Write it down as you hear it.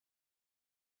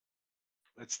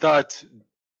Let's start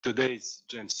today's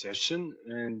jam session,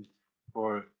 and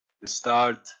for the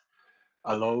start,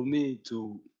 allow me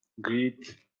to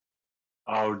greet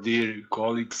our dear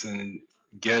colleagues and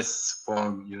guests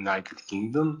from United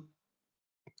Kingdom.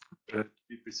 To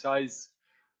be precise,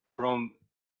 from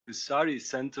the Surrey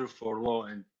Centre for Law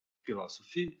and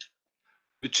Philosophy,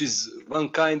 which is one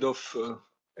kind of,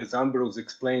 as Ambrose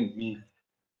explained me,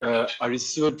 a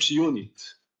research unit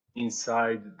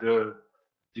inside the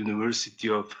University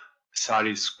of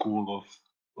Surrey School of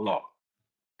Law.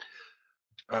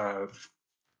 I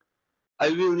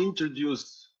will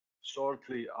introduce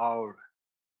shortly our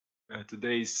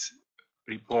today's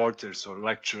reporters or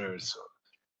lecturers.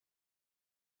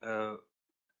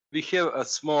 We have a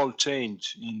small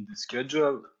change in the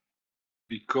schedule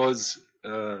because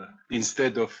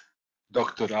instead of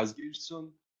Dr.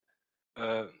 Asgeirsson,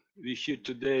 we hear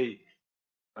today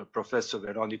Professor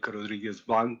Veronica Rodriguez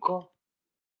Blanco,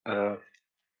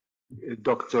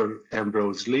 Dr.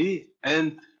 Ambrose Lee,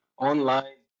 and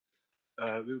online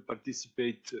will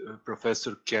participate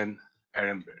Professor Ken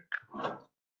Ehrenberg.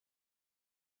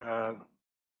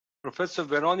 Professor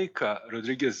Veronica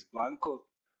Rodriguez Blanco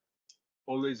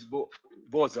always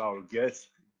was our guest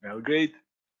in Belgrade.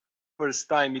 First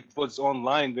time it was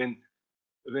online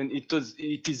when it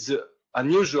is an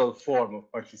unusual form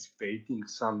of participating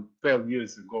some 12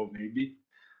 years ago maybe.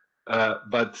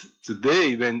 But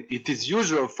today, when it is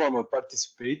usual form of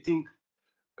participating,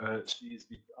 she is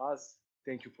with us.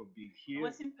 Thank you for being here. I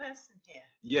was in person here.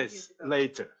 Yes,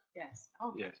 later. Yes.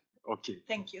 Oh, yes. Okay.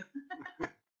 Thank you.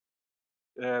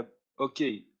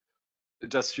 Okay.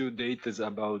 Just few data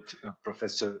about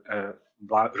Professor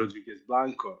Rodriguez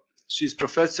Blanco. She's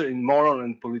professor in moral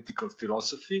and political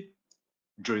philosophy,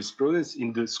 jurisprudence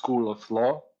in the School of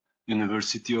Law,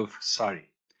 University of Surrey.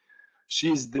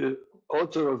 She is the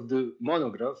author of the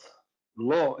monograph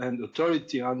Law and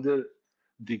Authority Under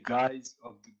the Guise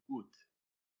of the Good,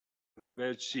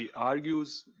 where she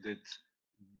argues that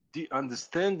the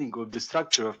understanding of the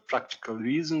structure of practical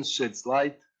reason sheds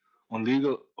light on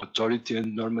legal authority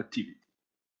and normativity.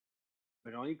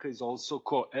 Veronica is also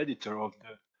co-editor of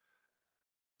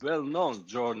the well-known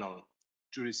journal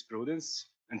Jurisprudence,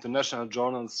 International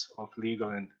Journals of Legal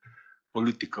and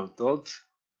Political Thought.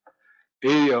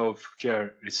 Area of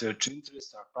her research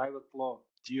interests are private law,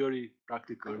 theory,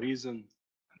 practical reason,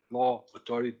 law,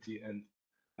 authority, and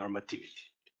normativity.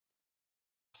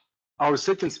 Our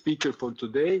second speaker for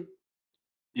today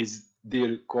is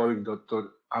dear colleague Dr.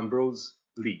 Ambrose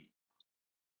Lee.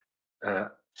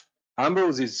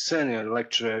 Ambrose is senior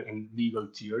lecturer in legal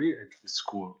theory at the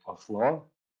School of Law,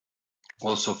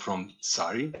 also from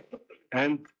Surrey,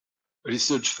 and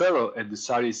research fellow at the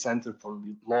Surrey Centre for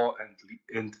Law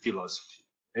and Philosophy.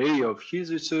 Area of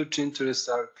his research interests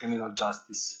are criminal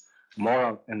justice,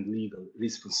 moral and legal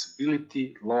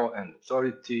responsibility, law and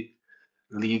authority,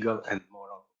 legal and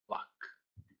moral luck.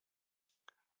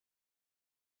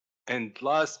 And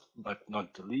last but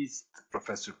not the least,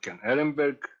 Professor Ken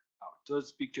Ehrenberg, our third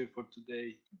speaker for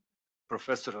today,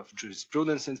 professor of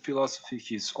jurisprudence and philosophy.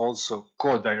 He is also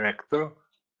co-director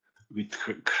with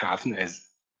Hrafn,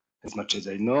 as much as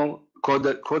I know,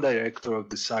 co-director of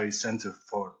the Surrey Centre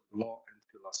for Law and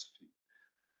Philosophy.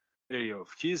 Area of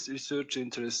his research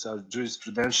interests are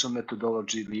jurisprudential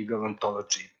methodology, legal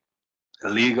ontology,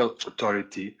 legal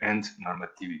authority and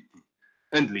normativity,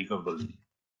 and legal validity.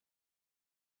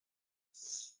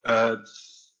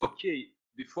 Okay,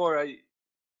 before I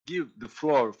give the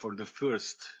floor for the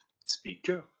first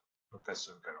speaker,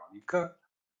 Professor Veronica,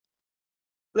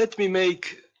 let me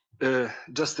make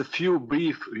just a few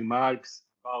brief remarks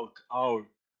about our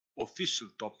official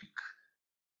topic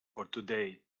for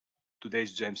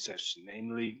today's jam session,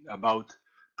 namely about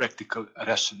practical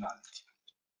rationality.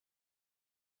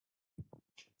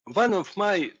 One of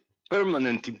my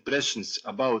permanent impressions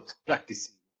about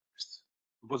practicing lawyers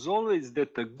was always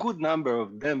that a good number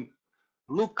of them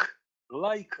look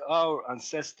like our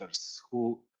ancestors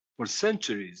who, for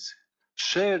centuries,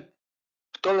 shared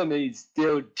Ptolemy's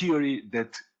theory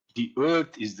that the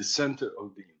Earth is the center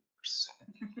of the universe.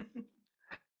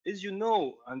 As you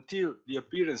know, until the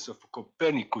appearance of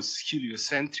Copernicus'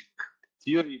 heliocentric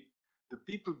theory, the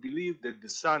people believed that the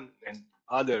sun and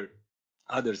other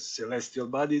celestial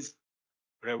bodies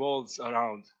revolves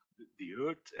around the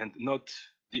Earth and not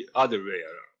the other way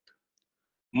around.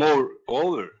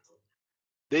 Moreover,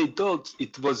 they thought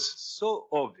it was so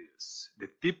obvious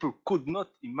that people could not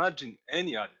imagine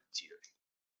any other theory.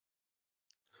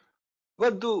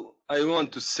 What do I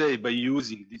want to say by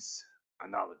using this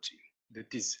analogy?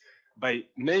 That is, by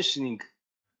mentioning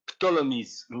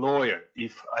Ptolemy's lawyer,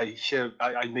 if I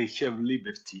may have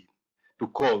liberty to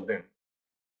call them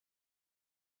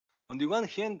On the one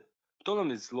hand,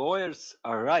 Ptolemy's lawyers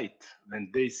are right when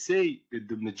they say that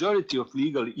the majority of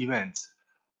legal events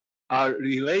are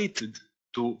related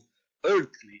to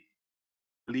earthly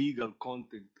legal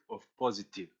content of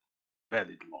positive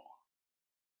valid law.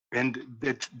 And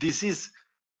that this is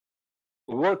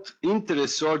what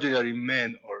interests ordinary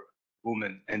man or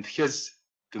woman and has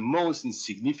the most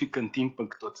significant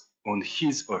impact on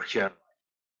his or her life.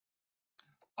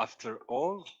 After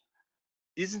all,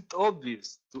 isn't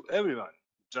obvious to everyone,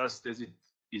 just as it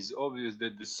is obvious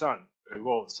that the sun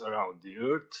revolves around the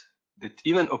earth, that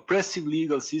even oppressive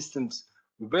legal systems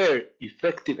were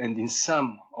effective and in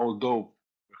some, although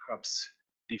perhaps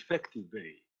defective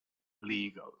way,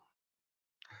 legal.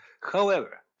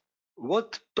 However,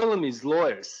 what Ptolemy's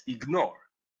lawyers ignore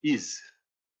is,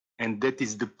 and that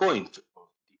is the point of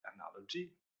the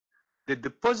analogy, that the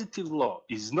positive law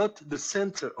is not the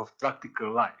center of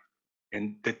practical life,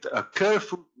 and that a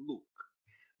careful look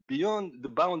beyond the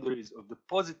boundaries of the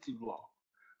positive law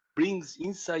brings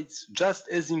insights just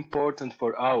as important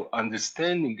for our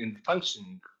understanding and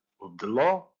functioning of the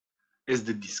law as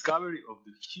the discovery of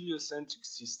the heliocentric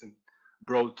system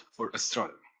brought for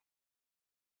astronomy.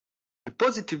 The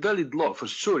positive valid law, for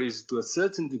sure, is to a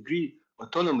certain degree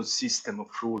autonomous system of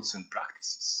rules and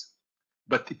practices,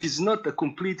 but it is not a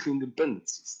completely independent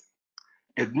system,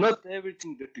 and not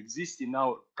everything that exists in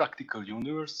our practical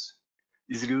universe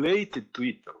is related to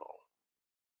it alone.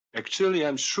 Actually,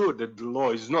 I'm sure that the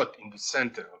law is not in the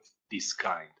center of this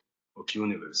kind of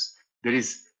universe. There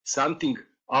is something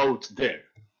out there.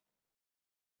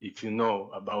 If you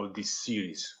know about this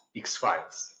series,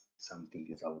 X-Files, something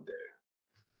is out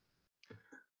there.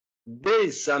 There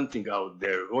is something out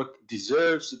there what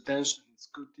deserves attention and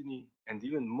scrutiny, and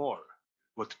even more,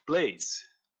 what plays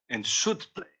and should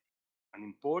play an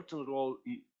important role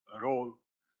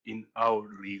in our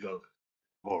legal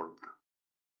world.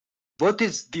 What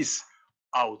is this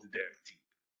out there thing?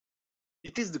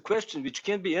 It is the question which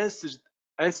can be answered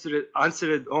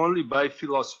only by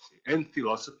philosophy and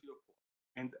philosophy of law.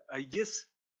 And I guess,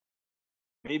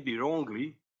 maybe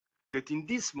wrongly, that in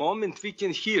this moment we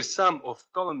can hear some of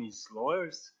Ptolemy's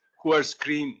lawyers who are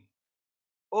screaming,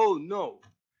 "Oh no,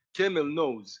 camel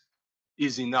nose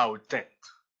is in our tent."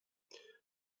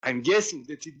 I'm guessing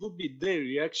that it would be their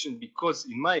reaction because,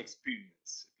 in my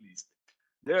experience at least,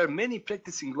 there are many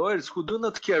practicing lawyers who do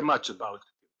not care much about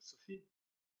philosophy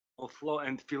of law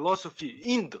and philosophy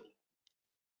in the law,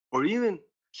 or even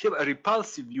have a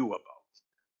repulsive view about it.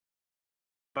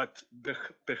 But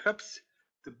perhaps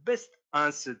the best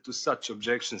answer to such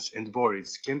objections and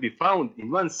worries can be found in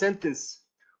one sentence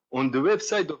on the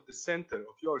website of the center,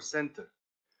 of your center,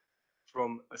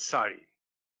 from Surrey.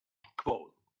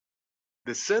 Quote,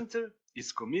 "The center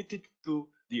is committed to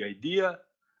the idea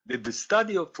that the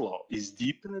study of law is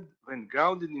deepened when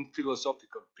grounded in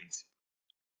philosophical principles.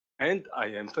 And I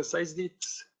emphasize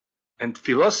this, and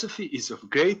philosophy is of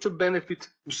greater benefit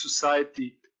to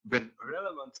society when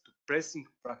relevant to pressing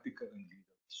practical and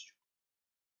legal issues."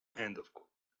 End of quote.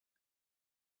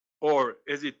 Or,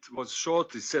 as it was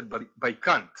shortly said by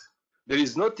Kant, there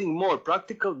is nothing more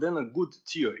practical than a good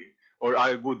theory, or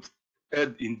I would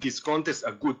add in this context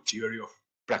a good theory of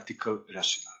practical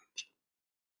rationality.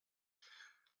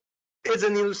 As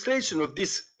an illustration of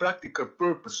this practical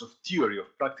purpose of theory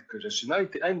of practical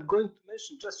rationality, I'm going to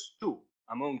mention just two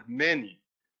among many,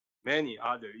 many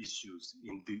other issues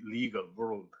in the legal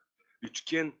world which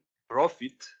can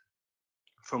profit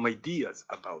from ideas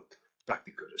about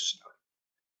practical rationality.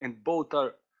 And both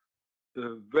are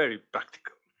very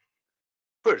practical.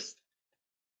 First,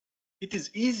 it is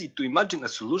easy to imagine a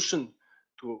solution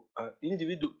to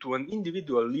an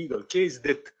individual legal case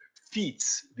that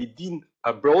fits within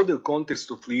a broader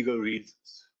context of legal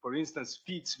reasons. For instance,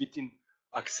 fits within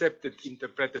accepted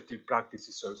interpretative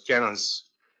practices or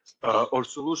canons, or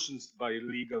solutions by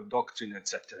legal doctrine,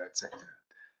 etc., etc.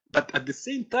 But at the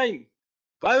same time,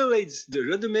 violates the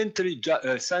rudimentary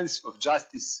sense of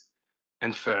justice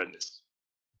and fairness.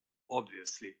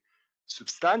 Obviously,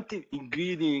 substantive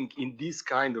ingredient in this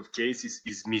kind of cases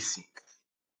is missing.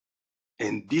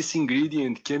 And this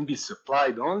ingredient can be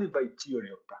supplied only by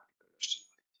theory of practical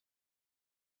rationality.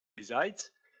 Besides,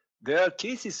 there are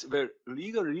cases where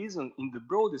legal reason in the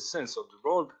broadest sense of the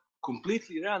word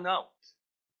completely run out.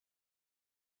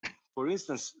 For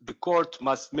instance, the court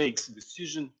must make a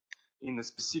decision in a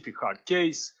specific hard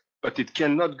case, but it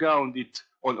cannot ground it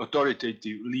on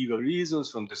authoritative legal reasons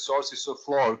from the sources of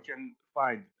law, or can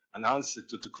find an answer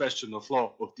to the question of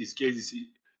law of these cases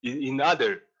in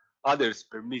others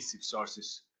permissive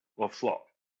sources of law.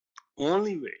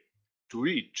 Only way to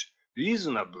reach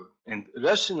reasonable and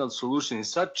rational solution in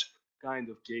such kind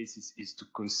of cases is to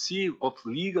conceive of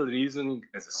legal reasoning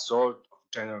as a sort of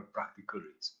general practical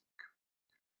reasoning.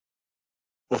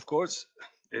 Of course,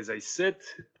 as I said,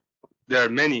 there are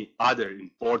many other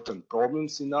important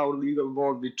problems in our legal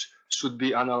world which should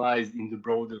be analyzed in the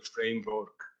broader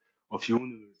framework of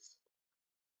universal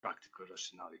practical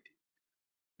rationality.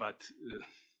 But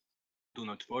do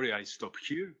not worry, I stop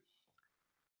here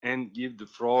and give the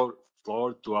floor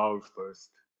to our first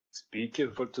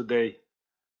speaker for today,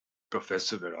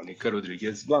 Professor Veronica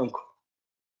Rodriguez Blanco.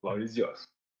 Floor is yours.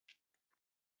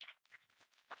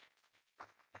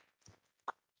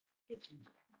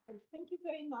 Thank you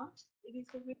very much. It is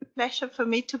a real pleasure for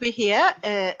me to be here.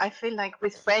 I feel like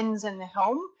with friends and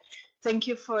home. Thank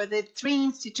you for the three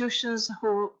institutions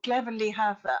who cleverly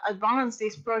have advanced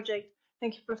this project.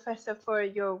 Thank you, Professor, for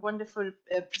your wonderful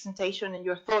presentation and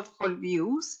your thoughtful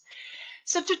views.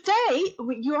 So today,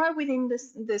 you are within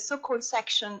the so-called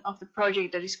section of the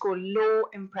project that is called Law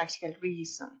and Practical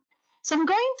Reason. So I'm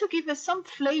going to give us some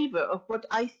flavor of what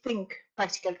I think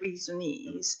practical reason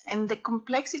is and the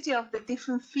complexity of the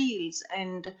different fields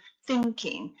and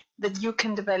thinking that you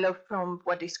can develop from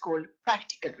what is called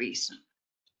practical reason.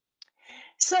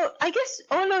 So I guess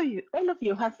all of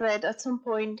you have read at some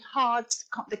point Hart's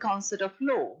The Concept of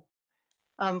Law.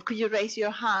 Could you raise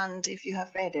your hand if you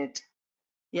have read it?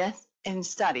 Yes, and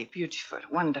study. Beautiful,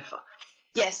 wonderful.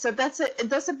 Yes, so that's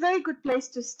a very good place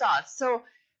to start. So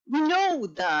we know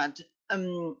that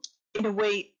in a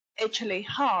way, actually,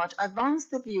 Hart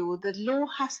advanced the view that law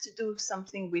has to do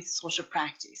something with social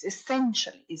practice.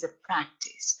 Essentially, is a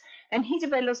practice, and he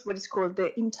develops what is called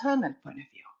the internal point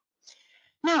of view.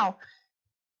 Now,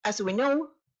 as we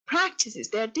know, practices,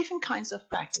 there are different kinds of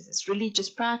practices: religious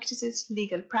practices,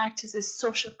 legal practices,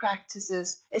 social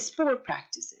practices, sport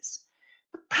practices.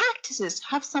 But practices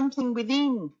have something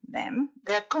within them.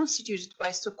 They are constituted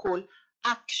by so-called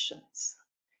actions.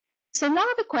 So now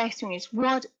the question is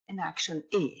what an action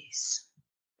is.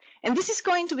 And this is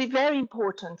going to be very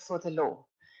important for the law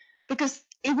because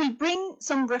it will bring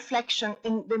some reflection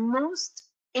in the most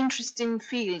interesting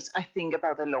fields, I think,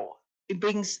 about the law. It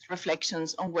brings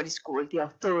reflections on what is called the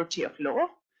authority of law,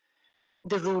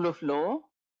 the rule of law,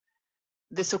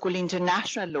 the so-called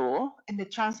international law, and the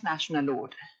transnational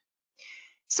order.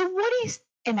 So what is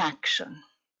an action?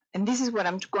 And this is what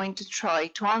I'm going to try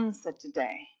to answer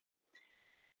today.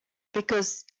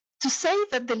 Because to say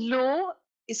that the law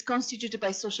is constituted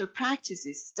by social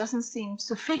practices doesn't seem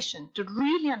sufficient to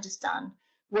really understand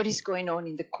what is going on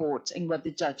in the courts and what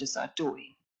the judges are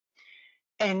doing.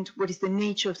 And what is the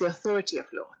nature of the authority of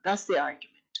law. That's the argument.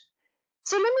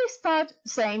 So let me start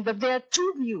saying that there are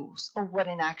two views of what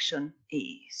an action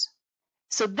is.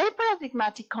 So the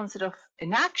paradigmatic concept of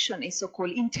an action is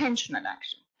so-called intentional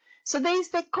action. So there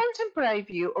is the contemporary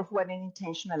view of what an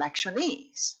intentional action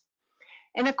is.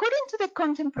 And according to the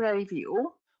contemporary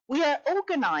view, we are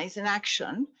organized, an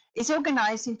action is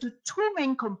organized into two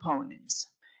main components: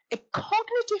 a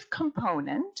cognitive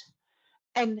component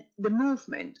and the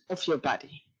movement of your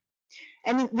body.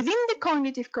 And within the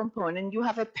cognitive component, you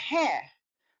have a pair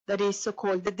that is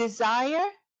so-called the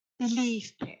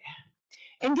desire-belief pair.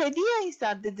 And the idea is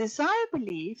that the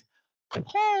desire-belief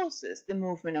causes the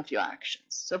movement of your actions.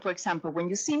 So, for example, when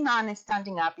you see man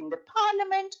standing up in the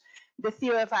parliament, the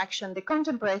theory of action, the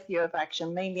contemporary theory of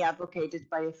action, mainly advocated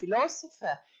by a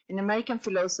philosopher, an American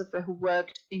philosopher who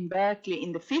worked in Berkeley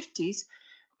in the 50s,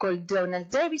 called Donald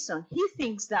Davison, he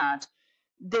thinks that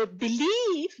the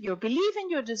belief, your belief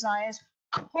and your desires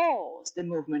cause the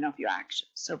movement of your actions.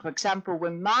 So, for example,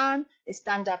 when man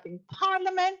stands up in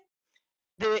parliament,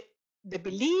 the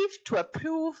belief to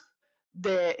approve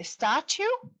the statute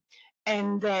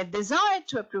and the desire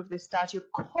to approve the statute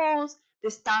cause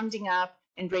the standing up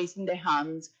and raising their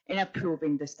hands and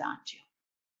approving the statute.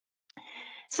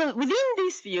 So within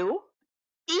this view,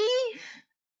 if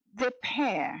the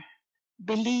pair,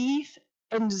 belief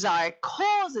and desire,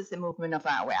 causes the movement of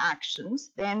our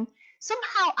actions, then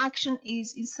somehow action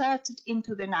is inserted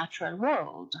into the natural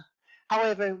world.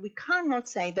 However, we cannot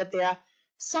say that there are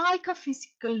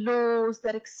psychophysical laws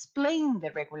that explain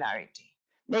the regularity.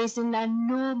 There is an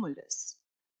anomalous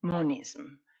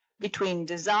monism between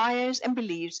desires and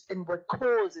beliefs and what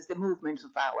causes the movement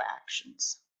of our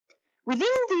actions. Within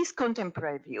this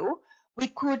contemporary view, we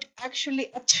could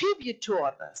actually attribute to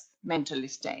others mental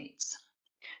states.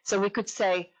 So we could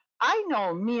say, I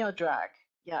know Miodrag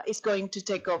is going to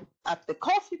take up the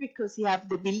coffee because he has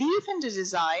the belief and the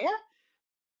desire.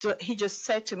 He just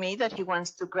said to me that he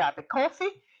wants to grab a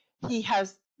coffee. He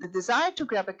has the desire to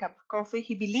grab a cup of coffee.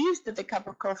 He believes that the cup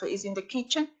of coffee is in the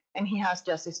kitchen and he has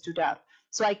just stood up.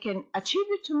 So I can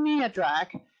attribute to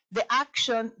Miodrag the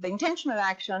action, the intentional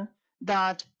action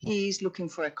that he's looking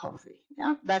for a coffee.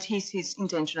 Yeah? That is his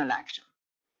intentional action.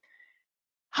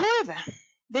 However,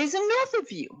 there's another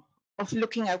view of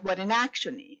looking at what an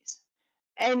action is.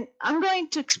 And I'm going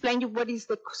to explain to you what is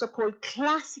the so-called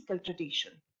classical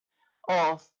tradition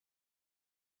of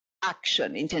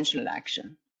action, intentional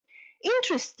action.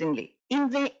 Interestingly, in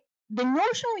the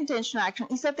notion of intentional action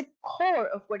is at the core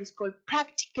of what is called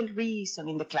practical reason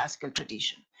in the classical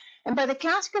tradition. And by the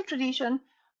classical tradition,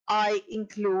 I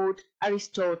include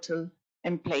Aristotle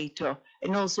and Plato,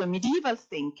 and also a medieval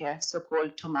thinker,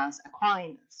 so-called Thomas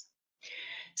Aquinas.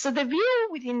 So the view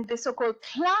within the so-called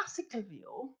classical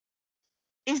view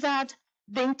is that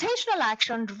the intentional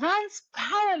action runs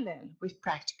parallel with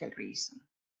practical reason,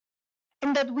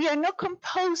 and that we are not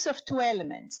composed of two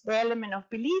elements, the element of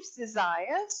beliefs,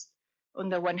 desires, on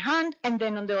the one hand, and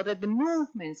then on the other, the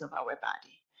movements of our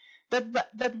body.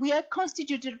 That we are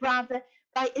constituted rather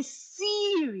by a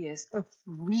series of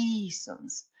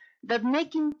reasons that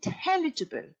make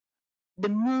intelligible the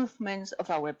movements of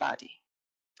our body.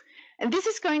 And this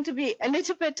is going to be a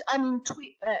little bit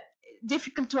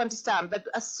difficult to understand, but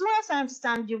as soon as I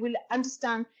understand,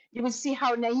 you will see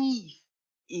how naive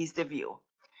is the view.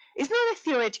 It's not a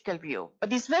theoretical view,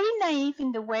 but it's very naive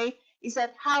in the way is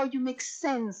that how you make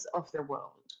sense of the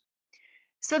world.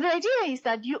 So the idea is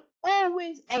that you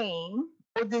always aim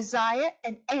or desire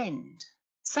an end,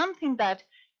 something that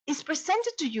is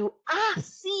presented to you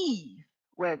as if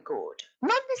were good,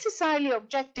 not necessarily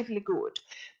objectively good,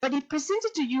 but it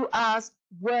presented to you as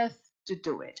worth to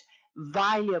do it,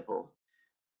 valuable,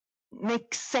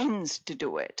 makes sense to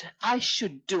do it, I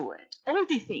should do it, all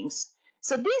these things.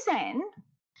 So this end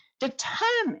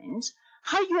determines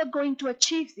how you are going to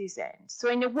achieve this end. So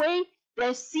in a way, there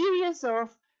are a series of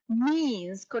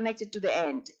means connected to the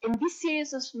end. And this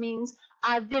series of means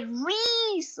are the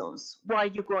reasons why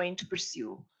you're going to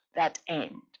pursue that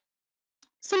end.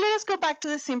 So let us go back to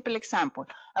the simple example.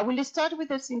 I will start with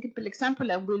a simple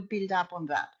example and we'll build up on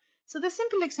that. So the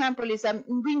simple example is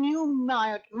we knew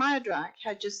Miodrag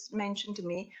had just mentioned to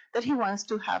me that he wants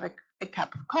to have a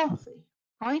cup of coffee,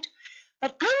 right?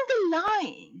 But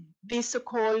underlying this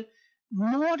so-called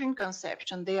modern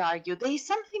conception, they argue, there is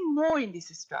something more in this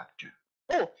structure.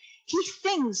 Oh, he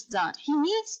thinks that he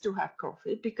needs to have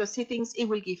coffee because he thinks it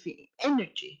will give him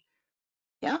energy,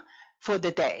 yeah, for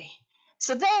the day.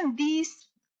 So then this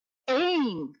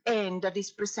end that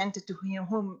is presented to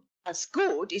him as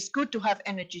good, is good to have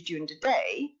energy during the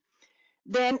day,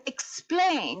 then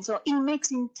explains, or it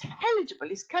makes intelligible,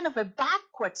 it's kind of a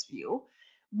backwards view,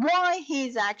 why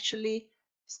he's actually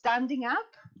standing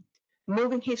up,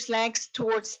 moving his legs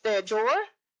towards the door,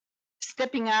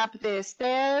 stepping up the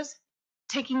stairs,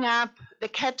 taking up the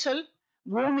kettle,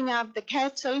 warming up the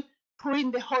kettle,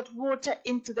 pouring the hot water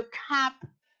into the cup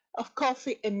of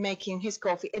coffee and making his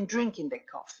coffee and drinking the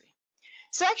coffee.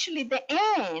 So actually the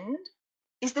end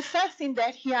is the first thing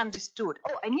that he understood.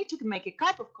 Oh, I need to make a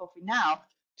cup of coffee now,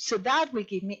 so that will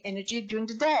give me energy during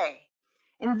the day.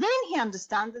 And then he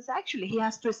understands that actually he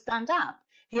has to stand up.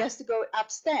 He has to go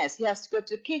upstairs. He has to go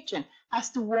to the kitchen, has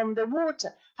to warm the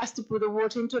water, has to put the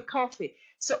water into a coffee.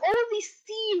 So all these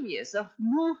series of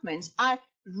movements are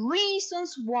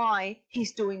reasons why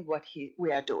he's doing what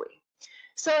we are doing.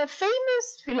 So a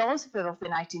famous philosopher of the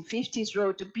 1950s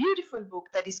wrote a beautiful book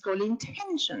that is called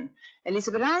Intention.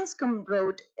 Lisbon and Belgrade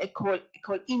wrote a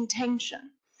called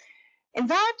Intention. And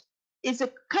that is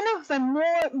a kind of a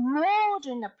more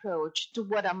modern approach to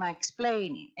what I'm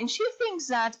explaining. And she thinks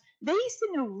that there is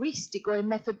an heuristic or a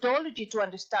methodology to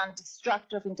understand the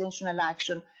structure of intentional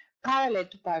action parallel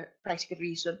to practical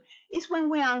reason is when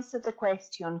we answer the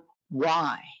question,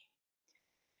 why?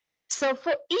 So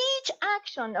for each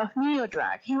action of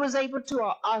Miodrag, he was able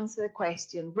to answer the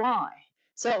question, why?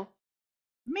 So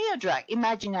Miodrag,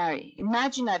 imagine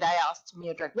that I asked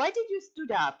Miodrag, why did you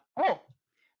stood up? Oh,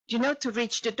 you know, to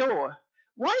reach the door.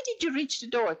 Why did you reach the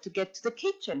door? To get to the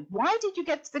kitchen. Why did you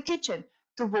get to the kitchen?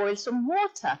 To boil some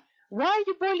water. Why are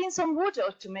you boiling some water?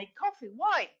 To make coffee.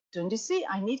 Why? Don't you see?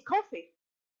 I need coffee.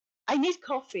 I need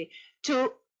coffee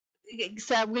so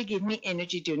it will give me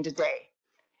energy during the day.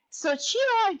 So she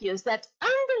argues that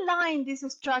underlying this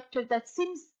structure that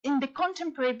seems in the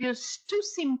contemporary views too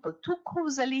simple, too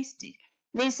causalistic,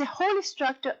 there's a whole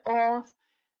structure of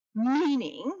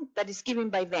meaning that is given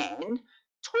by then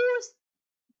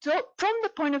from the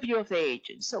point of view of the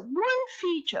agent. So one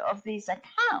feature of this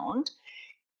account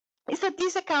is that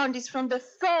this account is from the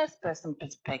first person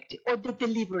perspective, or the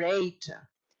deliberator.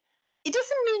 It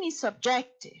doesn't mean it's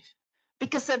subjective,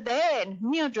 because at the end,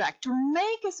 Miodrag, to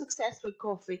make a successful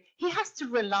coffee, he has to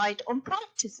rely on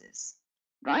practices,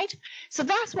 right? So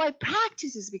that's why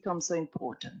practices become so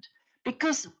important,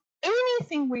 because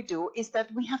everything we do is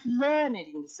that we have learned it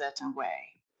in a certain way.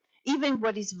 Even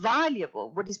what is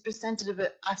valuable, what is presented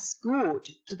as good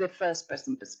to the first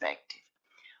person perspective.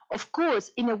 Of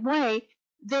course, in a way,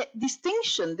 the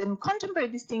distinction, the contemporary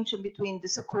distinction between the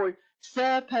so-called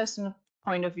third person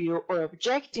point of view or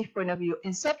objective point of view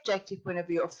and subjective point of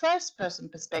view or first person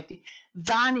perspective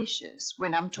vanishes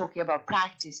when I'm talking about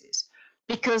practices,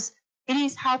 because it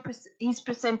is how is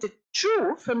presented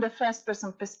true from the first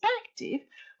person perspective,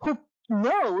 who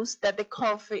knows that the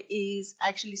coffee is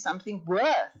actually something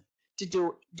worth to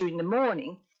do during the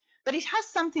morning, but it has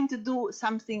something to do,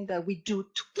 something that we do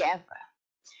together.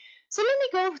 So let me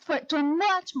go to a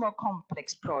much more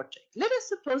complex project. Let us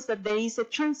suppose that there is a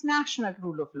transnational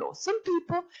rule of law. Some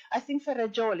people, I think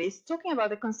Ferrajoli is talking about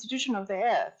the constitution of the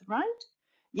earth, right?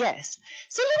 Yes.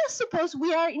 So let us suppose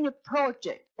we are in a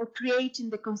project of creating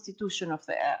the constitution of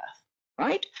the earth,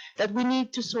 right? That we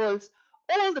need to solve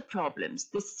all the problems,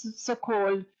 this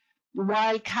so-called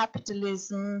wild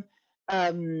capitalism,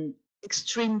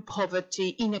 extreme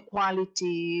poverty,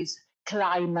 inequalities,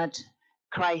 climate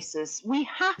crisis. We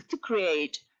have to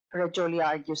create, Ferrajoli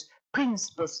argues,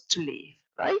 principles to live,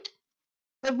 right?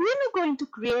 But we're not going to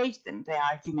create them, the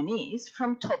argument is,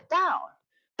 from top down,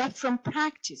 but from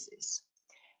practices.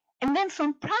 And then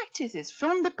from practices,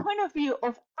 from the point of view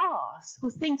of us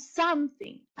who think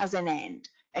something has an end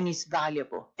and is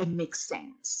valuable and makes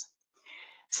sense.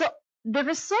 So the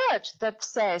research that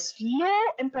says law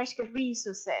and practical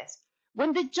reason says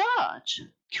when the judge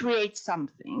creates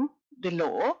something, the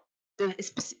law,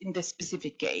 in the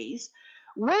specific case,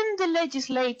 when the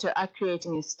legislator are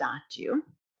creating a statute,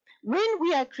 when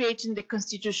we are creating the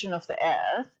constitution of the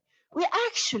earth, we're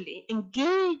actually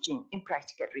engaging in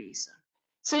practical reason.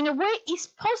 So in a way, it's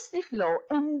positive law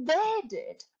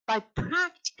embedded by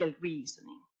practical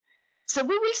reasoning. So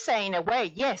we will say in a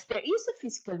way, yes, there is a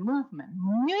physical movement.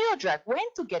 Miodrag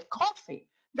went to get coffee.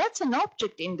 That's an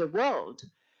object in the world.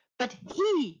 But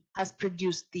he has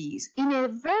produced these in a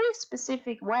very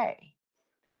specific way.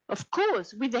 Of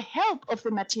course, with the help of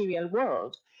the material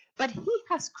world, but he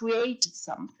has created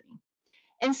something.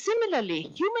 And similarly,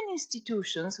 human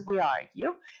institutions, we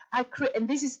argue, and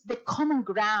this is the common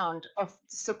ground of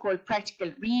so-called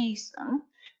practical reason,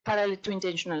 parallel to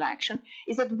intentional action,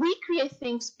 is that we create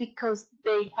things because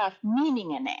they have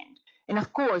meaning and end. And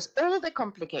of course, all the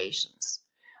complications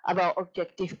about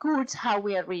objective goods, how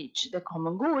we reach the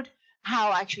common good,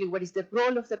 how actually, what is the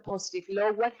role of the positive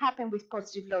law, what happened with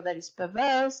positive law that is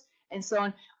perverse, and so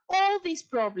on. All these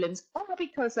problems are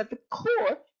because at the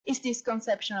core is this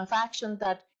conception of action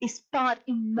that is part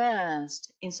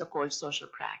immersed in so-called social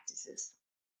practices.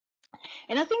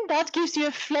 And I think that gives you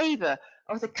a flavor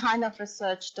of the kind of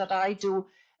research that I do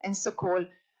and so-called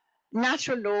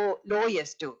natural law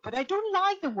lawyers do. But I don't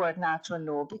like the word natural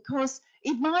law because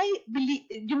it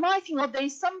you might think, oh, there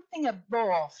is something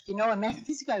above, you know, a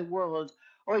metaphysical world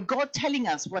or a God telling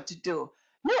us what to do.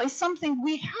 No, it's something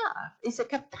we have. It's a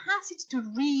capacity to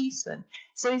reason.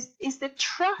 So it's the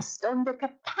trust on the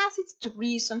capacity to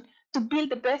reason to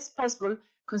build the best possible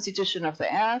constitution of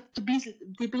the earth, to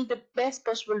build the best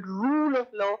possible rule of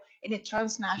law in a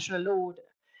transnational order.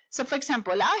 So, for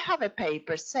example, I have a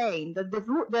paper saying that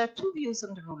there are two views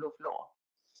on the rule of law.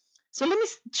 So let me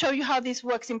show you how this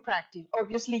works in practice.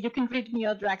 Obviously, you can read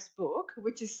Miodrag's book,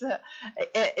 which is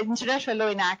International Law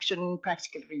in Action in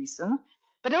Practical Reason.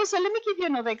 But also, let me give you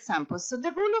another example. So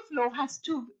the rule of law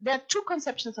there are two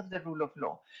conceptions of the rule of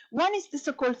law. One is the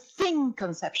so-called thin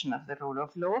conception of the rule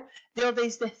of law. The other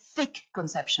is the thick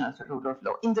conception of the rule of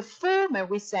law. In the former,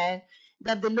 we said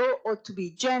that the law ought to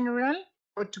be general,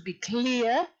 ought to be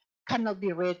clear, cannot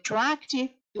be retroactive,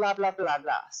 blah, blah, blah,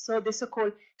 blah. So the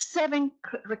so-called 7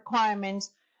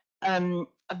 requirements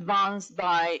advanced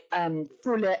by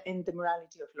Fuller in the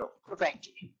Morality of Law,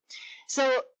 correctly.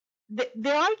 So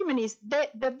the argument is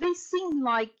that they seem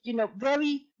like, you know,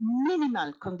 very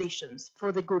minimal conditions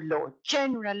for the good law,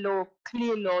 general law,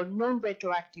 clear law,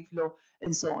 non-retroactive law,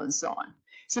 and so on and so on.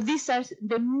 So these are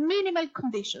the minimal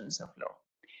conditions of law.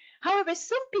 However,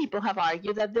 some people have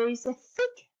argued that there is a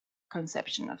thick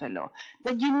conception of the law,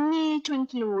 that you need to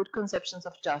include conceptions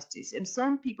of justice. And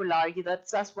some people argue that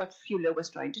that's what Fuller was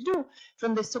trying to do,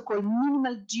 from the so-called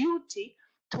minimal duty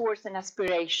towards an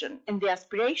aspiration. And the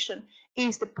aspiration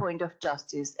is the point of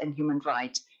justice and human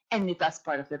rights, and that's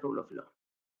part of the rule of law.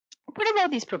 What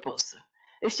about this proposal?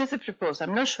 It's just a proposal.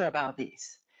 I'm not sure about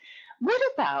this. What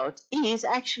about is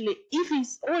actually, if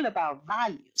it's all about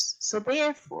values, so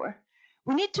therefore,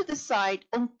 we need to decide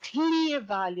on clear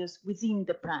values within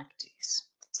the practice.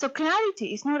 So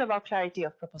clarity is not about clarity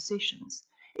of propositions.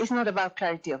 It's not about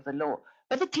clarity of the law,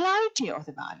 but the clarity of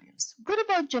the values. What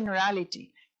about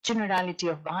generality? generality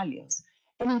of values.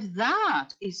 And if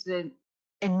that is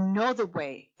another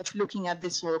way of looking at the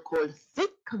so-called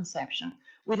thick conception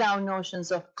without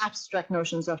notions of abstract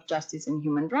notions of justice and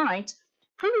human rights,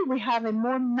 probably we have a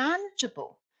more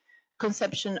manageable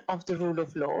conception of the rule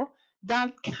of law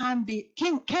that can be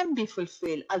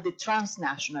fulfilled at the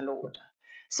transnational order.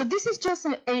 So this is just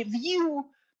a view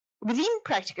within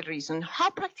practical reason, how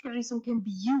practical reason can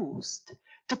be used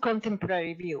to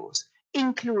contemporary views,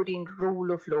 including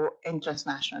rule of law and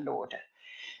transnational order.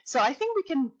 So I think we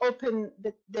can open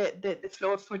the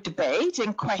floor for debate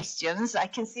and questions. I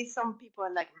can see some people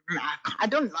are like, I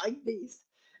don't like this.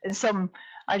 And some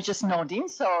are just nodding.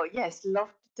 So yes, love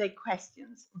to take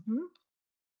questions.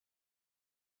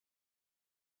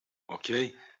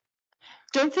 Okay.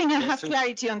 Don't think I have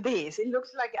clarity on this. It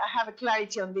looks like I have a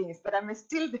clarity on this, but I'm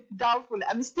still doubtful.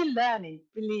 I'm still learning,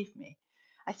 believe me.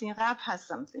 I think Hrafn has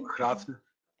something. Hrafn.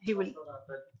 He will.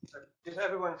 Just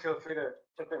everyone feel free to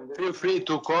chip in. Feel free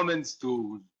to comments,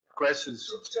 to questions.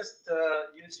 Just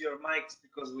use your mics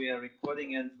because we are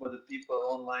recording and for the people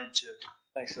online too.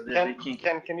 Thanks for that.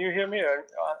 Can you hear me or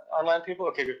online people?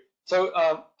 Okay, good. So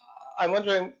I'm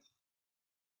wondering.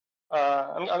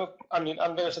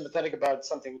 I'm very sympathetic about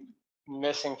something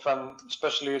missing from,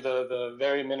 especially the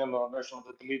very minimal version of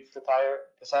the delete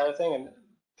desire thing, and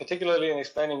particularly in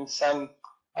explaining some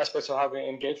aspects of how we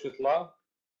engage with law.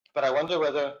 But I wonder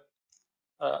whether,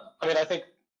 I think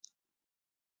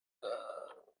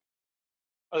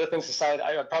other things aside,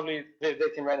 probably they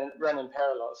can run in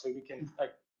parallel. So we can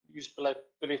use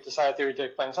belief desire theory to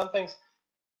explain some things,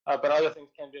 but other things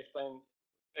can be explained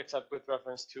except with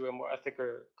reference to a more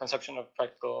ethical conception of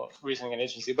practical reasoning and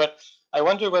agency. But I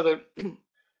wonder whether,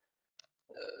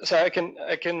 so I can,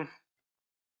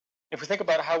 if we think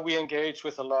about how we engage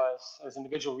with the law as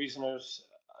individual reasoners,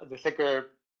 the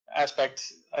thicker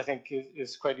aspect, I think,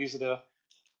 is quite easy to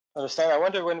understand. I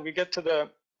wonder when we get to the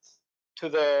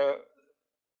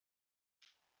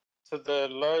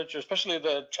larger, especially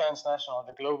the transnational,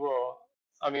 the global,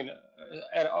 and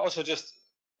also just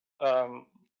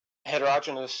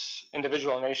heterogeneous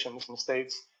individual nations and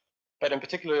states, but in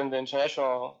particular in the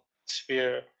international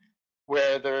sphere,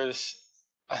 where there's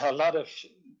a lot of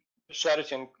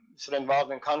strategy and sort of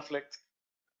involved in conflict,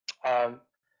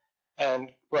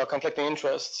 and conflicting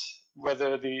interests,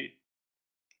 whether the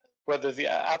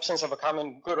absence of a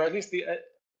common good, or at least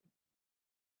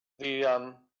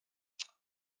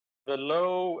the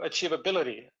low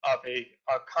achievability of a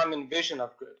common vision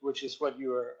of good, which is what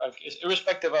you are,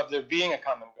 irrespective of there being a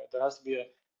common good, there has to be a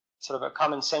sort of a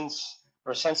common sense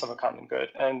or a sense of a common good.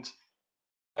 And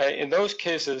in those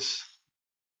cases,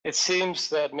 it seems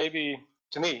that maybe,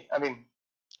 to me, I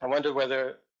wonder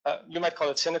whether you might call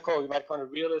it cynical, you might call it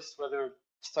realist, whether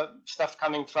stuff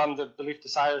coming from the belief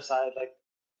desire side, like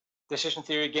decision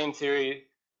theory, game theory,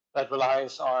 that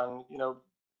relies on,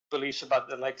 beliefs about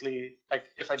the likely, like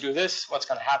if I do this, what's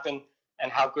going to happen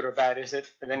and how good or bad is it?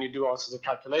 And then you do all sorts of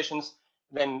calculations.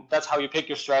 Then that's how you pick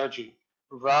your strategy,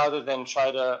 rather than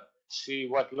try to see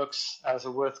what looks as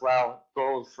a worthwhile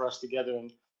goal for us together.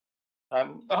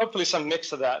 And hopefully some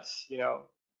mix of that,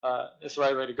 is the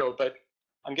right way to go. But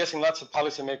I'm guessing lots of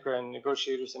policymakers and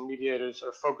negotiators and mediators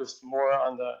are focused more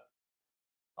on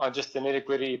just the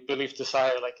nitty-gritty belief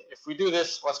desire. Like if we do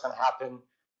this, what's going to happen?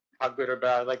 How good or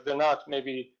bad? Like they're not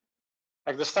maybe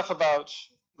like the stuff about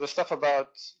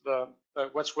the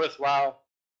what's worthwhile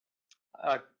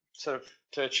sort of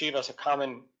to achieve as a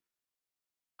common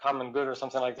good or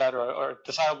something like that, or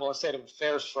desirable state of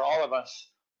affairs for all of us.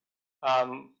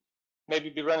 Maybe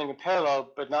be running in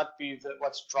parallel, but not be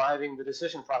what's driving the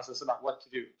decision process about what to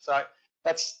do. So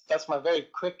that's my very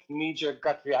quick knee-jerk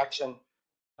gut reaction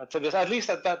to this, at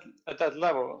least at that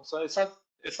level. So it's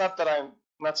not that I'm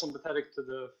not sympathetic to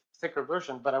the thicker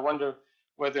version, but I wonder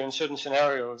whether in certain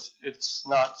scenarios it's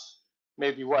not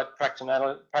maybe what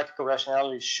practical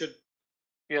rationality should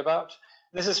be about.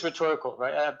 This is rhetorical,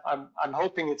 right? I'm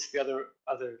hoping it's the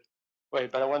other way,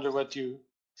 but I wonder what you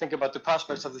think about the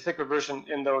prospects of the thicker version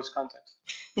in those contexts.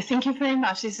 Yeah, thank you very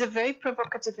much. It's a very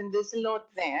provocative, and there's a lot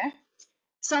there.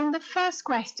 So on the first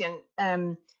question,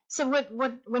 so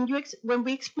when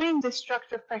we explain the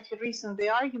structure of practical reason, the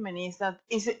argument is that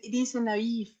it is a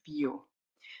naive view.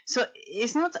 So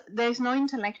it's not, there's no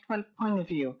intellectual point of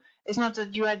view. It's not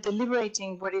that you are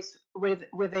deliberating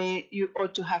whether you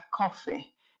ought to have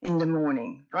coffee in the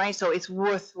morning, right? So it's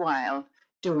worthwhile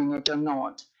doing it or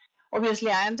not.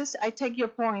 Obviously, I take your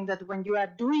point that when you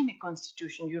are doing a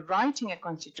constitution, you're writing a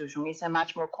constitution, it's a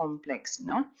much more complex,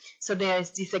 no? So there is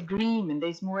disagreement,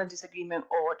 there's moral disagreement,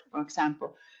 or, for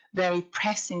example, very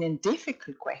pressing and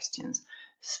difficult questions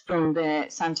from the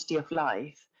sanctity of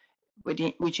life,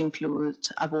 which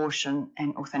includes abortion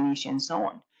and euthanasia and so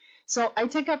on. So I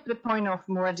take up the point of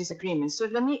moral disagreement. So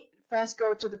let me first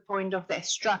go to the point of the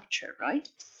structure, right?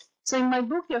 So in my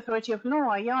book, The Authority of Law,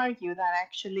 I argue that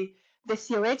actually the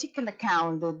theoretical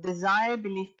account, the desire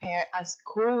belief pair as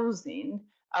causing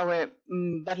our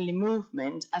bodily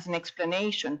movement as an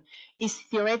explanation is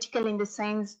theoretical in the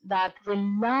sense that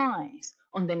relies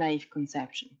on the naive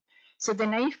conception. So the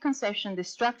naive conception, the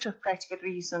structure of practical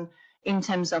reason in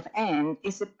terms of end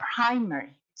is a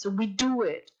primary. So we do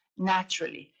it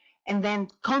naturally. And then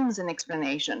comes an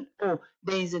explanation. Oh,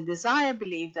 there is a desire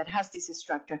belief that has this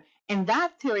structure. And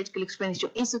that theoretical explanation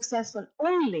is successful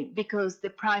only because the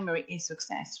primary is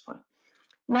successful.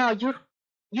 Now,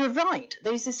 you're right.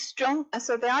 There is a strong,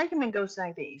 so the argument goes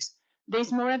like this.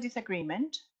 There's moral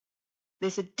disagreement.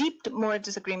 There's a deep moral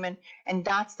disagreement, and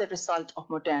that's the result of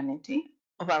modernity,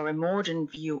 of our modern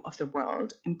view of the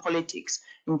world in politics,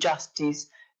 in justice,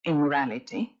 in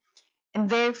morality. And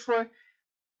therefore,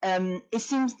 it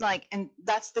seems like, and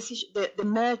that's the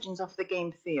emergence of the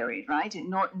game theory, right?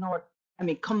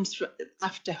 It comes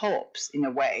after Hobbes in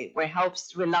a way, where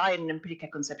Hobbes relied on an empirical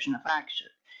conception of action.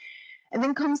 And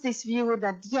then comes this view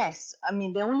that, yes,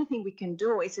 the only thing we can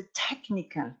do is a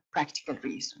technical, practical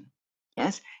reason.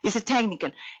 Yes, it's a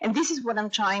technical. And this is what I'm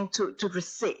trying to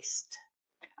resist.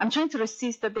 I'm trying to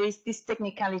resist that there is this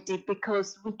technicality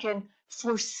because we can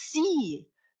foresee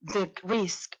the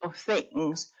risk of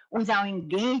things without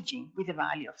engaging with the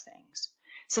value of things.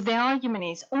 So the argument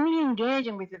is only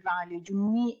engaging with the value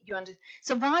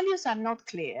so values are not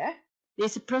clear.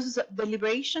 There's a process of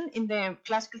deliberation in the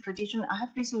classical tradition. I have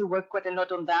recently worked quite a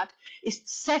lot on that. It's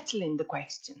settling the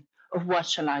question of what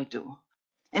shall I do?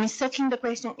 And it's settling the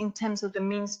question in terms of the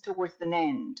means towards an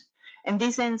end. And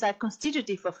these ends are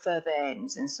constitutive of further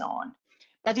ends and so on.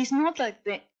 But it's not like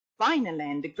the final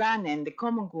end, the grand end, the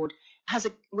common good has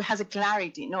a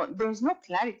clarity. No, there's no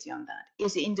clarity on that.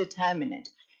 It's indeterminate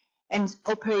and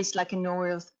operates like a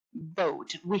North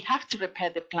boat. We have to repair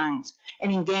the planks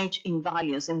and engage in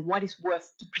values and what is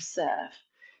worth to preserve.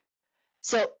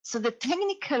 So the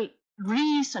technical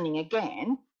reasoning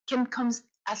again can come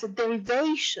as a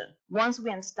derivation once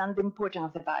we understand the importance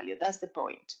of the value. That's the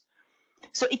point.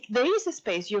 So there is a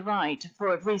space, you're right,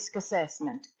 for risk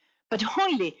assessment, but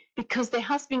only because there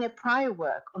has been a prior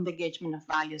work on the engagement of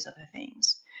values of the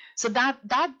things. So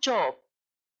that job,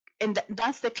 and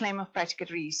that's the claim of practical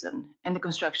reason and the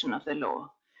construction of the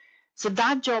law. So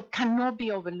that job cannot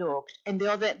be overlooked, and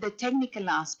the technical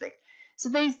aspect. So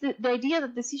there's the idea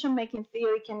that decision-making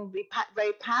theory can be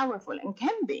very powerful, and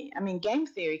can be. Game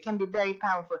theory can be very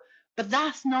powerful, but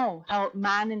that's not how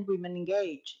men and women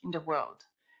engage in the world.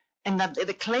 And that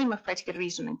the claim of practical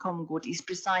reason and common good is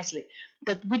precisely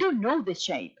that we don't know the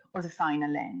shape of the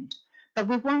final end, but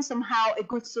we want somehow a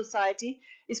good society.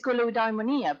 It's called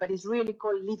eudaimonia, but it's really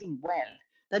called living well,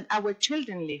 that our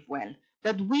children live well,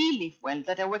 that we live well,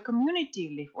 that our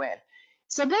community live well.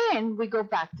 So then we go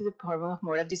back to the problem of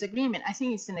moral disagreement. I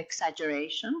think it's an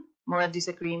exaggeration, moral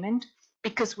disagreement,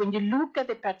 because when you look at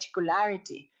the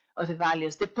particularity of the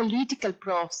values, the political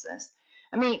process,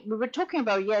 we were talking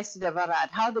about yesterday, Varad,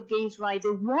 how the gays' right,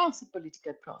 there was a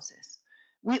political process.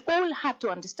 We all had to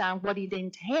understand what it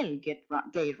entailed,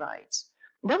 gay rights.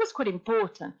 That was quite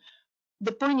important.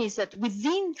 The point is that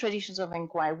within traditions of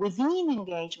inquiry, within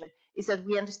engagement, is that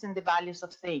we understand the values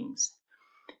of things.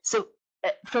 So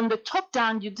from the top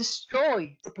down, you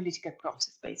destroy the political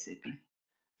process, basically.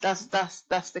 That's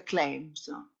the claim.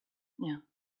 So, yeah.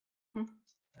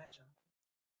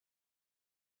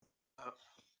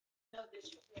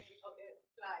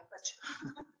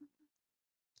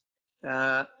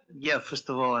 Yeah, first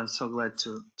of all, I'm so glad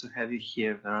to have you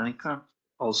here, Veronica.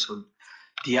 Also,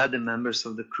 the other members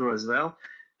of the crew as well.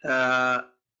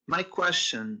 My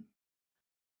question,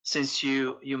 since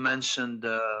you mentioned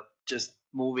just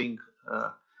moving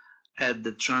at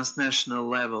the transnational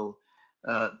level,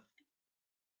 I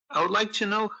would like to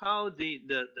know how the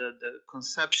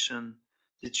conception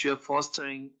that you are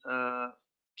fostering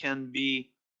can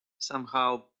be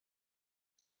somehow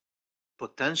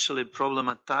potentially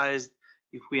problematized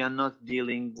if we are not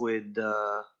dealing with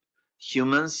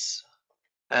humans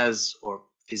or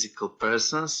physical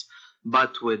persons,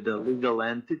 but with the legal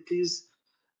entities.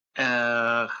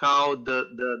 How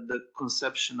the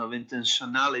conception of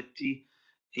intentionality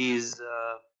is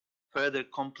further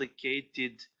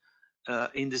complicated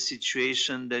in the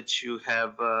situation that you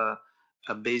have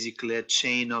basically a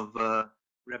chain of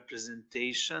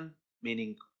representation,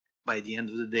 meaning by the end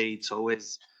of the day, it's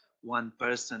always one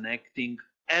person acting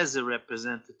as a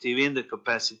representative in the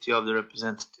capacity of the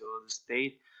representative of the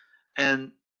state,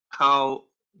 and how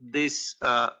this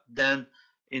then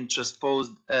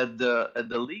intransposed at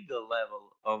the legal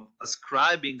level of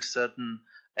ascribing certain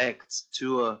acts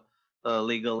to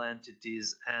legal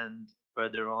entities, and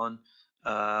further on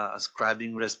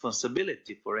ascribing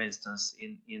responsibility, for instance,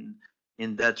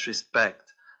 in that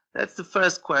respect. That's the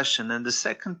first question. And the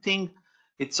second thing,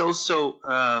 it's also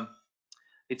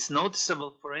it's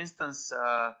noticeable, for instance,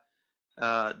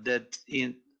 that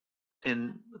in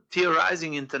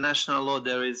theorizing international law,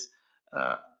 there is,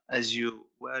 as you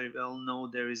very well know,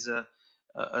 there is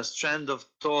a strand of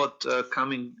thought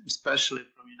coming especially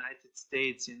from United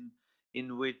States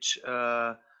in which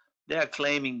they are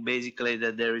claiming basically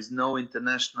that there is no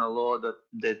international law,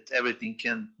 that everything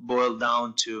can boil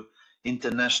down to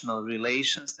international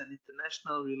relations, and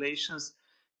international relations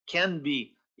can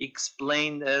be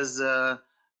explained as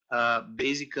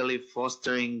basically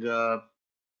fostering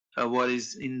what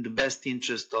is in the best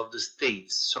interest of the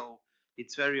states. So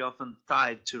it's very often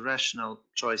tied to rational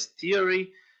choice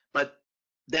theory, but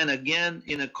then again,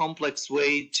 in a complex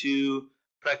way, to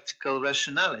practical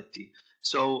rationality.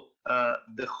 So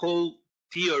the whole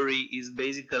theory is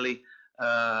basically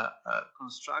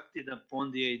constructed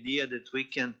upon the idea that we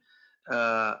can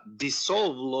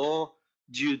dissolve law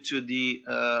due to the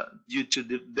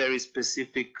very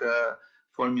specific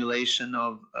formulation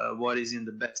of what is in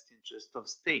the best interest of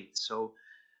states. So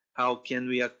how can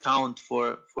we account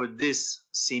for this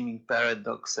seeming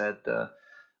paradox at the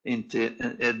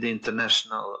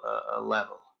international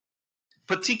level?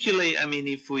 Particularly, I mean,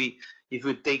 if we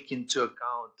take into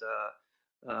account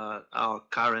our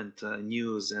current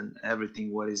news and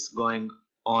everything what is going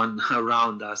on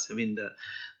around us. I mean,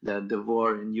 the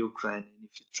war in Ukraine. And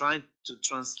if you try to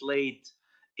translate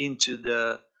into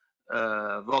the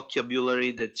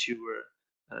vocabulary that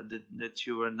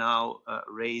you were now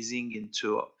raising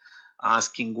into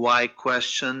asking why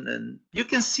question, and you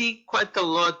can see quite a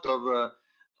lot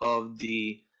of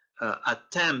the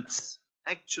attempts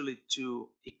actually to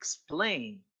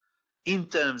explain in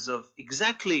terms of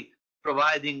exactly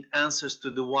providing answers to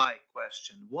the why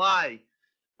question. Why,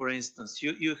 for instance,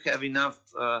 you have enough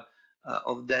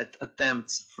of that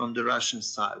attempts from the Russian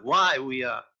side. Why we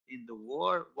are in the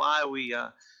war? Why we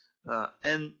are,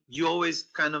 and you always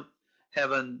kind of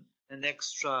have an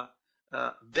extra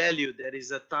value that is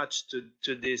attached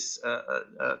to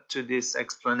this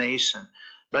explanation.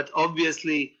 But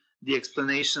obviously, the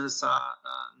explanations are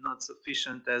not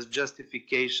sufficient as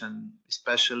justification,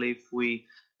 especially if we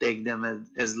take them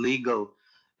as legal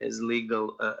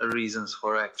reasons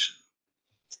for action.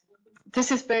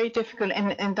 This is very difficult,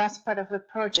 and that's part of the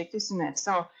project, isn't it?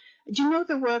 So, do you know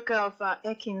the work of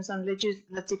Ekins on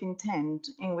legislative intent,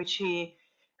 in which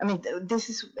this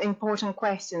is important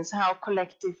questions, how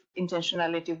collective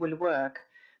intentionality will work,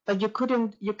 but you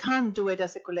can't do it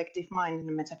as a collective mind in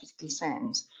a metaphysical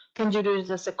sense. Can you do it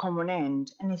as a common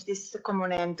end? And if this is a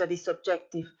common end that is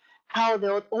objective, how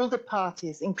all the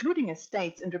parties, including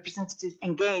states and representatives,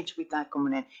 engage with that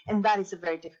common end? And that is a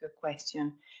very difficult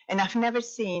question. And I've never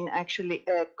seen actually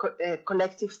a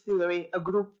collective theory, a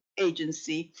group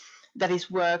agency that is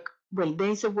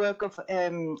there's a work of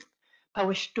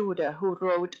Paul Studer, who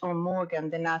wrote on Morgan,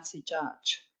 the Nazi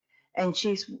judge. And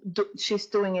she's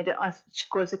doing it as she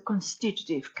calls a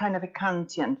constitutive, kind of a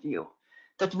Kantian view,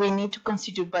 that we need to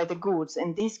constitute by the goods.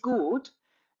 And this good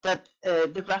that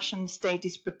the Russian state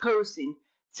is proposing,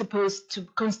 supposed to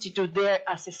constitute there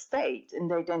as a state and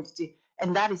the identity.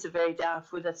 And that is a very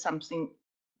doubtful, that's something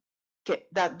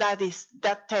that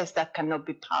test that cannot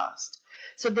be passed.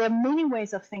 So there are many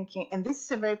ways of thinking, and this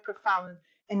is a very profound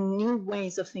and new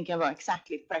ways of thinking about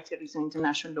exactly practice in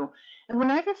international law. And when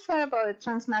I refer about a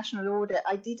transnational order,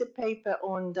 I did a paper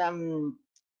on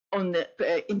the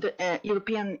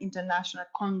European international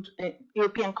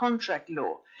European contract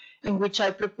law, in which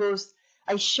I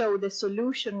show the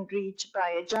solution reached by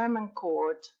a German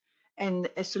court and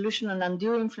a solution on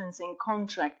undue influence in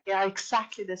contract. They are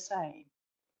exactly the same.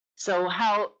 So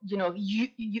how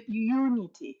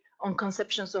unity on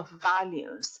conceptions of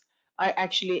values are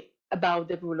actually about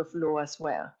the rule of law as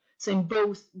well. So in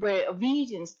both, where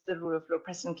obedience to the rule of law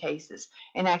present cases,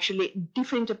 and actually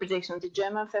different interpretations. The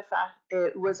German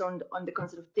Verfahren was on the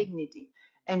concept of dignity,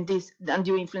 and this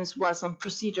undue influence was on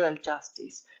procedural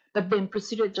justice. But then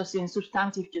procedural justice and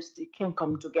substantive justice can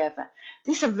come together.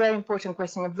 This is a very important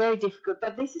question, and very difficult,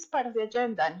 but this is part of the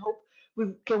agenda, and hope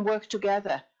we can work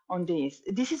together on this.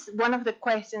 This is one of the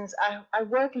questions. I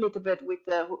work a little bit with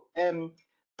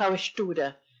Paul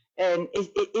Studer, and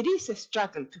it is a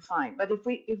struggle to find. But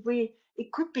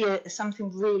it could be something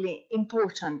really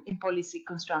important in policy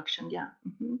construction. Yeah.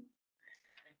 Mm-hmm.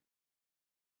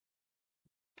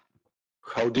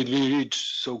 How did we reach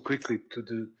so quickly to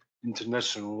the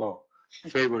international law?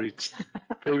 favorite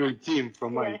team for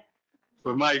my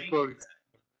course.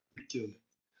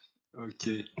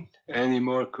 Okay. Any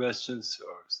more questions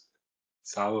or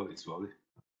Savo is Wally?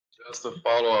 Just a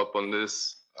follow-up on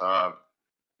this.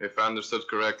 If I understood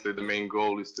correctly, the main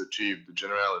goal is to achieve the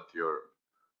generality or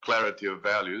clarity of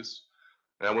values.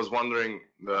 And I was wondering,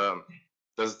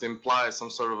 does it imply some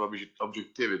sort of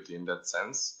objectivity in that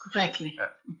sense? Correctly.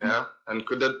 Yeah. And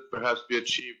could that perhaps be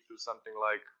achieved through something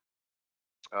like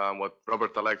what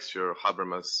Robert Alexiou or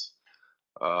Habermas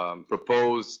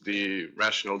proposed, the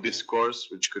rational discourse,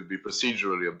 which could be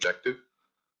procedurally objective,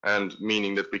 and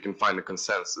meaning that we can find a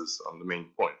consensus on the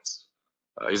main points?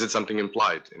 Is it something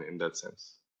implied in that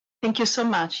sense? Thank you so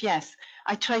much. Yes,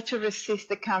 I try to resist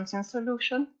the Kantian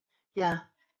solution. Yeah.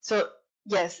 So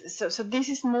yes. So this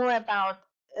is more about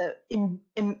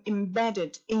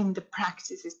embedded in the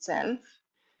practice itself.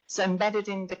 So embedded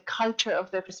in the culture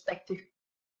of the respective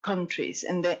countries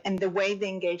and the way they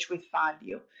engage with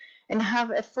value. And have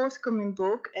a forthcoming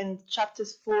book and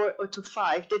chapters 4 to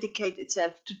 5 dedicate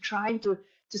itself to trying to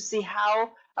see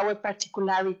how our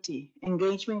particularity,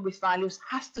 engagement with values,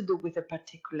 has to do with a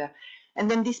particular. And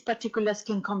then these particulars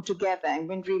can come together and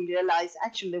we really realize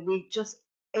actually we just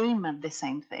aim at the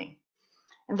same thing.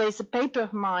 And there's a paper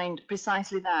of mine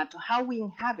precisely that, how we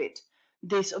inhabit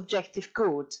this objective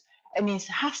good, and it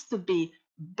has to be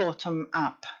bottom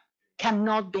up,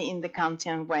 cannot be in the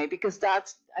Kantian way, because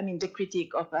that's, I mean, the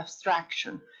critique of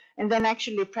abstraction. And then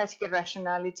actually practical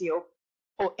rationality or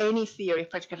any theory of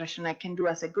practical rationality can do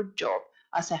as a good job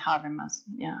as a Habermas.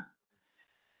 Yeah.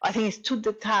 I think it's too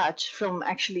detached from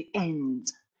actually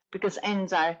ends, because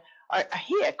ends are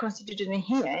here, constituted in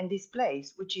here, in this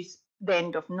place, which is the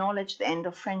end of knowledge, the end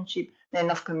of friendship, the end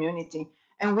of community.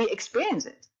 And we experience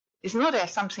it. It's not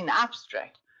something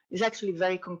abstract. It's actually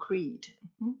very concrete.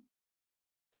 Mm-hmm.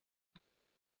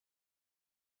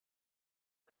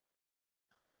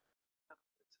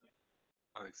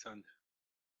 Alexander.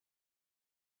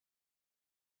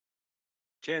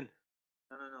 Jen.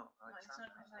 No.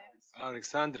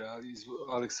 Alexandra,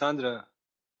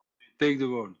 take the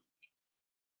word.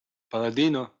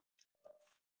 Paladino.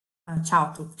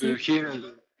 Ciao a tutti. Here.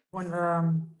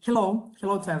 Hello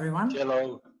to everyone.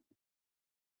 Hello.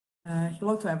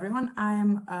 Hello to everyone. I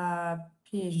am a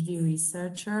PhD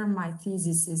researcher. My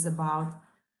thesis is about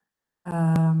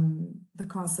the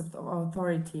concept of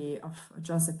authority of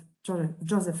Joseph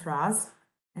Hrafn,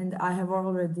 and I have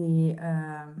already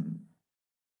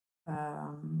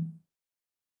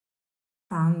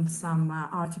found some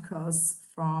articles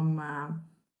from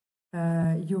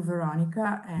you,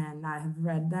 Veronica, and I have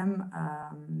read them.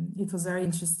 It was very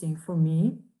interesting for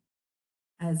me,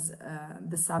 as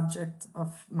the subject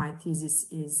of my thesis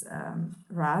is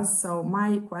RAS. So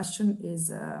my question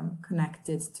is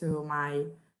connected to my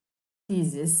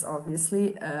thesis,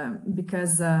 obviously,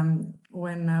 because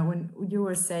when you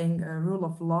were saying rule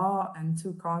of law and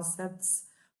two concepts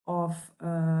of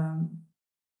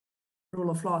rule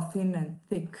of law, thin and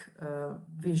thick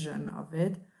vision of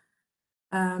it,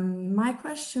 my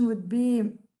question would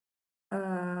be,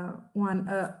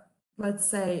 let's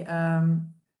say,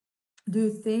 do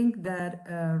you think that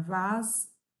RAS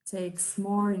takes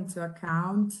more into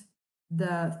account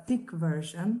the thick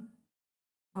version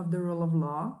of the rule of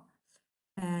law?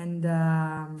 And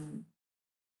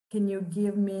can you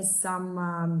give me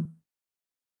some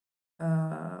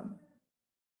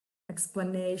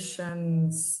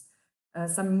explanations,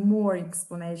 some more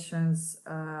explanations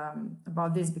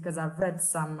about this? Because I've read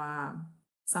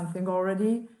something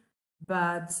already,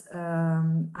 but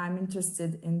I'm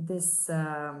interested in this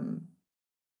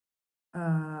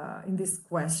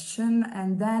question.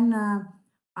 And then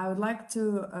I would like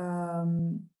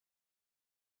to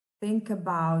think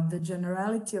about the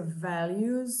generality of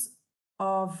values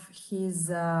of his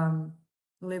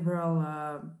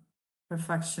liberal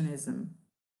perfectionism.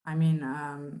 I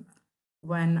mean,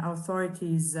 when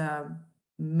authorities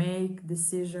make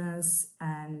decisions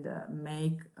and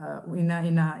make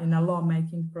in a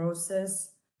lawmaking process,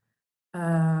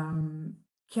 can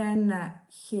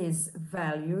his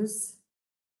values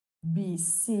be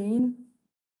seen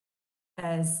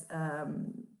as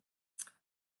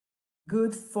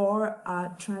good for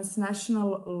a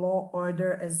transnational law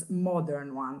order as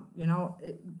modern one? You know,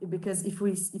 because if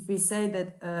we say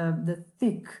that the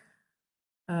thick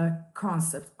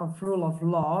concept of rule of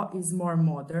law is more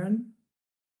modern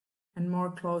and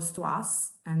more close to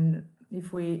us, and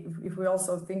if we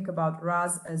also think about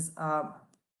Raz as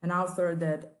an author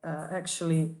that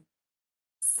actually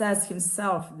says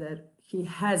himself that he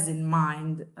has in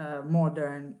mind a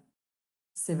modern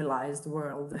civilized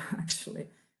world, actually,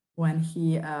 when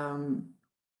he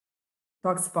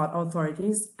talks about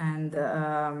authorities, and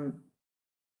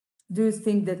do you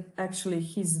think that actually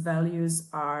his values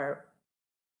are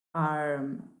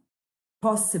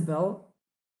possible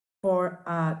for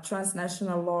a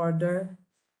transnational law order,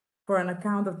 for an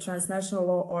account of transnational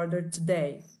law order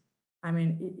today? I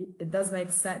mean, it does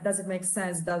make sense. Does it make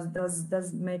sense? Does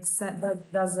it make sense?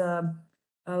 Does a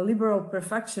liberal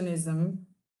perfectionism,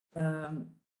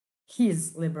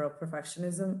 his liberal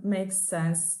perfectionism, makes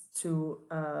sense to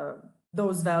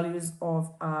those values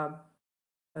of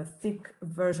a thick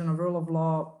version of rule of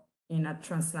law in a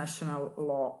transnational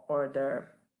law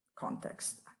order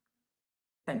context?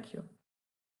 Thank you.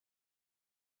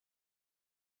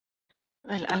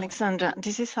 Well, Alexandra,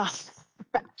 this is hard.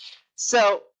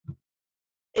 So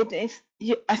it is.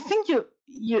 I think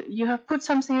you have put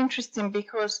something interesting,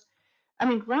 because I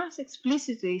mean, Hrafn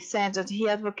explicitly said that he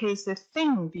advocates a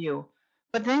thin view,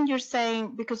 but then you're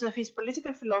saying because of his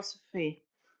political philosophy,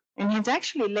 and he's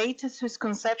actually later his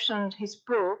conception, his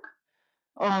book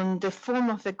on the form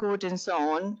of the good and so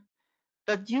on,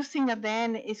 but you think that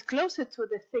then is closer to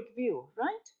the thick view,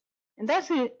 right? And that's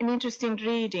an interesting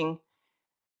reading.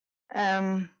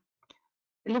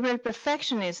 Liberal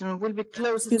perfectionism will be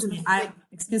closer to the thick.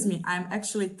 Excuse me, I'm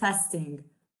actually testing.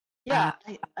 Yeah,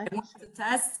 I want to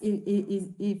test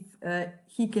if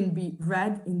he can be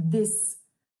read in this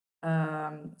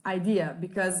idea,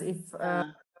 because if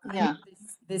yeah.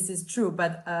 this is true,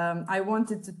 but I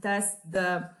wanted to test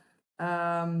the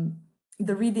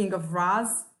reading of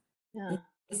Hrafn in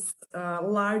this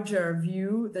larger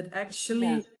view that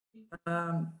actually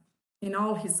in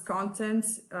all his content,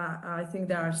 I think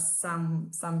there are some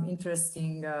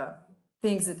interesting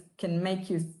things that can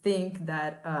make you think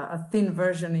that a thin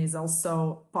version is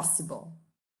also possible.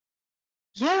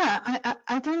 Yeah,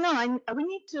 I don't know. We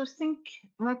need to think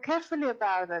more carefully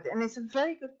about it, and it's a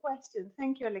very good question.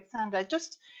 Thank you, Alexandra. I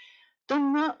just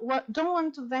don't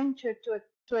want to venture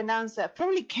to an answer. I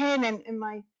probably can, and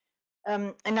my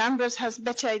and Ambrose has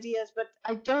better ideas, but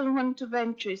I don't want to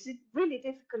venture. It's really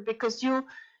difficult because you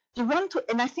want to,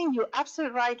 and I think you're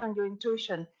absolutely right on your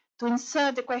intuition, to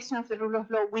insert the question of the rule of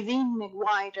law within a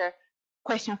wider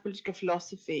question of political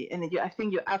philosophy. And I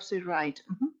think you're absolutely right.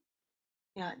 Mm-hmm.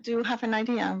 Yeah. Do you have an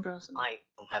idea, Ambrose? I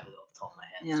don't have it off the top of my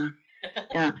head. Yeah.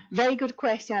 Yeah. Very good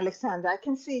question, Alexander. I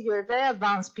can see you're a very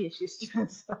advanced PhD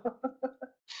student. So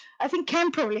I think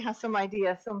Ken probably has some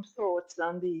ideas, some thoughts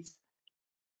on these.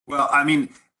 Well, I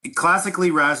mean, classically,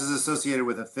 Hrafn is associated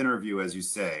with a thinner view, as you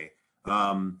say.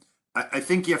 I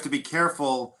think you have to be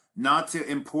careful not to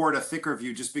import a thicker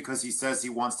view just because he says he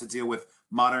wants to deal with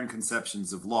modern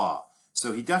conceptions of law.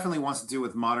 So he definitely wants to deal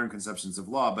with modern conceptions of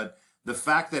law, but the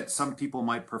fact that some people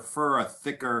might prefer a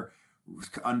thicker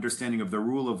understanding of the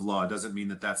rule of law doesn't mean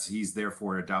that he's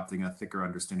therefore adopting a thicker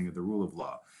understanding of the rule of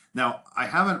law. Now, I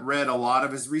haven't read a lot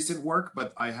of his recent work,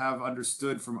 but I have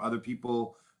understood from other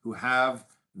people who have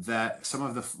that some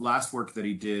of the last work that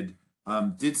he did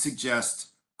suggest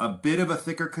a bit of a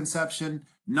thicker conception,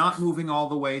 not moving all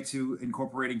the way to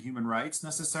incorporating human rights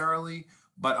necessarily,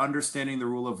 but understanding the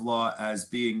rule of law as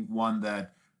being one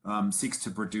that seeks to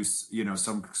produce,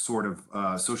 some sort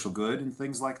of social good and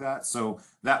things like that. So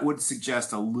that would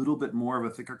suggest a little bit more of a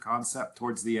thicker concept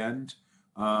towards the end,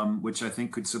 which I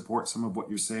think could support some of what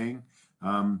you're saying.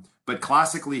 But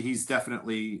classically, he's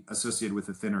definitely associated with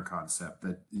a thinner concept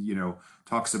that,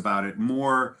 talks about it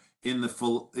more in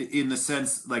the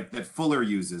sense like that Fuller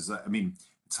uses. I mean,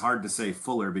 it's hard to say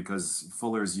Fuller because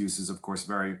Fuller's use is, of course,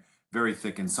 very, very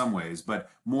thick in some ways, but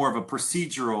more of a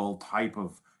procedural type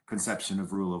of conception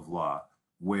of rule of law,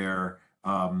 where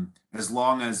as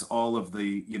long as all of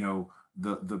the,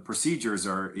 the procedures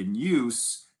are in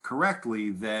use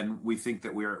correctly, then we think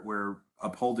that we're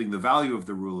upholding the value of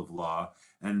the rule of law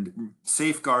and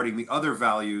safeguarding the other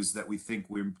values that we think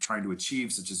we're trying to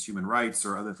achieve, such as human rights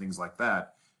or other things like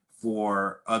that,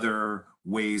 for other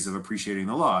ways of appreciating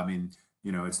the law. I mean,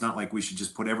 it's not like we should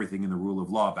just put everything in the rule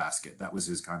of law basket. That was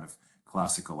his kind of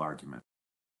classical argument.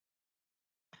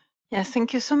 Yes,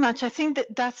 thank you so much. I think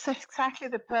that's exactly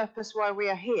the purpose why we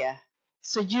are here.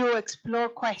 So you explore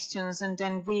questions and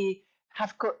then we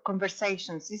have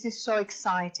conversations. This is so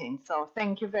exciting. So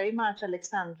thank you very much,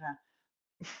 Alexandra.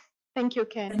 Thank you,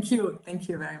 Ken. Thank you. Thank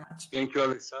you very much. Thank you,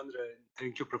 Alexandra.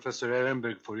 Thank you, Professor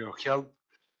Ehrenberg, for your help.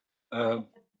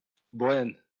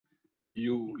 Bojan,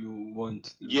 you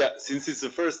want? Yeah, since it's the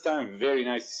first time, very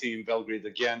nice to see you in Belgrade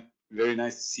again. Very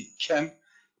nice to see Ken.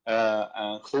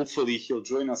 Hopefully he'll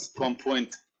join us at one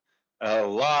point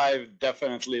live.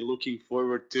 Definitely looking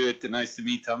forward to it. Nice to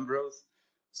meet Ambrose.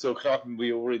 So Hrafn,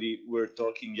 we already were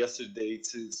talking yesterday.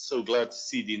 It's so glad to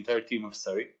see the entire team of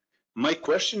Surrey. My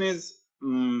question is,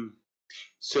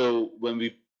 So when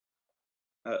we,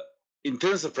 in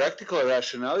terms of practical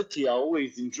rationality, I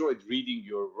always enjoyed reading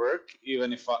your work,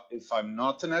 even if I'm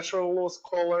not a natural law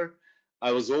scholar.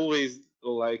 I was always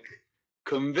like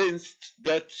convinced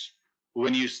that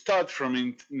when you start from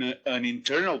an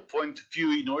internal point of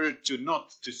view, in order to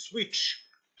not to switch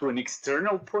to an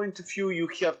external point of view, you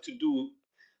have to do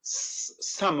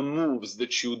some moves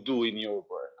that you do in your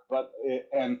work. But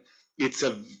and it's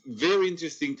a very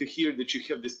interesting to hear that you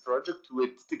have this project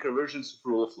with thicker versions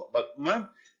of rule of law. But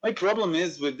my problem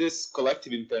is with this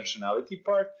collective intentionality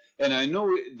part, and I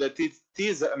know that it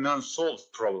is an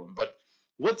unsolved problem. But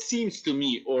what seems to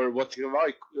me, or what have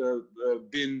I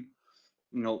been,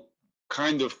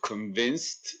 kind of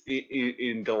convinced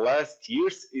in the last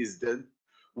years, is that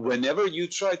whenever you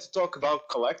try to talk about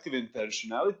collective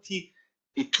intentionality,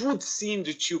 it would seem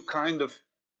that you kind of,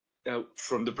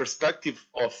 from the perspective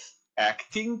of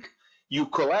acting, you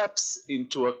collapse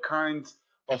into a kind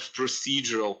of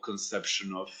procedural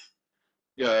conception of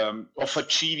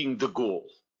achieving the goal,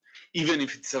 even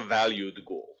if it's a valued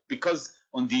goal. Because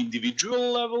on the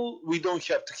individual level, we don't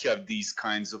have to have these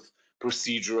kinds of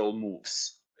procedural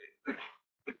moves.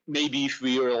 Maybe if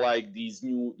we are like these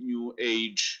new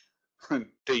age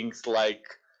things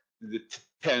like the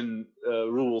 10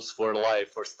 rules for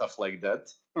life or stuff like that.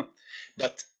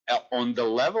 But on the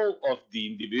level of the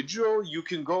individual, you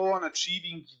can go on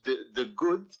achieving the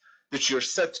good that you're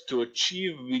set to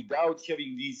achieve without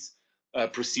having these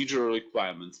procedural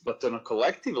requirements. But on a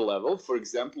collective level, for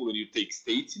example, when you take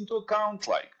states into account,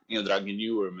 like Dragan,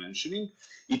 you were mentioning,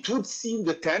 it would seem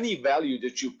that any value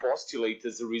that you postulate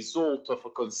as a result of a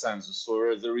consensus, or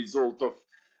as a result of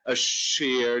a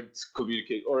shared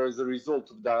communicate, or as a result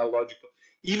of dialogical,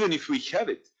 even if we have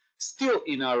it, still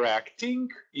in our acting,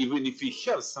 even if we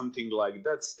have something like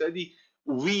that study,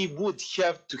 we would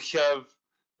have to have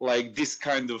like this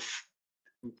kind of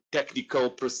technical,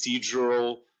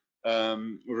 procedural, or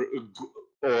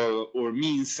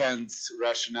mean sense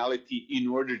rationality in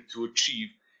order to achieve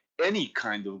any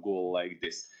kind of goal like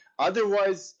this.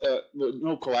 Otherwise,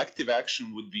 no collective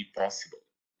action would be possible.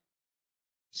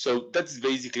 So that's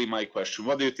basically my question.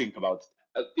 What do you think about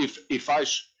it? If I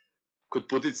could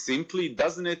put it simply,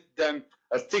 doesn't it then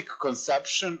a thick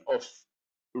conception of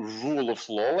rule of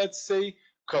law, let's say,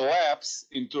 collapse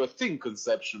into a thin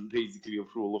conception, basically, of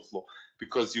rule of law,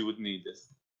 because you would need this?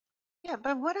 Yeah,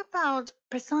 but what about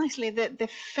precisely the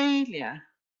failure?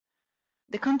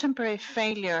 The contemporary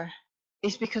failure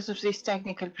is because of these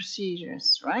technical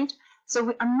procedures, right?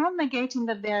 So I'm not negating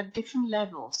that there are different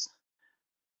levels,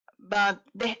 but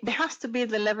there has to be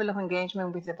the level of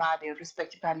engagement with the value,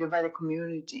 respective value by the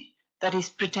community that is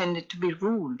pretended to be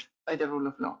ruled by the rule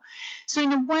of law. So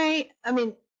in a way, I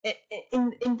mean,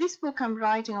 in this book I'm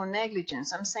writing on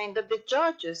negligence, I'm saying that the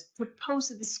judges propose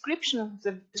a description of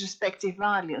the respective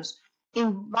values,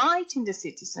 inviting the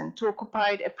citizen to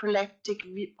occupy a proleptic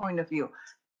point of view.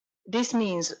 This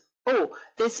means, oh,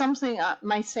 there's something,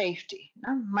 my safety,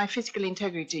 my physical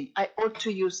integrity, I ought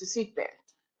to use the seatbelt.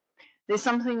 There's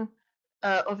something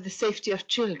of the safety of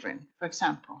children, for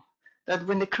example, that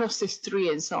when they cross the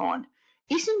street and so on.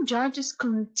 Isn't judges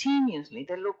continuously,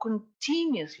 the law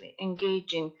continuously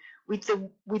engaging with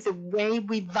the way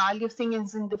we value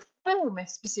things in the form, a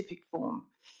specific form?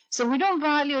 So we don't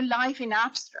value life in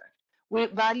abstract. We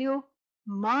value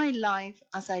my life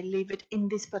as I live it in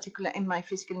this particular, in my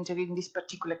physical integrity, in this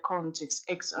particular context,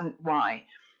 X and Y.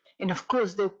 And of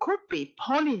course, there could be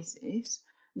policies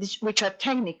which are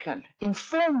technical,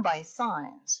 informed by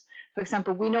science. For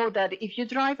example, we know that if you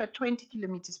drive at 20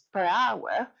 kilometers per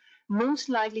hour, most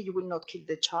likely you will not kill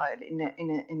the child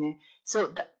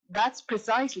so that's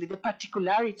precisely the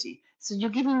particularity. So you're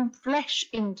giving flesh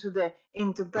but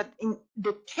in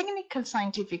the technical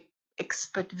scientific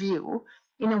expert view,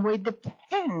 in a way,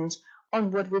 depends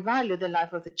on what we value the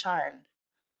life of the child.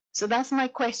 So that's my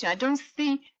question. I don't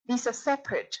see these are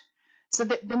separate. So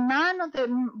the man or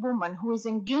the woman who is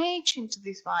engaged into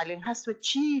this value has to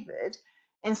achieve it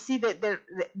and see that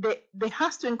they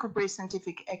has to incorporate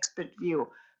scientific expert view,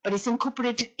 but it's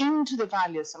incorporated into the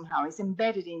value somehow. It's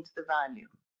embedded into the value.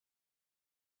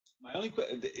 My only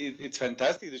it's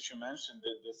fantastic that you mentioned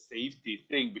the safety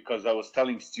thing, because I was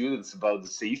telling students about the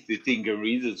safety thing and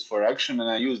reasons for action, and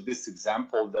I used this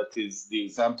example that is the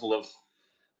example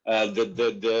of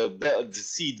the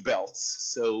seat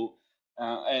belts. So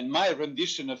and my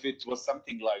rendition of it was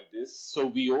something like this. So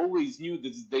we always knew that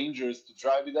it's dangerous to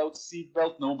drive without a seat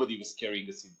belt. Nobody was carrying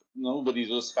a seat belt. Nobody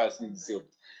was fastening the seat belt.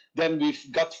 Then we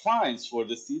got fines for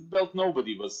the seat belt.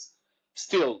 Nobody was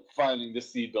still fining the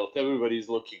seat belt. Everybody's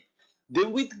looking.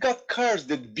 Then we got cars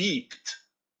that beeped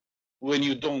when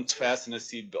you don't fasten a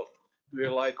seat belt.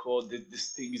 we're like, oh,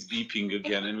 this thing is beeping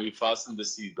again, and we fasten the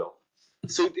seatbelt.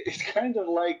 So it's kind of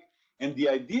like, and the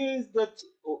idea is that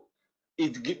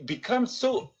it becomes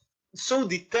so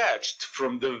detached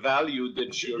from the value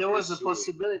that you're There was a pursuing.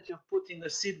 possibility of putting a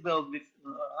seatbelt with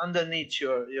underneath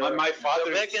your My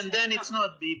father back, and then it's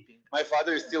not beeping. My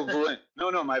father is still doing.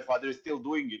 No, my father is still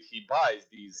doing it. He buys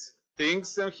these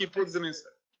things and he puts them inside.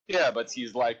 Yeah, but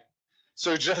he's like,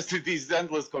 so just these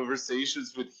endless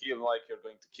conversations with him, like, you're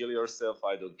going to kill yourself.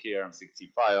 I don't care. I'm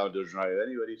 65. I don't know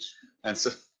anybody. And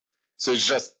so it's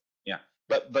just, yeah.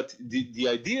 But the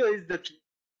idea is that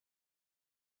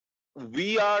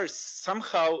we are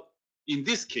somehow, in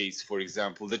this case, for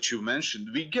example, that you mentioned,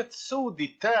 we get so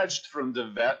detached from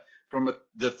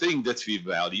the thing that we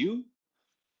value,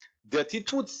 that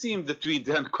it would seem that we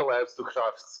then collapse to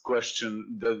Hrafn's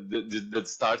question that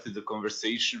started the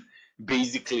conversation.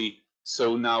 Basically,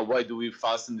 so now why do we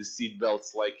fasten the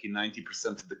seatbelts? Like in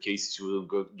 90% of the cases, you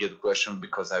will get a question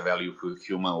because I value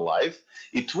human life.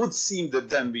 It would seem that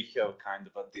then we have kind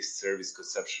of a disservice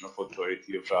conception of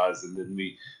authority of us, and then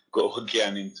we go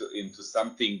again into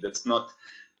something that's not,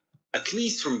 at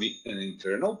least from an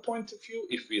internal point of view,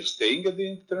 if we're staying at the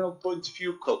internal point of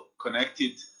view,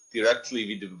 connected directly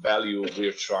with the value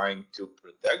we're trying to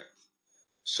protect.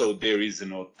 So there is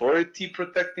an authority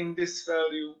protecting this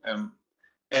value,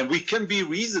 and we can be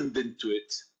reasoned into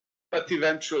it, but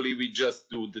eventually we just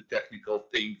do the technical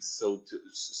things so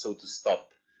to stop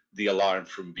the alarm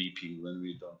from beeping when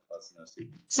we don't fasten our seat.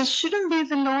 So shouldn't be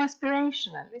the law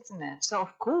aspirational, isn't it? So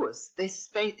of course, this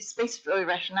space for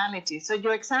irrationality. So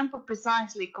your example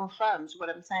precisely confirms what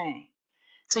I'm saying.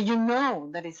 So you know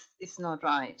that it's not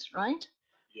right, right?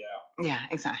 Yeah. Yeah,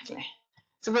 exactly.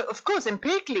 So of course,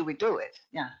 empirically we do it.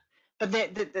 Yeah, but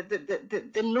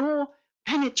the law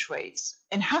penetrates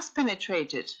and has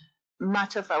penetrated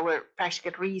much of our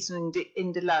practical reason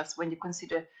in the last, when you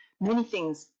consider many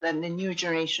things that the new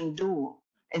generation do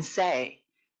and say.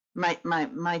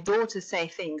 My daughters say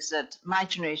things that my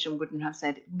generation wouldn't have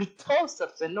said because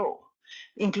of the law,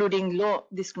 including law,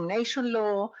 discrimination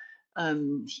law,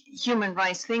 human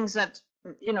rights, things that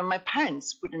my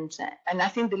parents wouldn't say. And I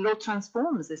think the law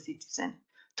transforms the citizen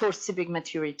towards civic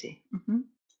maturity.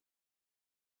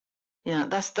 Yeah,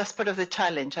 that's part of the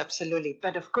challenge, absolutely.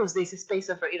 But of course, there's a space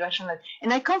of irrational.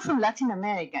 And I come from Latin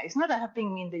America. It's not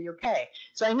happening in the UK.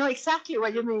 So I know exactly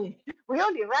what you mean. We're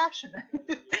all irrational.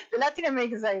 The Latin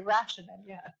Americans are irrational,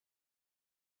 yeah.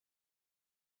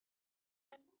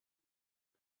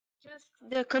 Just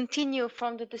to continue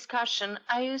from the discussion,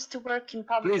 I used to work in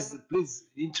public. Please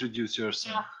introduce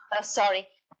yourself. Sorry,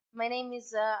 my name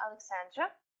is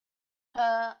Alexandra.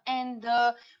 And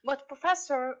what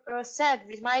Professor said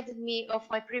reminded me of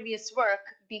my previous work,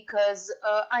 because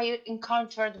I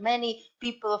encountered many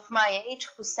people of my age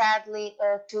who sadly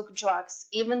took drugs,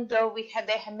 even though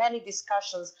they had many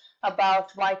discussions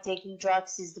about why taking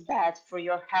drugs is bad for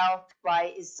your health,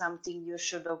 why is something you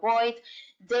should avoid.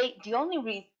 The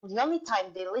only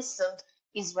time they listened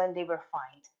is when they were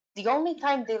fined. The only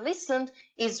time they listened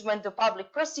is when the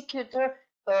public prosecutor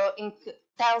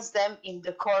tells them in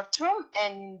the courtroom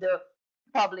and in the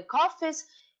public office,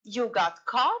 you got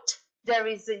caught, there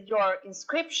is your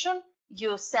inscription,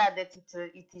 you said that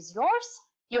it is yours,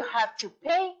 you have to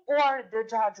pay, or the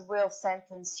judge will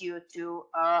sentence you to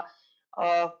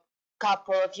a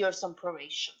couple of years on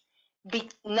probation.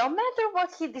 No matter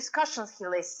what discussions he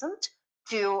listened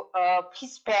to,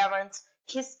 his parents,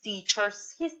 his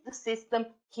teachers, the system,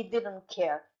 he didn't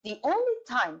care. The only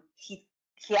time he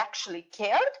actually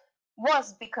cared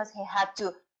was because he had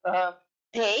to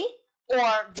pay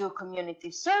or do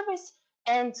community service,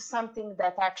 and something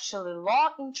that actually law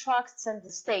instructs and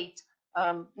the state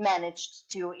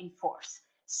managed to enforce.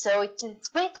 So it's a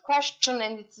great question,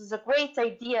 and it is a great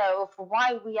idea of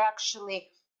why we actually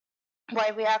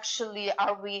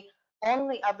are we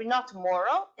not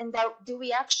moral, and do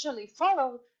we actually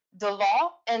follow the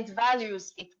law and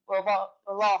values it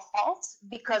law false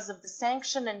because of the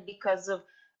sanction and because of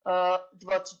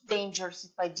what dangers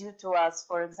it might do to us,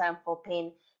 for example,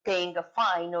 paying a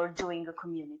fine or doing a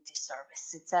community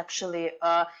service. It's actually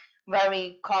a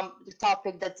very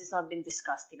topic that has not been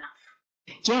discussed enough.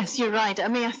 Yes, you're right. I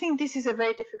mean, I think this is a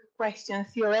very difficult question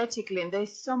theoretically, and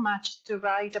there's so much to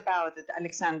write about it,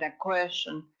 Alexandra,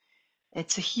 question.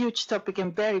 It's a huge topic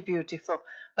and very beautiful.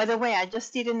 By the way, I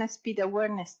just did an speed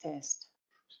awareness test.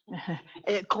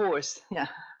 A course, yeah,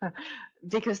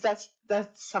 because that's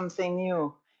something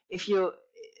new.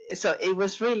 So it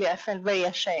was really, I felt very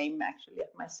ashamed actually of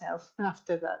myself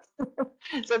after that.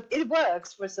 So it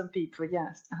works for some people,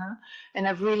 yes. And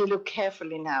I've really looked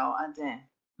carefully now at the.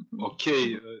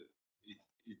 Okay,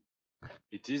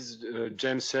 It is a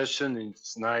jam session.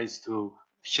 It's nice to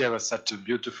have such a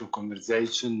beautiful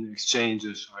conversation,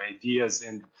 exchanges of ideas,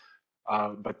 and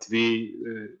but we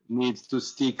need to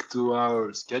stick to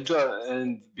our schedule.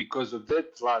 And because of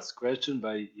that, last question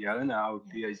by Jelena, our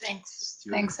PhD Thanks.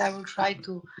 student. Thanks. I will try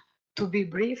to be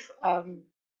brief.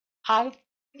 Hi.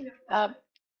 I'm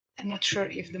not sure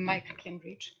if the mic can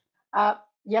reach.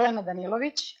 Jelena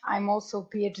Danilović. I'm also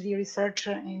PhD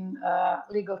researcher in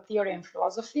legal theory and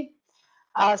philosophy.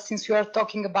 Since we are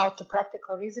talking about the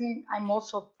practical reasoning, I'm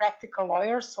also a practical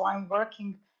lawyer, so I'm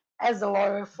working as a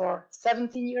lawyer for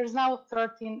 17 years now,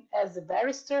 13 as a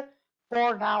barrister,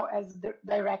 4 now as the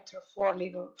director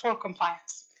for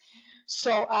compliance.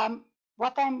 So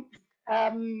what I'm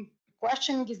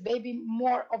questioning is maybe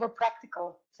more of a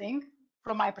practical thing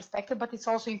from my perspective, but it's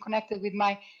also connected with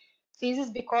my thesis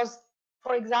because,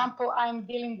 for example, I'm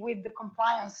dealing with the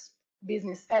compliance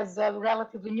business as a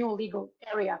relatively new legal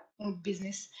area in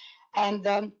business.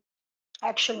 And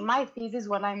actually my thesis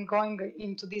when I'm going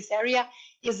into this area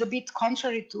is a bit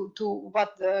contrary to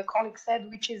what the colleague said,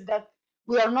 which is that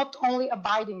we are not only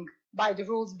abiding by the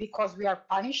rules because we are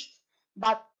punished,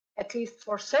 but at least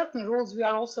for certain rules, we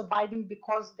are also abiding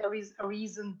because there is a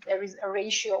reason, there is a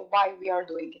ratio why we are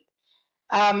doing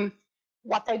it.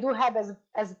 What I do have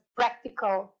as a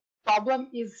practical problem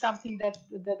is something that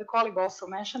the colleague also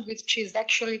mentioned, which is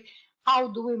actually how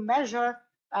do we measure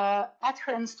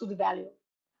adherence to the value?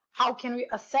 How can we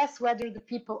assess whether the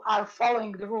people are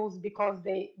following the rules because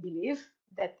they believe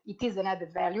that it is an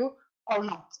added value or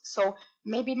not? So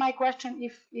maybe my question,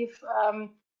 if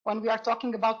when we are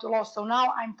talking about the law, so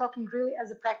now I'm talking really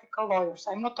as a practical lawyer.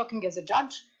 So I'm not talking as a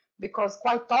judge, because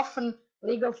quite often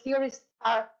legal theorists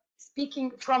are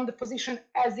speaking from the position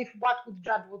as if what the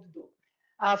judge would do.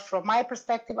 From my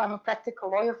perspective, I'm a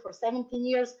practical lawyer for 17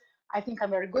 years. I think I'm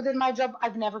very good at my job.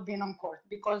 I've never been on court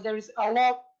because there is a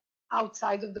law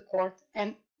outside of the court,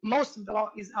 and most of the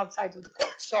law is outside of the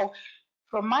court. So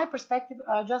from my perspective,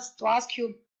 just to ask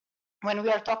you, when we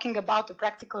are talking about the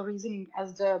practical reasoning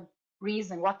as the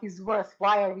reason, what is worth,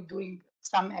 why are we doing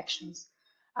some actions?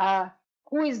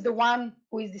 Who is the one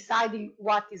who is deciding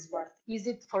what is worth? Is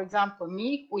it, for example,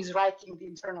 me who is writing the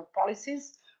internal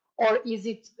policies, or is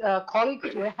it a colleague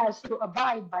who has to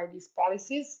abide by these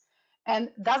policies? And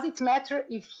does it matter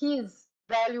if his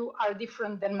value are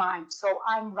different than mine? So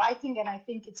I'm writing and I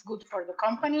think it's good for the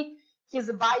company. He's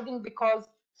abiding because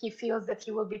he feels that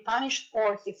he will be punished,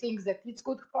 or he thinks that it's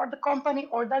good for the company,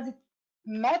 or does it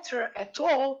matter at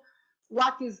all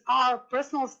what is our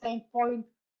personal standpoint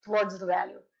towards the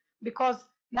value? Because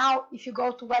now if you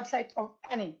go to website of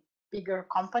any bigger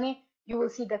company, you will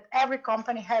see that every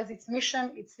company has its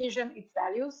mission, its vision, its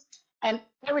values, and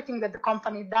everything that the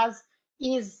company does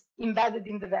is embedded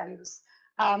in the values.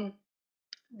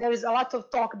 There is a lot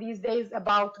of talk these days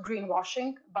about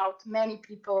greenwashing, about many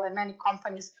people and many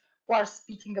companies who are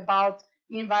speaking about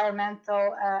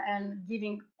environmental and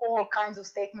giving all kinds of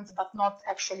statements, but not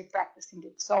actually practicing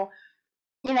it. So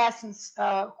in essence,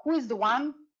 who is the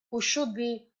one who should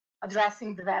be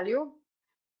addressing the value?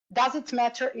 Does it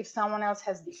matter if someone else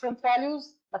has different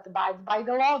values but abides by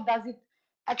the law? Does it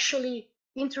actually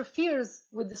interferes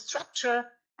with the structure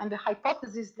and the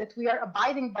hypothesis that we are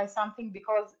abiding by something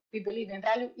because we believe in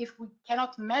value if we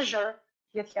cannot measure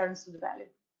the adherence to the value?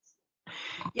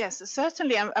 Yes,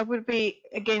 certainly I would be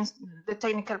against the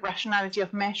technical rationality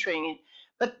of measuring it.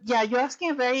 But yeah, you're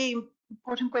asking a very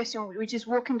important question, which is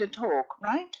walking the talk,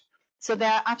 right? So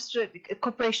there are abstract,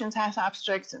 corporations have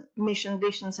abstract mission,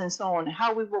 visions, and so on.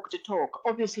 How we walk the talk.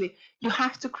 Obviously, you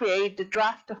have to create the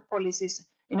draft of policies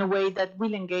in a way that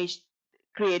will engage,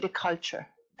 create a culture,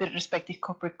 the respective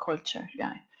corporate culture.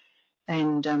 Yeah.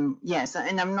 And yes,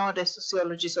 and I'm not a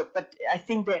sociologist, but I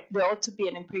think that there ought to be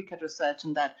an empirical research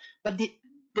on that. But the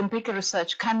empirical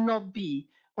research cannot be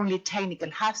only technical,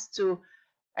 has to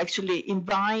actually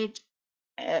invite,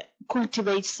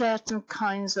 cultivate certain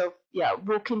kinds of,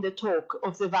 walking the talk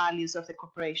of the values of the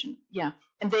corporation. Yeah,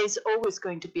 and there's always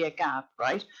going to be a gap,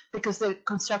 right? Because the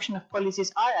construction of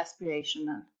policies are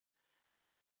aspirational.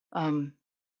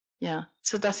 Yeah,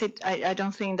 so that's it. I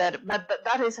don't think that, but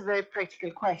that is a very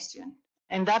practical question,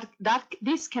 and that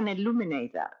this can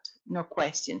illuminate that, no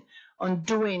question, on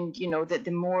doing,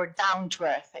 the more down to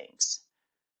earth things.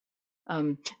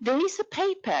 There is a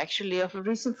paper actually of a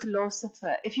recent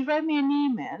philosopher. If you write me an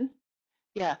email,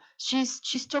 yeah, she's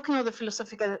talking about the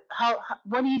philosophical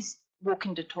what is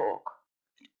walking the talk.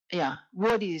 Yeah,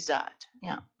 what is that?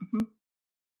 Yeah,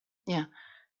 yeah.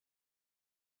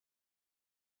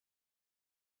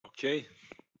 Okay.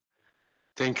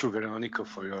 Thank you, Veronica,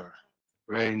 for your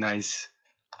very nice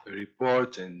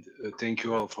report, and thank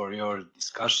you all for your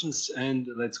discussions. And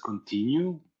let's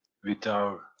continue with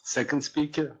our second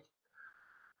speaker,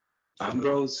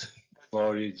 Ambrose.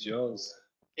 Floor is yours.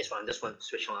 This one,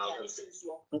 switch on out.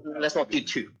 Let's not do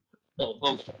two. Oh,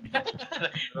 oh. And also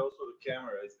the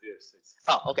camera is this.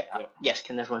 Oh, okay. Yes,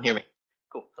 can everyone hear me?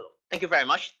 Cool. Hello. Thank you very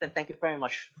much. And thank you very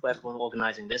much for everyone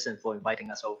organizing this and for inviting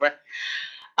us over.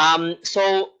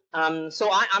 So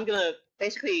I'm gonna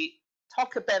basically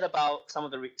talk a bit about some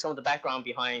of the background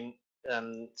behind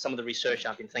some of the research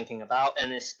I've been thinking about,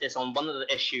 and it's on one of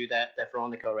the issue that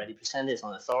Veronica already presented, is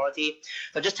on authority.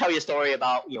 So I'll just tell you a story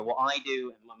about what I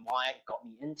do and why it got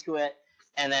me into it.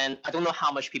 And then I don't know how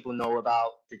much people know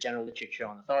about the general literature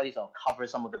on authority, so I'll cover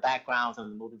some of the backgrounds and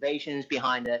the motivations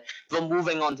behind it. But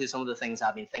moving on to some of the things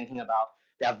I've been thinking about,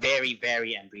 they are very,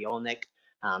 very embryonic.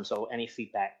 So any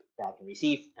feedback that I can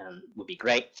receive would be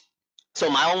great. So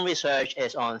my own research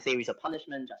is on theories of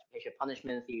punishment, justification of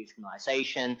punishment, theories of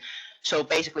criminalization. So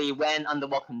basically, when, under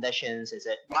what conditions is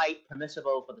it right,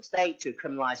 permissible for the state to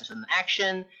criminalize a certain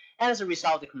action, and as a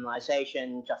result of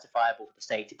criminalization, justifiable for the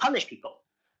state to punish people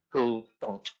who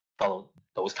don't follow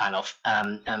those kind of,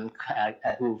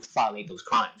 who violate those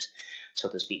crimes, so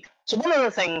to speak. So one of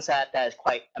the things that is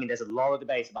quite, there's a lot of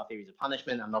debates about theories of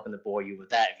punishment. I'm not going to bore you with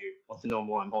that. If you want to know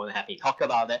more, I'm more than happy to talk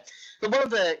about it. But one of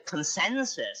the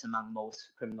consensus among most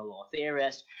criminal law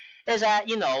theorists is that,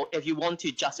 if you want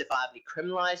to justifiably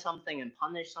criminalize something and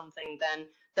punish something,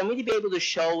 then we need to be able to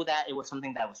show that it was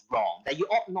something that was wrong, that you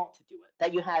ought not to do it,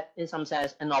 that you had, in some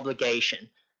sense, an obligation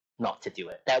not to do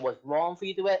it, that was wrong for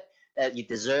you to do it, that you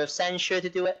deserve censure to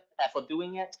do it, for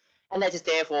doing it, and that is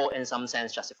therefore, in some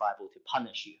sense, justifiable to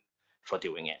punish you for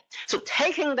doing it. So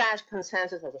taking that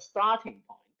consensus as a starting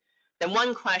point, then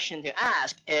one question to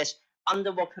ask is,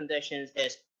 under what conditions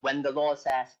is when the law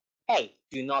says, hey,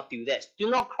 do not do this, do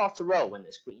not cross the road when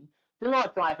it's green, do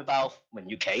not drive about, when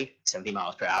UK, 70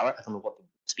 miles per hour, I don't know what the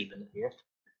speed limit here.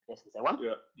 Yes, is there one?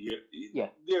 Yeah.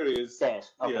 There is.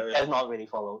 There's. Okay, Yeah. that's not really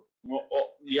followed. Well,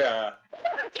 yeah.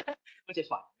 Which is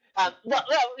fine. Well,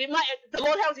 it might, the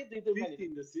law tells you to do 50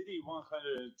 in the city,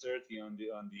 130 on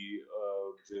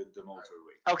the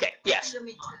motorway. Okay, yes.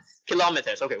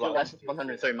 Kilometers. Okay, well, that's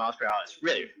 130 miles per hour. It's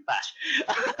really fast.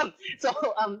 So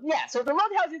the law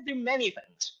tells you to do many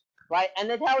things, right? And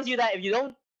it tells you that if you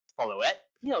don't follow it,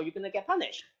 you're going to get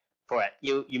punished for it.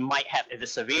 You might have, if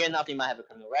it's severe enough, you might have a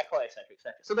criminal record, etc.,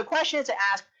 etc. So the question is to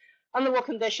ask, under what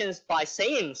conditions, by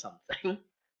saying something,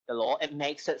 the law, it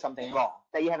makes it something wrong,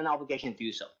 that you have an obligation to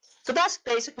do so. So that's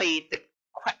basically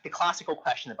the classical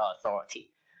question about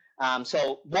authority.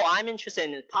 So what I'm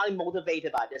interested in, partly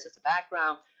motivated by this as a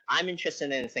background, I'm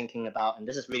interested in thinking about, and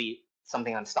this is really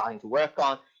something I'm starting to work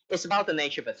on, it's about the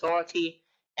nature of authority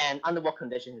and under what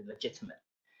conditions it's legitimate.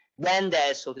 When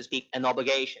there's, so to speak, an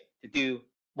obligation to do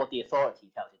what the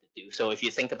authority tells you to do. So if you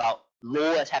think about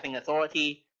law as having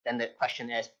authority, then the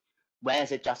question is, when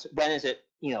is it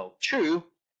true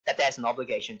that there's an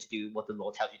obligation to do what the law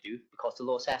tells you to do because the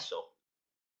law says so?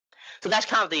 So that's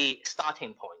kind of the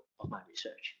starting point of my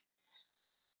research.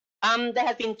 There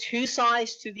have been two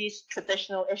sides to this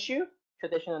traditional issue,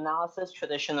 traditional analysis,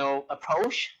 traditional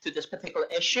approach to this particular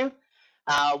issue.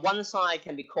 One side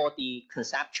can be called the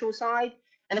conceptual side,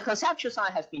 and the conceptual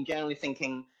side has been generally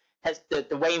thinking,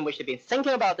 the way in which they've been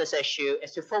thinking about this issue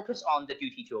is to focus on the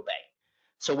duty to obey.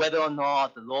 So whether or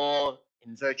not the law,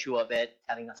 in virtue of it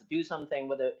telling us to do something,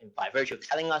 whether by virtue of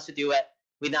telling us to do it,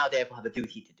 we now therefore have a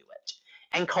duty to do it.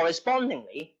 And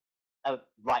correspondingly, a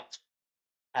right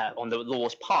on the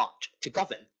law's part to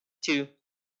govern, to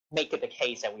make it the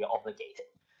case that we are obligated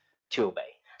to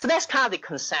obey. So that's kind of the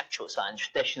conceptual side and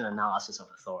traditional analysis of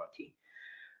authority.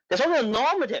 There's also a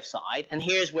normative side, and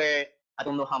here's where I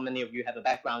don't know how many of you have a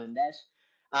background in this.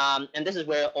 And this is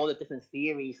where all the different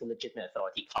theories of legitimate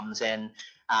authority comes in.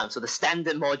 So the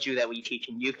standard module that we teach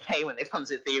in UK when it comes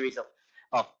to theories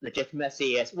of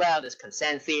legitimacy is, well, there's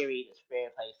consent theory, there's fair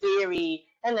play theory,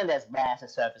 and then there's res and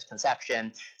surface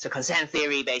conception. So consent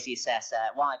theory basically says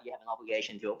that, why do you have an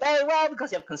obligation to obey? Well,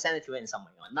 because you have consented to it in some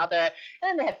way or another. And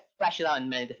then they have fleshed it out in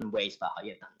many different ways about how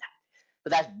you've done that.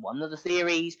 But that's one of the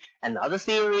theories. Another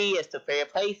theory is the fair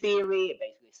play theory. It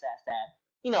basically says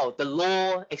that, the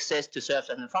law exists to serve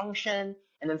certain function,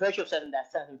 and in virtue of serving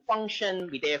that certain function,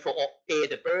 we therefore bear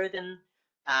the burden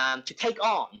to take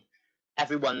on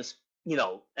everyone's,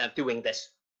 doing this,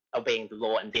 obeying the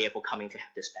law, and therefore coming to have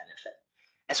this benefit.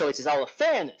 And so it is out of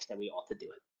fairness that we ought to do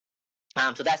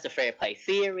it. So that's the fair play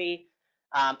theory.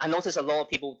 I notice a lot of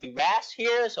people do res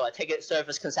here, so I take it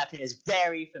surface conception is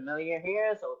very familiar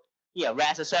here. So,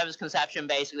 res and surface conception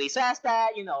basically says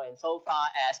that, insofar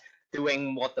as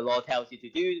doing what the law tells you to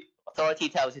do, authority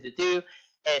tells you to do,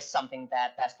 is something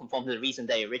that's conformed to the reason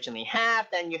they originally have,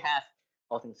 then you have,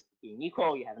 all things being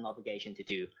equal, you have an obligation to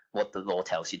do what the law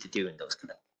tells you to do in those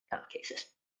kind of cases.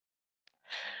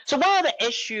 So one of the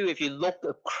issue, if you look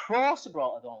across the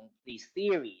board on these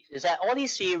theories, is that all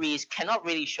these theories cannot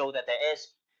really show that there is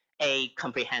a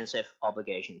comprehensive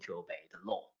obligation to obey the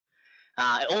law.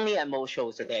 It only at most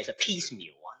shows that there's a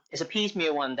piecemeal one. It's a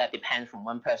piecemeal one that depends from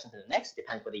one person to the next. It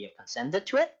depends whether you've consented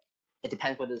to it. It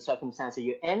depends whether the circumstances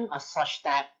you're in are such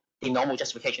that the normal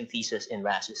justification thesis in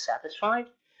RAS is satisfied.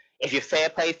 If you're fair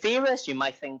play theorist, you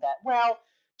might think that, well,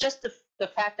 just the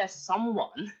fact that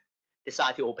someone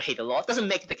decide to obey the law doesn't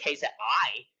make it the case that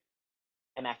I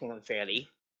am acting unfairly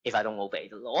if I don't obey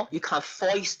the law. You can't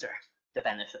foist the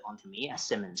benefit onto me, as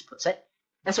Simmons puts it.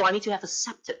 And so I need to have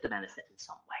accepted the benefit in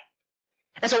some way.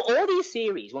 And so all these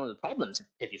theories, one of the problems,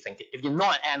 if you're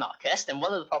not an anarchist, then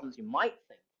one of the problems you might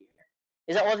think here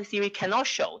is that all the theory cannot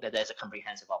show that there's a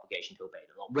comprehensive obligation to obey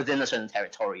the law within a certain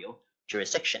territorial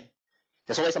jurisdiction.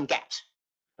 There's always some gaps.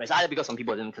 It's either because some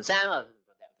people didn't consent, or they haven't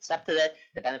accepted it,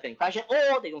 the benefit in question,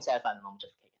 or they don't satisfy the normal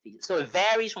justification thesis. So it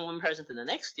varies from one person to the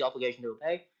next, the obligation to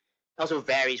obey. It also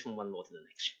varies from one law to the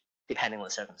next, depending on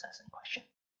the circumstance in question.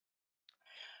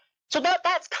 So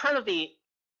that's kind of the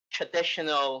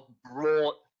traditional,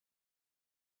 broad,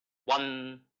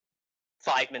 1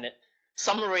 5-minute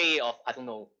summary of, I don't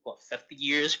know, what, 50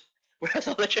 years worth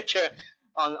of literature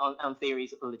on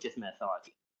theories of legitimate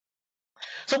authority.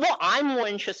 So what I'm more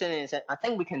interested in is that I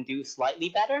think we can do slightly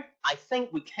better. I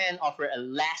think we can offer a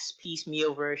less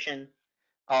piecemeal version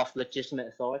of legitimate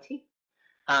authority.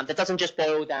 That doesn't just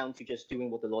boil down to just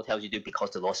doing what the law tells you to do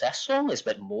because the law says so. It's a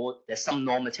bit more, there's some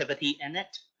normativity in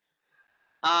it.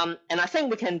 And I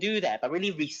think we can do that by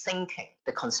really rethinking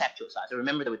the conceptual side. So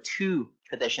remember, there were two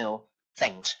traditional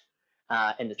things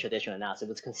in the traditional analysis. It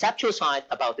was the conceptual side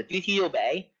about the duty to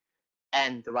obey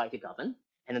and the right to govern,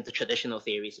 and then the traditional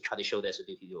theories to try to show there's a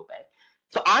duty to obey.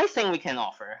 So I think we can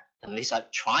offer, at least I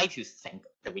try to think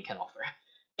that we can offer,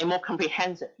 a more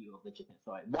comprehensive view of legitimate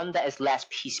authority, one that is less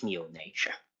piecemeal in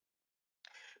nature,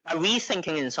 by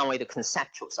rethinking in some way the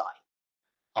conceptual side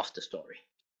of the story.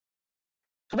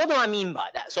 So what do I mean by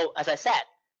that? So as I said,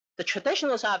 the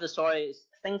traditional side of the story is,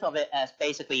 think of it as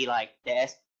basically like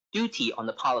there's duty on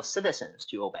the part of citizens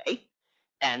to obey.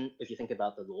 And if you think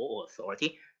about the law or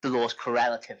authority, the law's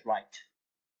correlative right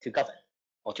to govern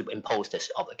or to impose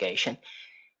this obligation.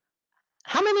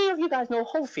 How many of you guys know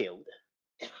Holyfield?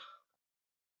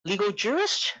 Legal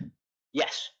jurist?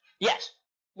 Yes.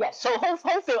 So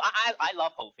Holyfield, I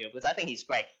love Holyfield because I think he's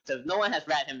great. So if no one has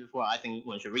read him before, I think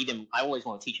one should read him. I always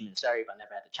want to teach him in Surrey, but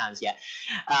never had the chance yet.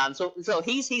 So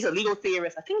he's a legal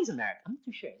theorist. I think he's American. I'm not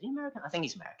too sure. Is he American? I think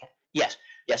he's American. Yes.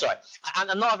 Yeah. Sorry.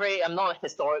 I'm not a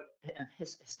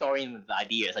historian with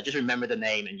ideas. I just remember the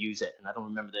name and use it, and I don't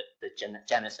remember the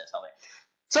genesis of it.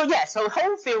 So yeah. So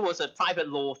Holyfield was a private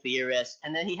law theorist,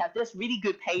 and then he had this really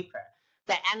good paper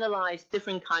that analyzed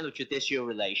different kinds of judicial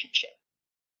relationship.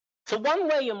 So one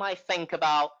way you might think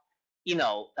about,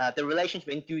 the relationship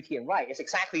between duty and right is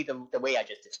exactly the way I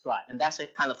just described, and that's a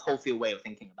kind of Holyfield way of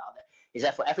thinking about it. Is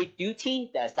that for every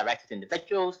duty that is directed to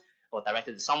individuals or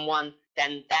directed to someone,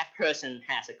 then that person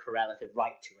has a correlative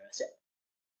right towards it.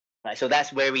 Right. So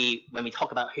that's where when we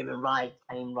talk about human rights,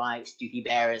 claim rights, duty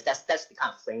bearers, that's the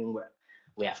kind of framework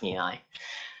we have in I.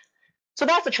 So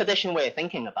that's the traditional way of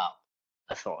thinking about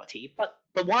authority. But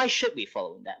why should we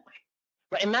follow in that way?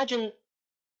 Right. Imagine,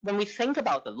 when we think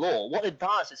about the law, what it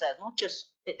does is that not just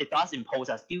it does impose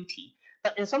us duty,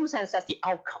 but in some sense that's the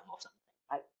outcome of something,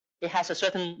 right? It has a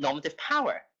certain normative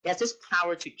power. It has this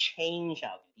power to change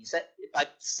our duties. By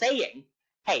saying,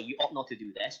 hey, you ought not to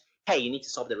do this. Hey, you need to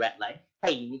stop the red light.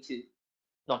 Hey, you need to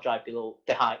not drive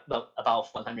above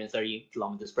 130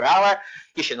 kilometers per hour.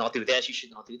 You should not do this. You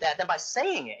should not do that. Then by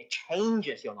saying it, it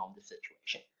changes your normative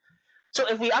situation. So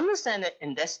if we understand it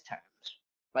in this terms,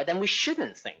 right, then we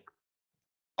shouldn't think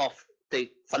of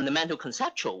the fundamental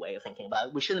conceptual way of thinking about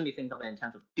it. We shouldn't be thinking of it in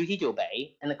terms of duty to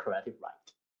obey and the correlative right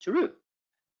to rule.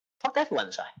 Put that to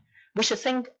one side. We should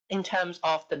think in terms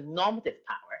of the normative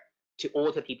power to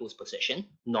alter people's position,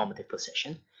 normative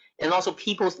position, and also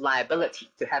people's liability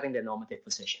to having their normative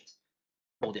positions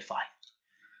modified.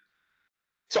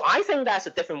 So I think that's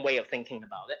a different way of thinking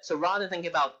about it. So rather than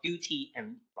thinking about duty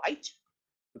and right,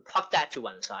 we put that to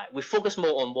one side. We focus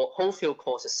more on what Holyfield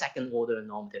calls the second order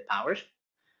normative powers.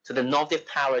 So the normative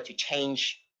power to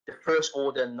change the first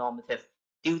order normative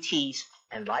duties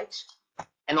and rights,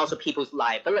 and also people's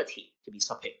liability to be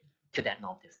subject to that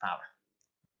normative power.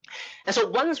 And so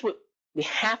once we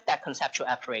have that conceptual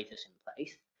apparatus in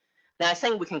place, then I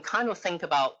think we can kind of think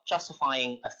about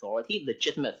justifying authority,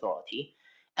 legitimate authority,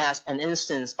 as an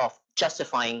instance of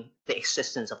justifying the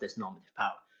existence of this normative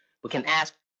power. We can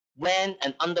ask when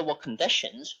and under what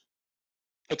conditions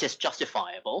it is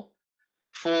justifiable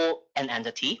for an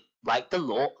entity like the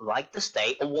law, like the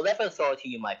state, or whatever authority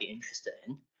you might be interested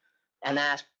in, and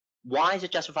ask why is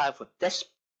it justifiable for this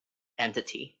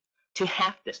entity to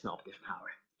have this normative power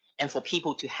and for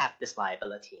people to have this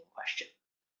liability in question.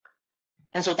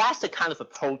 And so that's the kind of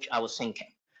approach I was thinking.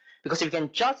 Because if you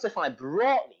can justify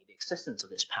broadly the existence of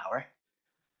this power,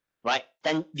 right,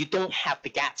 then you don't have the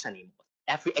gaps anymore.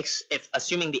 If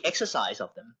assuming the exercise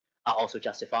of them are also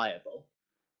justifiable,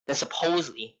 then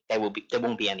supposedly there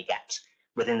won't be any gaps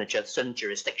within a certain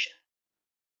jurisdiction,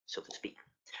 so to speak.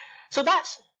 So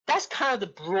that's kind of the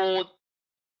broad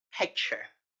picture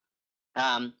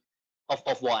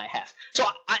of what I have. So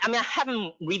I mean, I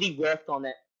haven't really worked on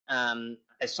it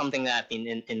as something that I've been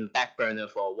in back burner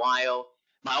for a while.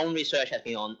 My own research has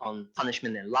been on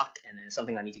punishment and luck, and then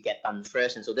something I need to get done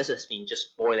first. And so this has been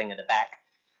just boiling at the back.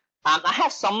 I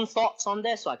have some thoughts on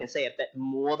this, so I can say a bit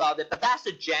more about it. But that's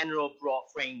the general broad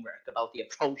framework about the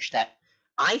approach that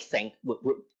I think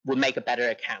would make a better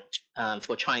account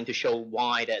for trying to show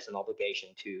why there's an obligation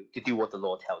to do what the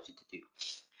law tells you to do.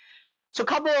 So a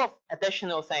couple of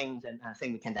additional things, and I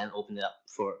think we can then open it up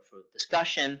for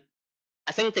discussion.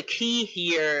 I think the key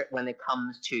here when it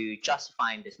comes to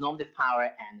justifying this normative power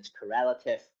and this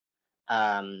correlative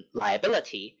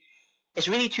liability is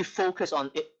really to focus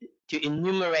on it, to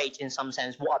enumerate in some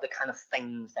sense what are the kind of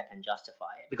things that can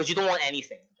justify it, because you don't want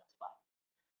anything to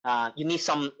justify it. You need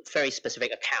some very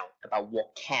specific account about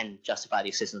what can justify the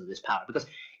existence of this power, because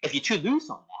if you're too loose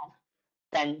on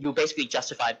that, then you basically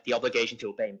justify the obligation to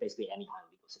obey in basically any kind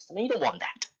of legal system, and you don't want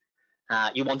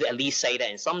that. You want to at least say that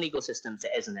in some legal systems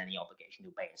there isn't any obligation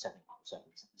to obey in certain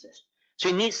circumstances. So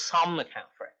you need some account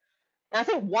for it. And I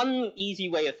think one easy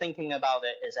way of thinking about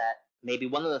it is that maybe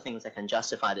one of the things that can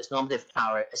justify this normative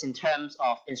power is in terms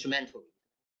of instrumental,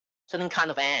 certain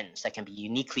kind of ends that can be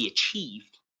uniquely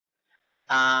achieved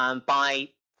by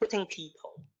putting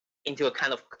people into a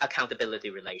kind of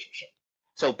accountability relationship.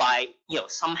 So by,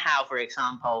 somehow, for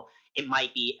example, it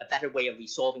might be a better way of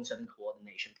resolving certain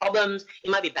coordination problems. It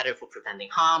might be better for preventing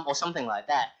harm or something like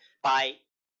that by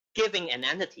giving an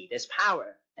entity this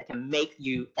power that can make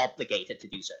you obligated to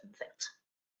do certain things.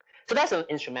 So that's an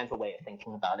instrumental way of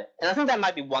thinking about it. And I think that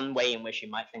might be one way in which you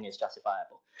might think it's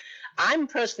justifiable. I'm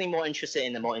personally more interested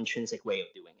in a more intrinsic way of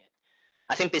doing it.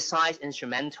 I think besides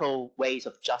instrumental ways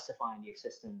of justifying the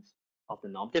existence of the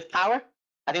normative power,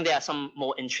 I think there are some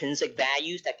more intrinsic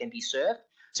values that can be served.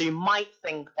 So you might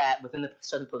think that within a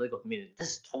certain political community, this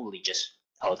is totally just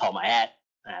out of the top of my head,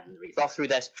 I haven't really thought through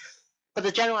this, but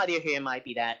the general idea here might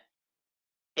be that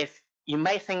if you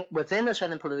may think within a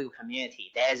certain political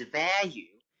community, there's value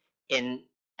in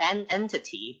an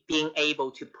entity being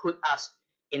able to put us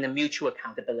in a mutual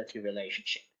accountability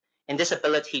relationship, and this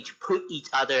ability to put each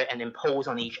other and impose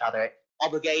on each other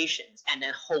obligations and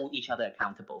then hold each other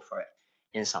accountable for it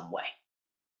in some way.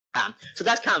 So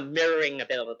that's kind of mirroring a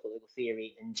bit of a political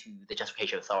theory into the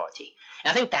justification of authority.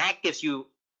 And I think that gives you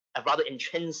a rather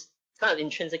intrinsic value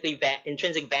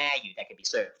that can be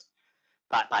served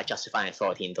by justifying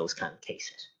authority in those kind of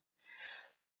cases.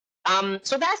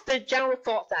 So that's the general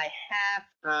thought that I have.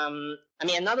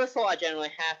 Another thought I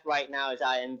generally have right now is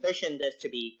I envision this to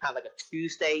be kind of like a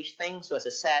two-stage thing. So as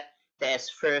I said, there's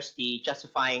first the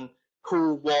justifying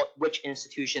who, what, which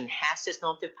institution has this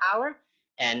normative power,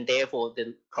 and therefore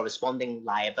the corresponding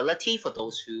liability for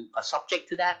those who are subject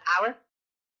to that power.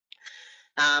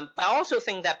 But I also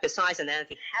think that besides an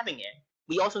entity having it,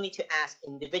 we also need to ask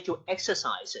individual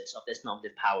exercises of this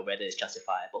normative power whether it's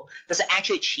justifiable. Does it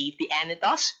actually achieve the end it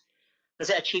does? Does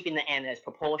it achieve in the end as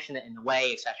proportionate in the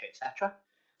way, etc., etc.?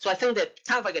 So I think that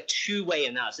kind of like a two-way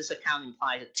analysis. This account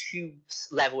implies a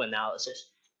two-level analysis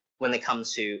when it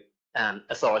comes to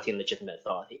authority and legitimate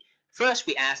authority. First,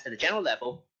 we ask at the general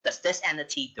level, does this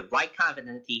entity, the right kind of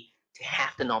entity to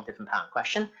have the normative power in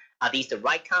question? Are these the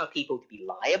right kind of people to be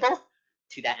liable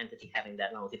to that entity having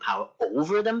that normative power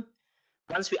over them?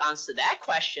 Once we answer that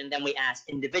question, then we ask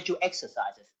individual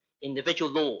exercises, individual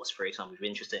laws, for example, if we're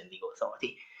interested in legal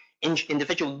authority.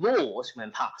 Individual laws, when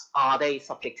passed, are they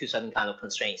subject to certain kind of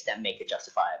constraints that make it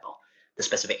justifiable, the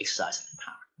specific exercise of the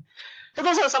power? So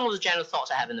those are some of the general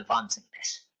thoughts I have in advancing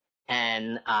this.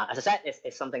 And as I said,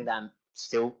 it's something that I'm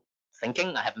still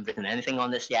thinking. I haven't written anything on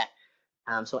this yet.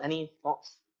 So any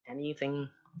thoughts, anything?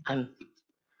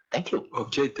 Thank you.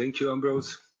 Okay, thank you,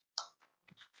 Ambrose.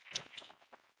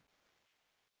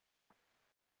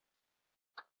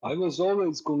 I was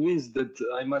always convinced that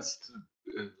I must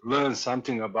learn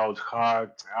something about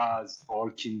Hart, Raz,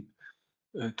 Orkin,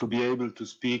 to be able to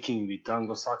speaking with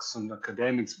Anglo-Saxon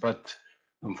academics, but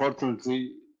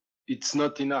unfortunately, it's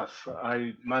not enough.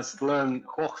 I must learn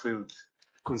Hochschild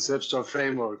conceptual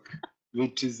framework,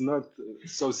 which is not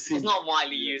so simple. It's not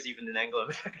widely used even in Anglo.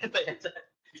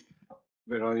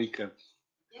 Veronica.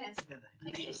 Yes,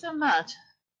 thank you so much.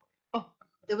 Oh,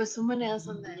 there was someone else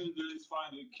on there. It's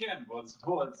fine. You can. What's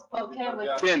good? Okay,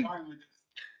 Ken.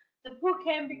 the book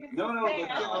came because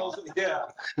Also, yeah.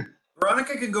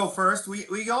 Veronica can go first.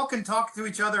 We all can talk to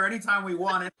each other anytime we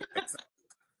want.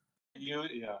 Yeah.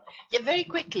 Yeah, very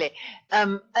quickly.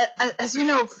 As you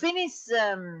know,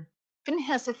 Finn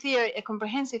has a theory, a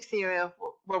comprehensive theory of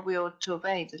what we ought to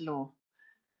obey the law.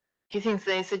 He thinks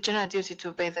there is a general duty to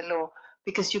obey the law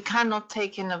because you cannot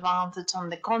take an advantage on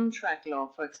the contract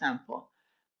law, for example,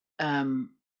 and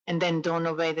then don't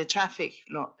obey the traffic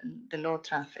law, the law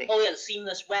traffic. Oh yeah, the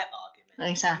seamless web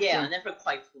argument. Exactly. Yeah, I never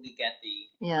quite fully get the.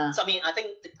 Yeah. So I mean, I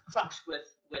think the crux with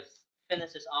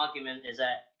Finnis's argument is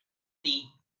that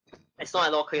it's not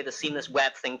at all clear the seamless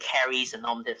web thing carries the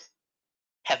normative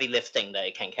heavy lifting that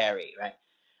it can carry, right?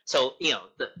 So you know,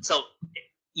 so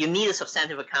you need a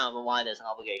substantive account of why there's an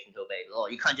obligation to obey the law.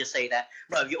 You can't just say that,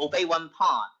 well, if you obey one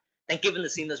part, then given the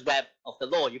seamless web of the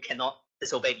law, you cannot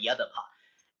disobey the other part.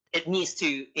 It needs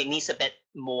a bit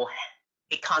more.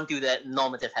 It can't do the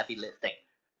normative heavy lifting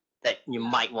that you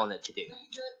might want it to do.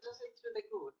 Does it to the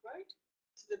good, right?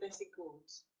 To the basic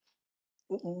goods.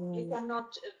 You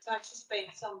cannot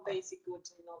participate some basic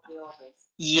goods and not the others.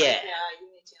 Yeah. Yeah,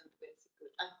 unity and basic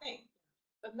good, I think.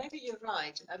 But maybe you're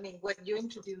right. I mean, when you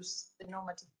introduce the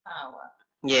normative power.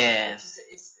 Yeah.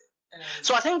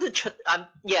 So I think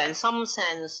yeah, in some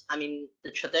sense, I mean, the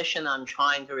tradition I'm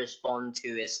trying to respond to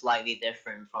is slightly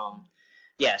different from,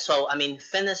 yeah. So I mean,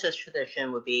 Finnis's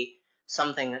tradition would be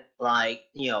something like,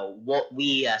 you know, what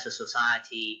we as a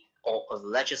society or the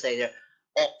legislator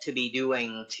ought to be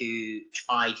doing to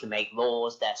try to make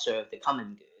laws that serve the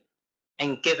common good.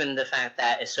 And given the fact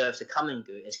that it serves the common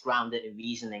good, it's grounded in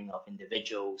reasoning of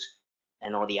individuals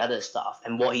and all the other stuff.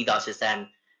 And what he does is then,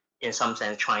 in some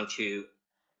sense, trying to,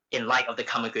 in light of the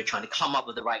common good, trying to come up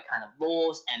with the right kind of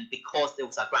laws. And because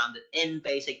those are grounded in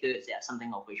basic goods, they are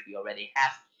something of which we already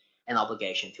have an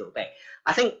obligation to obey.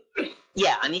 I think,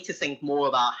 yeah, I need to think more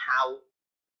about how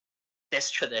this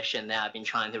tradition that I've been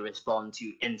trying to respond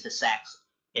to intersects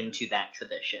into that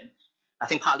tradition. I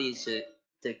think partly it's the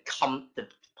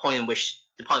point in which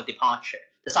the point of departure,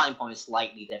 the starting point is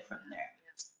slightly different there.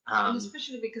 And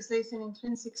especially because there's an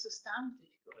intrinsic substantive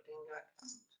good in your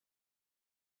account.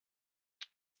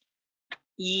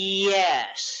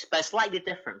 Yes, but slightly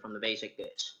different from the basic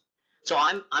goods. So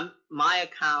my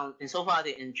account, insofar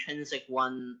the intrinsic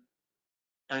one,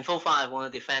 and so far I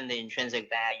want to defend the intrinsic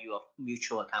value of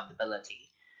mutual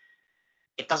accountability.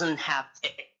 It doesn't have,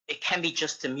 it can be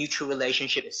just the mutual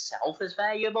relationship itself is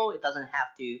valuable. It doesn't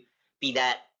have to be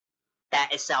that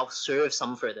itself serves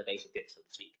some further basic good, so to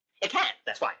speak. It can,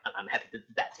 that's why I'm happy to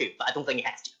do that too, but I don't think it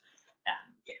has to. Yeah.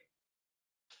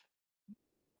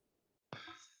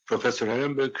 Professor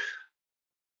Ehrenberg.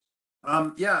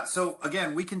 Yeah, so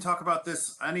again, we can talk about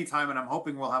this anytime, and I'm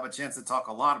hoping we'll have a chance to talk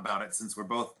a lot about it since we're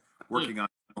both working on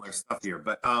similar stuff here.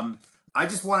 But I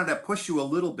just wanted to push you a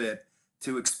little bit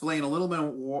to explain a little bit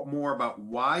more about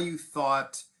why you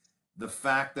thought the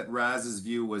fact that Raz's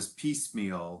view was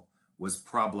piecemeal was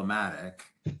problematic.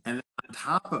 And then on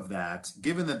top of that,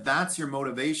 given that that's your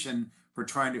motivation for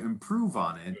trying to improve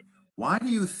on it, why do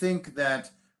you think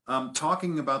that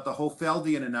talking about the whole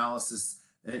Feldian analysis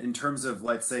in terms of,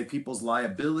 let's say, people's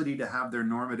liability to have their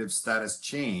normative status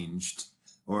changed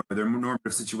or their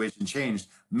normative situation changed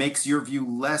makes your view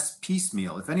less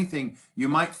piecemeal? If anything, you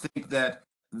might think that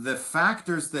the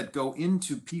factors that go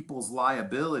into people's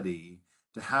liability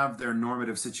to have their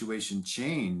normative situation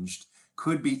changed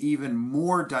could be even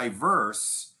more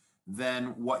diverse than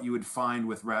what you would find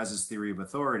with Raz's theory of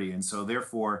authority. And so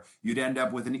therefore, you'd end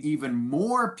up with an even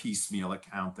more piecemeal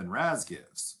account than Raz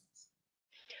gives.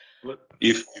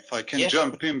 If I can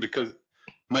jump in, because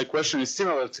my question is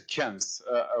similar to Ken's.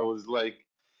 I was like,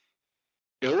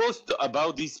 it was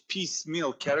about this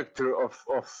piecemeal character of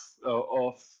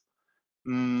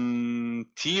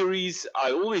theories.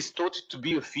 I always thought it to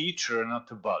be a feature,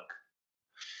 not a bug.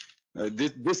 And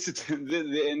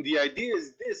the idea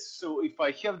is this. So if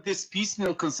I have this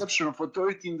piecemeal conception of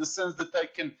authority in the sense that I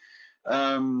can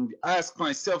ask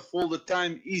myself all the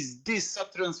time, is this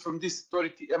utterance from this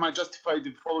authority, am I justified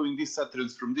in following this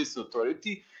utterance from this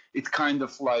authority? It kind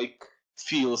of like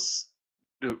feels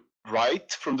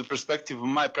right from the perspective of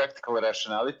my practical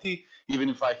rationality, even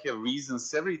if I have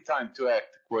reasons every time to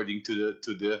act according to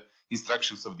the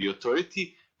instructions of the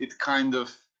authority. It kind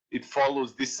of it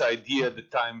follows this idea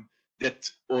that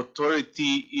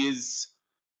authority is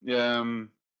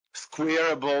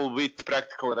squareable with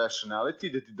practical rationality,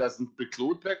 that it doesn't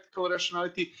preclude practical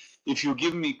rationality. If you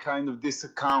give me kind of this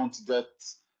account that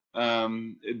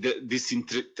this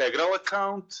integral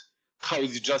account, how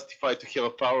is it justified to have a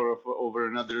power over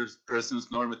another person's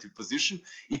normative position?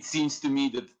 It seems to me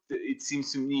that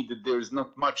there is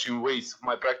not much in ways of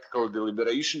my practical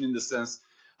deliberation, in the sense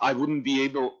I wouldn't be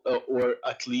able, or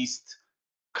at least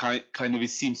kind of, it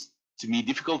seems to me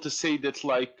difficult to say that,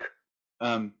 like,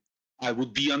 I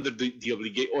would be under the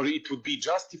obligation, or it would be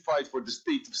justified for the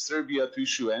state of Serbia to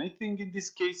issue anything in this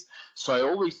case. So I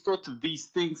always thought of these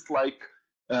things like,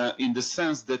 in the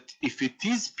sense that if it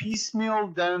is piecemeal,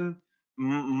 then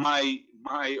my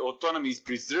autonomy is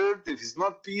preserved. If it's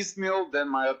not piecemeal, then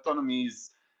my autonomy is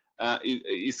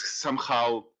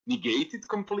somehow negated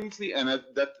completely. And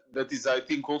that is, I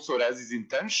think, also Raz's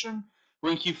intention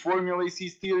when he formulates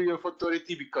his theory of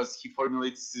authority, because he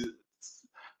formulates it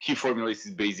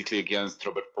basically against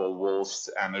Robert Paul Wolff's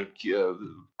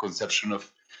conception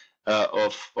of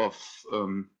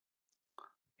anarchism.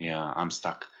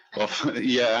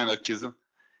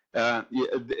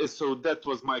 So that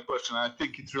was my question. I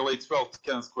think it relates well to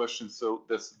Ken's question, so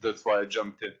that's why I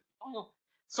jumped in. Oh,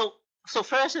 so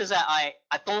first is that I'm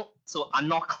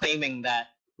not claiming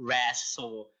that Raz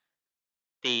saw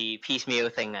the piecemeal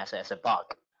thing as a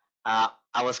bug.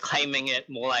 I was claiming it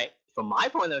more like, from my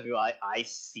point of view, I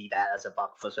see that as a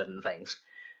bug for certain things.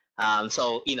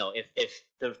 So if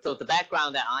the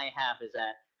background that I have is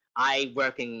that I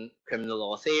work in criminal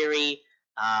law theory,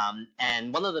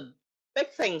 and one of the big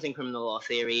things in criminal law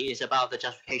theory is about the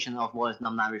justification of what is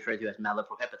now referred to as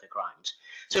malaprohibited crimes.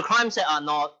 So crimes that are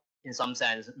not, in some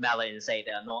sense, mala in se,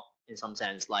 they are not, in some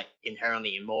sense, like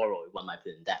inherently immoral, one might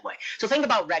put it in that way. So think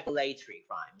about regulatory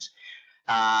crimes.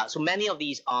 So many of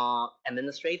these are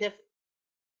administrative,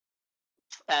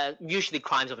 usually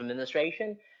crimes of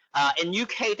administration. In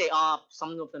UK,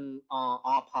 some of them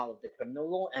are part of the criminal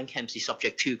law and can be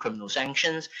subject to criminal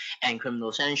sanctions and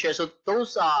criminal censure. So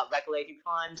those are regulatory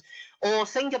crimes. Or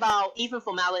think about, even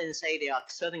for mala in se, there are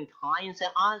certain kinds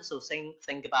that aren't. So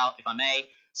think about, if I may,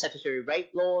 statutory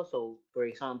rape law. So, for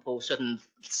example, certain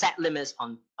set limits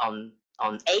on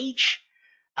age,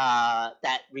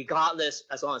 that regardless,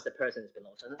 as long as the person is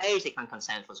below a certain age, they can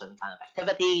consent for certain kind of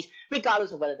activities,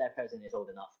 regardless of whether that person is old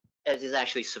enough, is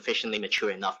actually sufficiently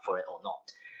mature enough for it or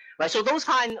not. Right? So those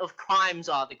kind of crimes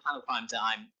are the kind of crimes that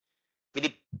I'm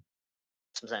really,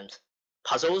 sometimes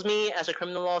puzzles me as a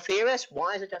criminal law theorist.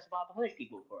 Why is it justified to punish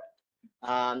people for it?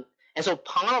 And so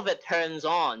part of it turns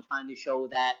on trying to show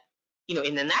that,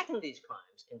 in enacting these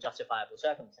crimes in justifiable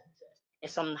circumstances,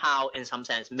 it somehow, in some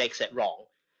sense, makes it wrong.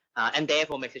 And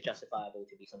therefore makes it justifiable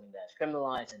to be something that is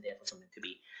criminalized and therefore something to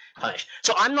be punished.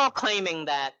 So I'm not claiming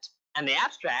that, in the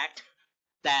abstract,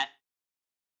 that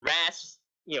Raz's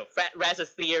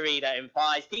theory that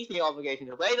implies piecemeal obligation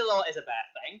to obey the law is a bad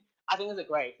thing. I think it's a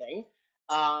great thing.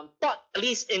 But at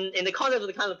least in the context of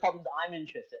the kind of problems I'm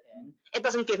interested in, it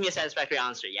doesn't give me a satisfactory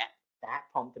answer yet. That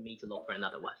prompted me to look for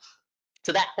another one.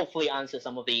 So that hopefully answers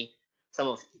some of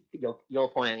your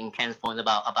point and Ken's point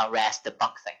about Raz, the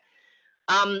bug thing.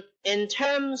 In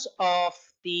terms of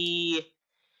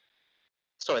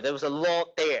sorry, there was a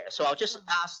lot there. So I'll just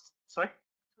ask, sorry?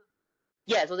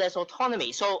 Yeah, so there's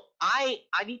autonomy. So I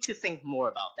need to think more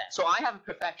about that. So I have a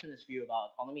perfectionist view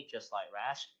about autonomy, just like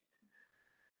Raz.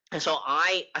 And so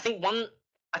I think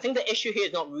the issue here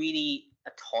is not really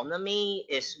autonomy,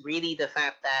 it's really the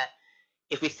fact that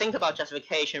if we think about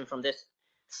justification from this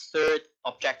third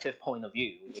objective point of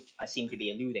view, which I seem to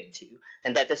be alluding to,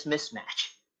 and that this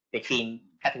mismatch between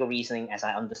practical reasoning as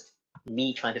I understand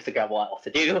me trying to figure out what I ought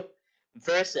to do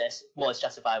versus what is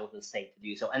justifiable for the state to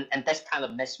do so. And this kind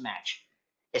of mismatch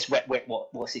is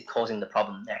what's it causing the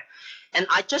problem there. And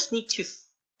I just need to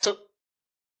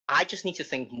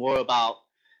think more about,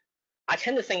 I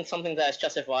tend to think something that is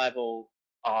justifiable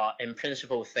are in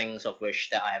principle things of which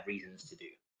that I have reasons to do.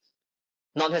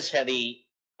 Not necessarily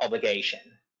obligation,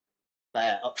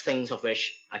 but things of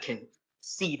which I can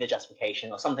see the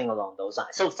justification or something along those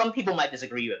lines. So some people might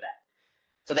disagree with that.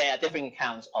 So there are different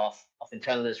accounts of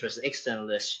internalists versus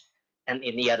externalists and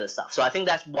in the other stuff. So I think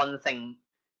that's one thing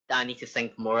that I need to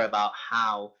think more about,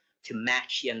 how to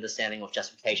match the understanding of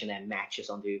justification that matches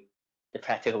onto the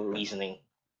practical reasoning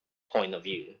point of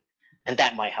view. And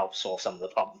that might help solve some of the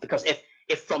problem. Because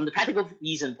if from the practical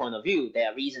reason point of view,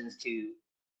 there are reasons to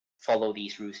follow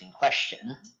these rules in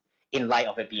question in light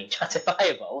of it being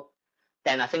justifiable,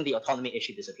 then I think the autonomy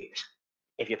issue disappears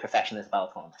if you're perfectionist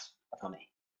about autonomy.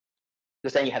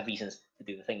 Because then you have reasons to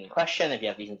do the thing in question. If you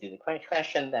have reasons to do the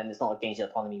question, then it's not against your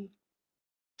autonomy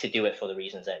to do it for the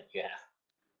reasons that you have.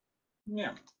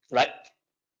 Yeah. Right?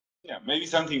 Yeah, maybe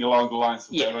something along the lines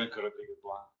of Yeah. Veronica Blanco.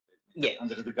 Yeah.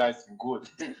 Under the guise of good.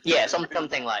 Yeah,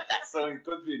 something like that. So it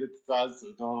could be that it does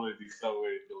already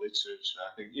somewhere in the literature.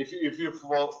 I think if you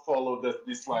follow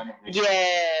this line of reasoning,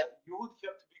 Yeah. you would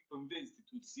have to be convinced. It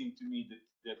would seem to me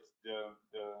that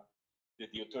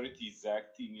the authority is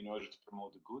acting in order to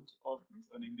promote the good of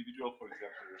an individual, for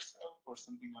example, yourself, or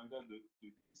something like that. Do you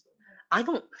think so? I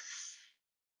don't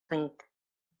think,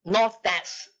 not that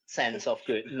sense of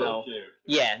good. No. Okay.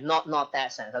 Yeah, not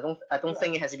that sense. I don't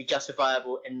think it has to be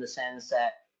justifiable in the sense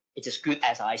that it's as good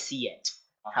as I see it,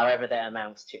 however that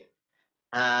amounts to.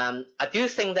 I do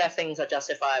think that things are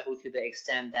justifiable to the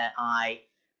extent that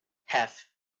had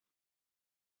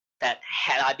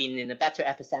I been in a better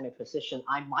epistemic position,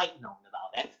 I might know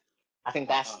about it. I think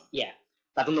that's, yeah.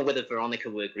 I don't know whether Veronica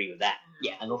would agree with that.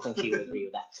 Yeah, I don't think she would agree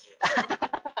with that.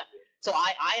 So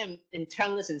I am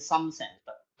internalist in some sense,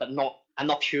 but I'm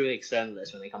not purely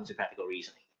externalist when it comes to practical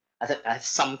reasoning. I think I have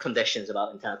some conditions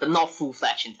about internal, but not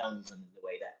full-fledged internalism in the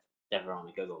way that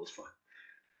Veronica goes for.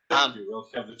 We'll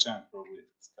have the chance probably.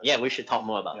 Yeah, we should talk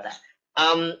more about that.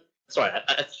 Sorry,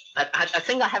 I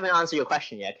think I haven't answered your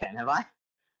question yet, Ken, have I?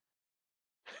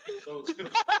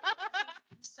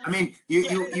 I mean,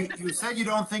 you said you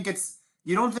don't think it's,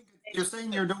 you're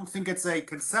saying you don't think it's a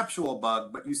conceptual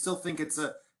bug, but you still think it's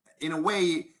in a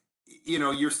way,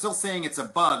 you're still saying it's a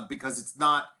bug because it's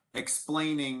not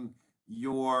explaining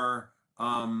your,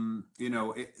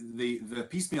 the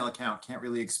piecemeal account can't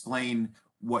really explain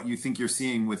what you think you're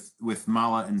seeing with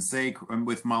mala and se,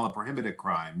 with mala prohibited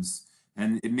crimes,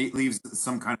 and it leaves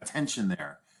some kind of tension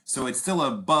there. So it's still a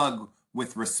bug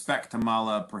with respect to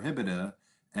mala prohibita,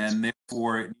 and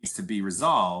therefore it needs to be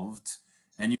resolved.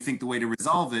 And you think the way to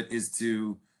resolve it is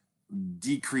to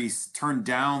turn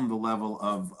down the level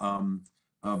of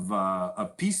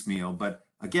piecemeal. But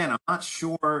again, I'm not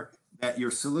sure that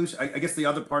your solution. I guess the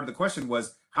other part of the question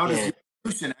was, how does your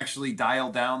solution actually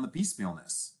dial down the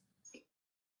piecemealness?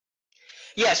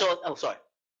 Yeah. So, sorry.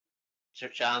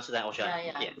 Should I answer that or should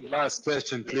I? Yeah. Last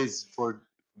question, please, for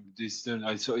this turn.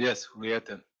 Yes,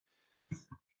 Julieta.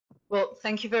 Well,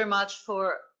 thank you very much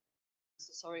for.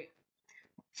 Sorry.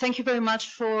 Thank you very much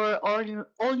for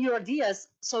all your ideas.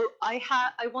 So I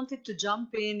wanted to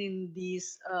jump in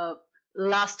this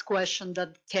last question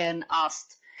that Ken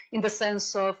asked, in the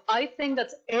sense of, I think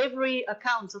that every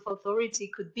account of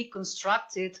authority could be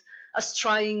constructed as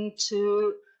trying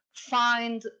to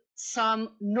find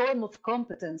some norm of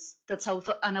competence that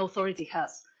an authority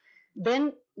has.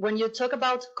 Then when you talk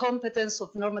about competence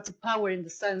of normative power in the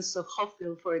sense of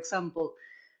Hoffield, for example,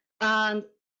 and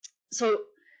so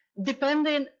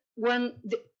depending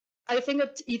I think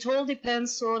that it all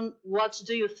depends on what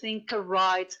do you think a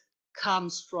right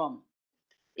comes from.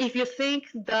 If you think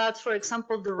that, for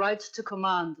example, the right to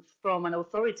command from an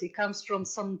authority comes from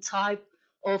some type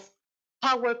of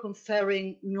power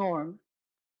conferring norm,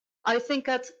 I think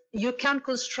that you can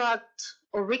construct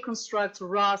or reconstruct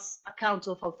Ra's account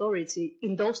of authority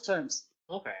in those terms.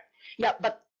 Okay. Yeah,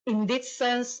 but in this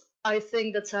sense, I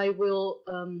think that I will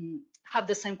have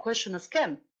the same question as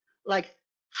Ken. Like,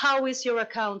 how is your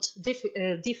account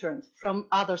different from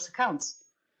others' accounts?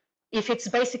 If it's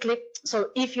basically,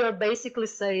 so if you're basically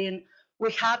saying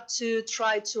we have to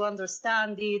try to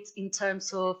understand it in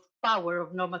terms of power,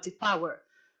 of normative power,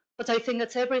 but I think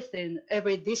that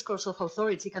every discourse of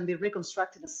authority can be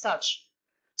reconstructed as such.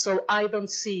 So I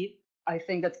don't see, I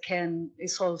think that Ken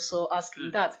is also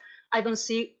asking that, I don't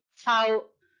see how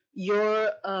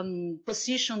your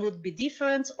position would be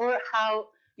different or how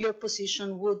your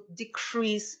position would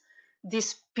decrease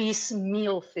this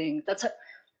piecemeal thing.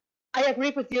 I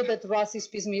agree with you that Ras is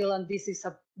piecemeal and this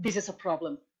is a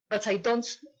problem. But I don't.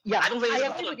 Yeah, I don't think I it's a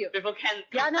agree problem. with you. People can.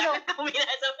 Yeah, no.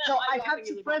 No, I have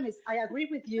to premise. I agree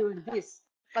with you in this,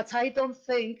 but I don't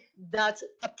think that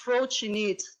approaching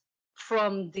it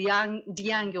from the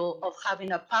angle of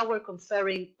having a power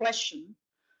conferring question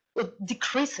would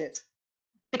decrease it,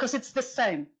 because it's the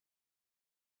same.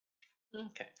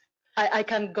 Okay. I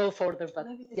can go further, but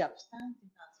yeah.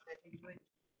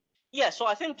 Yeah, so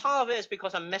I think part of it is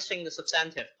because I'm missing the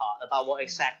substantive part about what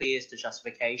exactly is the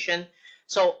justification.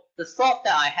 So the thought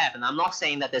that I have, and I'm not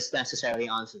saying that this necessarily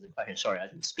answers the question. Sorry,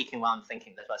 I'm speaking while I'm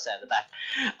thinking. That's what I said at the back.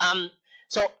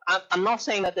 So I'm not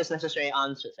saying that this necessarily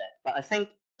answers it, but I think,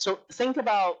 so think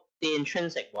about the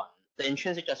intrinsic one, the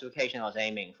intrinsic justification I was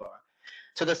aiming for.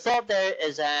 So the thought there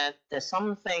is that there's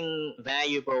something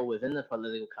valuable within the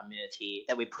political community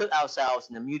that we put ourselves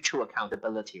in a mutual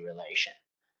accountability relation.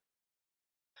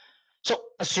 So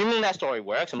assuming that story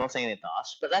works, I'm not saying it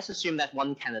does, but let's assume that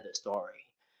one candidate story.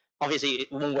 Obviously,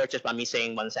 it won't work just by me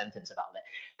saying one sentence about it,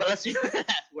 but let's assume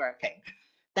that's working.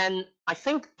 Then I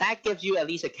think that gives you at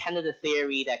least a candidate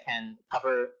theory that can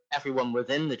cover everyone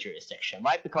within the jurisdiction,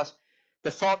 right? Because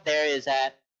the thought there is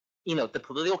that, you know, the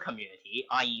political community,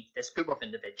 i.e. this group of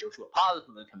individuals who are part of the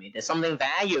political community, there's something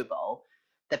valuable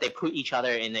that they put each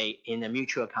other in a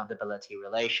mutual accountability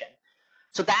relation.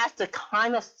 So that's the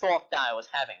kind of thought that I was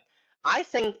having. I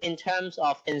think in terms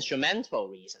of instrumental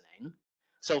reasoning,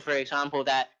 so for example,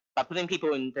 that by putting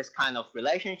people in this kind of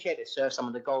relationship, it serves some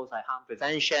of the goals like harm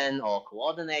prevention or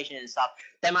coordination and stuff,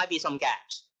 there might be some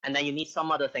gaps. And then you need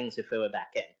some other things to fill it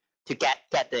back in to get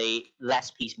the less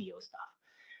piecemeal stuff.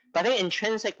 But I think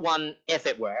intrinsic one, if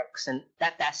it works, and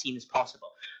that seems possible.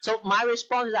 So my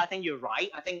response is, I think you're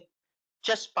right. I think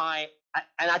just by,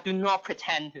 and I do not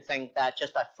pretend to think that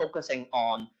just by focusing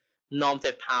on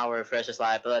normative power versus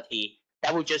liability,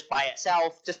 that will just by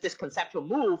itself, just this conceptual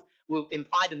move will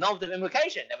imply the normative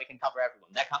implication that we can cover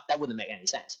everyone. That wouldn't make any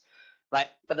sense, right?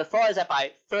 But the thought is that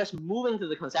by first moving to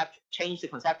the concept, change the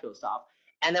conceptual stuff,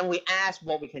 and then we ask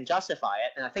what we can justify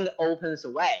it, and I think it opens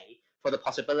the way for the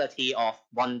possibility of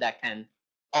one that can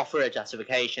offer a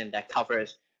justification that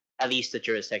covers at least the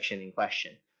jurisdiction in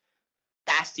question.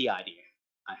 That's the idea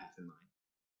I have in mind.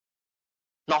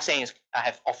 Not saying I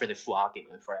have offered a full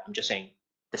argument for it. I'm just saying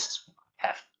this is what I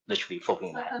have literally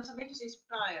focusing on that. Accountability is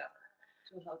prior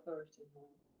to authority.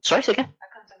 Sorry, say again?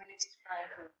 Accountability is prior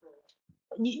to authority.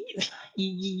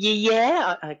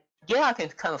 Yeah, I can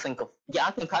kind of think of, yeah,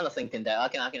 I can kind of think in that. I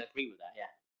can agree with that, yeah.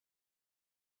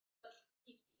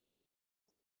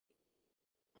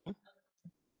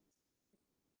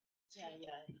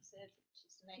 Yeah, he said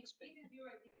she's an expert.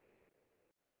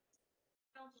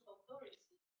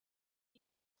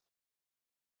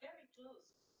 Very close.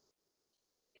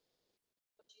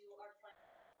 But you are trying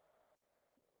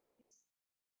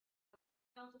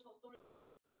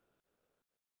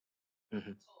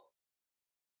Mm-hmm. So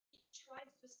it tries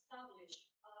to establish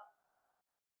a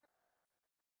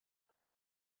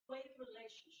way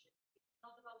relationship,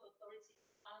 not about authority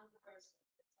and the person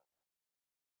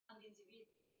and the individual.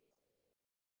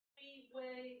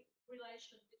 Three-way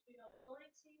relation between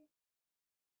authority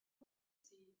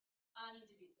and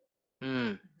individual.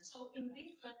 Mm. So in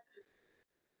different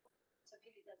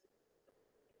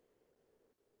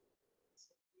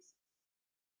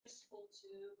useful to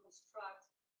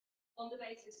construct on the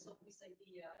basis of this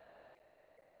idea.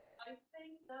 I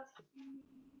think that he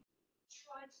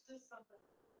tried to do something.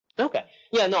 Okay.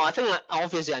 Yeah, no, I think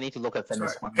obviously I need to look at Sorry.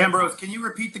 this one. Ambrose, can you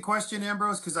repeat the question,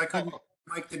 Ambrose? Because I couldn't,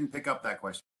 Mike didn't pick up that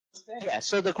question. Yeah,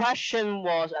 so the question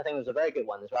was, I think it was a very good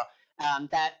one as well,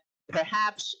 that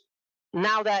perhaps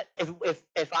now that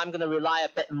if I'm going to rely a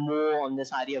bit more on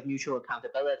this idea of mutual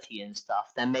accountability and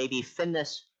stuff, then maybe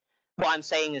Finnis, what I'm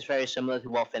saying is very similar to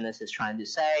what Finnis is trying to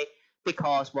say,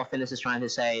 because what Finnis is trying to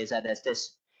say is that there's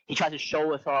this, he tried to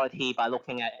show authority by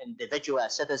looking at individual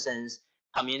as citizens,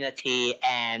 community,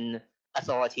 and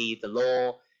authority, the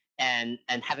law, and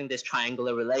having this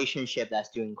triangular relationship that's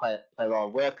doing quite a lot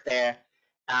of work there.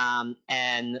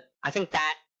 And I think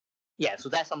that, yeah, so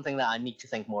that's something that I need to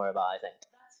think more about, I think.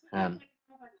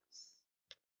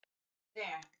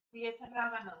 There, we have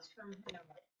Ravanos from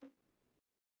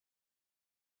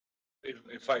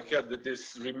If I had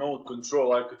this remote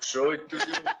control, I could show it to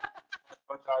you,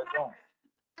 but I don't.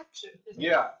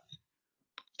 Yeah.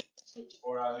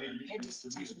 Or I leave it to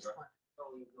this one.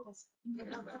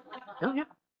 Oh, yeah.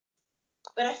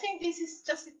 But I think this is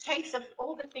just a taste of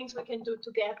all the things we can do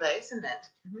together, isn't it?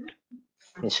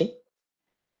 You see?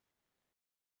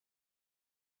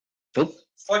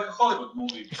 It's like a Hollywood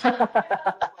movie.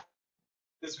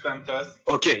 It's fantastic.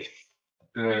 Okay.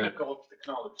 Pinnacle of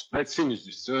technology. Let's finish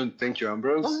this soon. Thank you,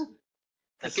 Ambrose.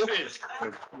 Thank you.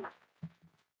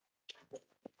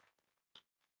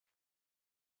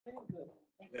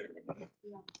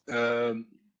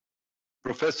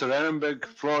 Professor Ehrenberg,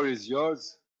 floor is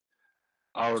yours.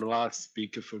 Our last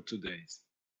speaker for today.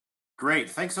 Great.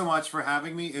 Thanks so much for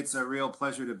having me. It's a real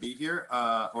pleasure to be here.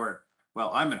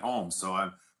 Well, I'm at home, so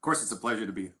of course it's a pleasure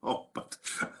to be home, but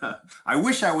I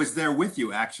wish I was there with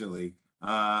you, actually.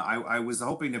 I was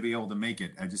hoping to be able to make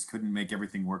it. I just couldn't make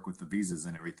everything work with the visas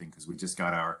and everything because we just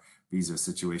got our visa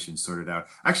situation sorted out.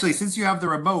 Actually, since you have the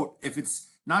remote, if it's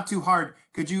not too hard,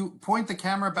 could you point the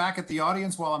camera back at the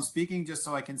audience while I'm speaking just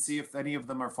so I can see if any of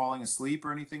them are falling asleep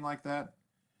or anything like that?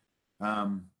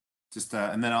 And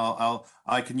then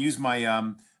I can use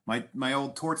my my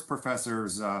old torts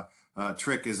professor's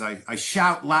trick is I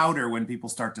shout louder when people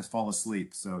start to fall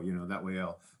asleep. So, you know, that way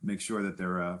I'll make sure that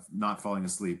they're not falling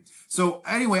asleep. So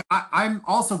anyway, I'm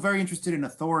also very interested in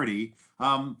authority.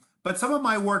 But some of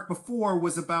my work before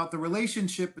was about the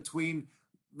relationship between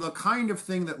the kind of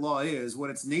thing that law is, what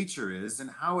its nature is, and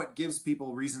how it gives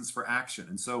people reasons for action.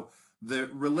 And so the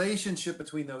relationship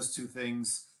between those two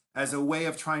things as a way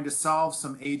of trying to solve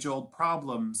some age-old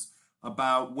problems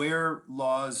about where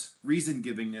law's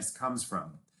reason-givingness comes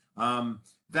from.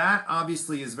 That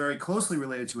obviously is very closely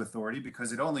related to authority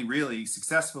because it only really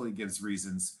successfully gives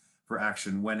reasons for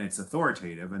action when it's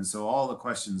authoritative. And so all the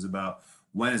questions about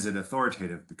when is it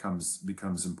authoritative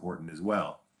becomes important as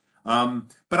well.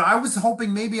 But I was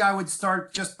hoping maybe I would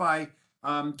start just by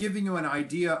giving you an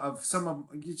idea of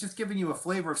just giving you a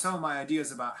flavor of some of my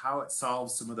ideas about how it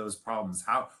solves some of those problems.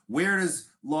 Where does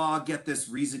law get this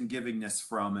reason givingness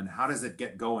from, and how does it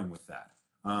get going with that?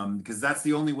 Because that's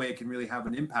the only way it can really have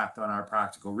an impact on our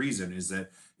practical reason, is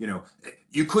that, you know,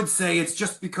 you could say it's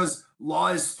just because law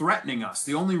is threatening us.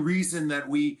 The only reason that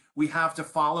we have to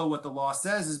follow what the law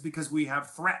says is because we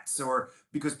have threats, or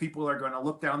because people are going to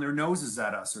look down their noses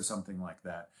at us or something like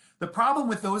that. The problem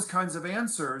with those kinds of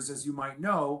answers, as you might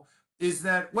know, is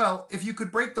that, well, if you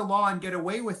could break the law and get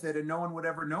away with it and no one would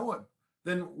ever know it,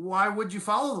 then why would you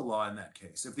follow the law in that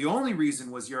case? If the only reason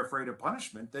was you're afraid of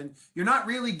punishment, then you're not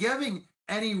really giving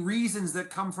any reasons that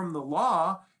come from the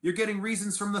law. You're getting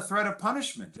reasons from the threat of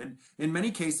punishment. And in many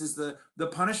cases, the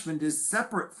punishment is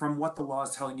separate from what the law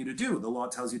is telling you to do. The law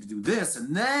tells you to do this,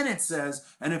 and then it says,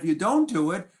 and if you don't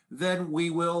do it, then we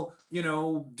will, you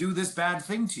know, do this bad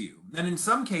thing to you. And in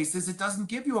some cases, it doesn't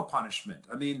give you a punishment.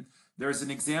 I mean, there's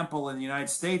an example in the United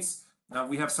States.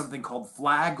 We have something called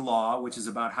flag law, which is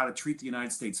about how to treat the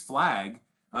United States flag.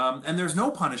 And there's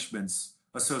no punishments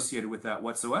associated with that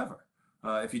whatsoever.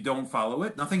 If you don't follow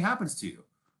it, nothing happens to you.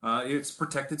 It's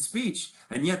protected speech.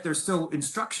 And yet there's still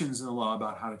instructions in the law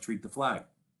about how to treat the flag.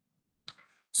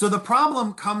 So the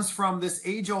problem comes from this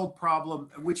age-old problem,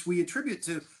 which we attribute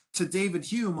to David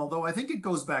Hume, although I think it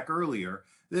goes back earlier.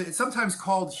 It's sometimes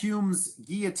called Hume's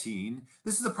guillotine.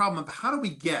 This is the problem of how do we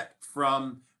get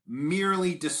from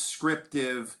merely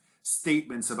descriptive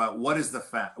statements about what is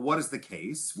the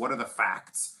case, what are the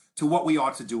facts, to what we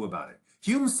ought to do about it.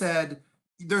 Hume said,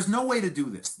 there's no way to do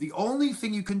this. The only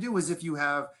thing you can do is if you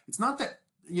have, it's not that,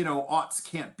 you know, oughts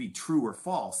can't be true or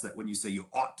false, that when you say you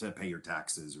ought to pay your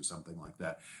taxes or something like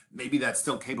that, maybe that's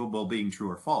still capable of being true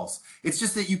or false. It's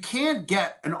just that you can't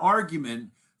get an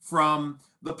argument from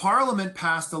the parliament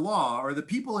passed a law, or the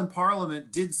people in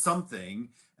parliament did something,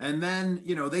 and then,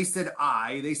 you know, they said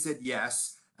they said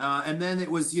yes, and then it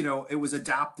was, you know, it was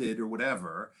adopted or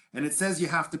whatever, and it says you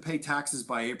have to pay taxes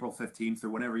by April 15th or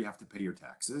whenever you have to pay your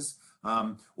taxes.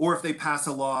 Or if they pass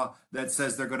a law that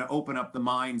says they're going to open up the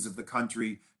mines of the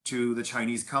country to the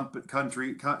Chinese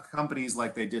companies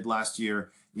like they did last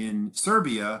year in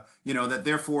Serbia, you know, that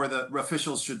therefore the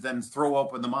officials should then throw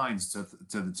open the mines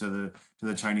to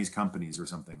the Chinese companies or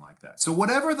something like that. So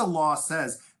whatever the law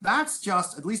says, that's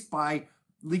just, at least by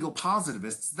legal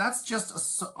positivists, that's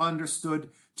just understood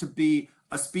to be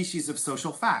a species of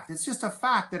social fact. It's just a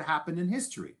fact that happened in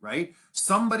history, right?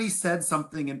 Somebody said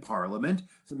something in Parliament,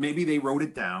 so maybe they wrote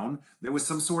it down, there was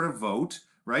some sort of vote,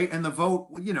 right? And the vote,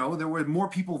 you know, there were more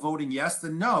people voting yes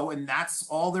than no, and that's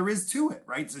all there is to it,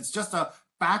 right? So it's just a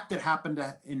fact that happened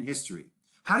in history.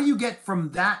 How do you get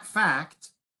from that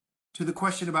fact to the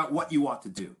question about what you ought to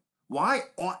do? Why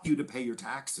ought you to pay your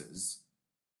taxes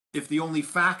if the only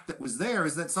fact that was there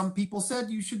is that some people said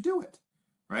you should do it,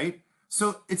 right?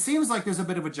 So it seems like there's a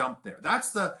bit of a jump there.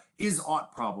 That's the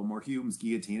is-ought problem, or Hume's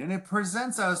guillotine, and it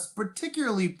presents us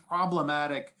particularly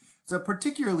problematic. It's a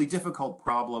particularly difficult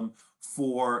problem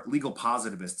for legal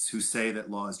positivists who say that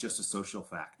law is just a social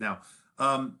fact. Now,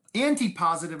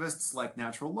 anti-positivists like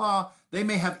natural law, they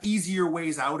may have easier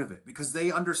ways out of it because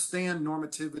they understand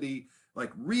normativity,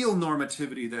 like real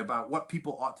normativity about what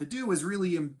people ought to do is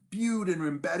really imbued and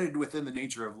embedded within the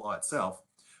nature of law itself.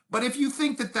 But if you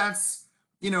think that that's,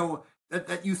 you know,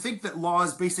 that you think that law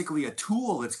is basically a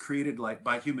tool that's created like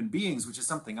by human beings, which is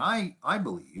something I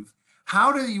believe,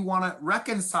 how do you want to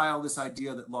reconcile this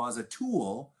idea that law is a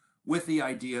tool with the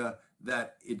idea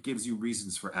that it gives you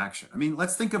reasons for action? I mean,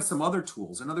 let's think of some other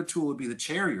tools. Another tool would be the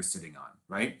chair you're sitting on,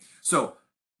 right? So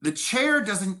the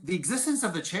existence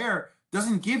of the chair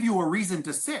doesn't give you a reason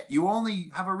to sit. You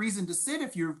only have a reason to sit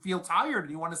if you feel tired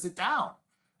and you want to sit down.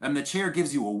 And the chair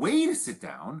gives you a way to sit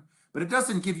down, but it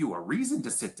doesn't give you a reason to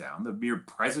sit down. The mere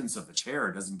presence of the chair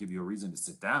doesn't give you a reason to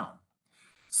sit down.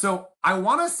 So I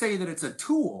want to say that it's a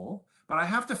tool, but I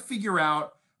have to figure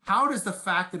out, how does the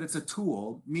fact that it's a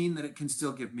tool mean that it can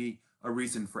still give me a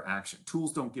reason for action.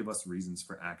 Tools don't give us reasons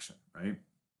for action, right?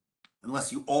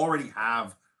 Unless you already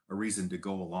have a reason to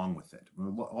go along with it,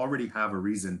 or already have a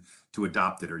reason to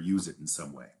adopt it or use it in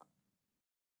some way.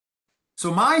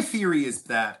 So my theory is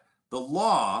that the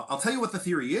law, I'll tell you what the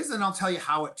theory is, and I'll tell you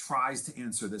how it tries to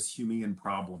answer this Humean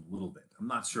problem a little bit. I'm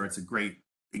not sure it's a great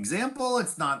example.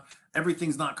 It's not,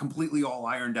 everything's not completely all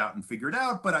ironed out and figured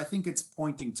out, but I think it's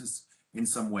pointing to in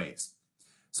some ways.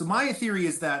 So my theory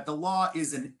is that the law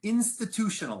is an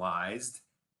institutionalized,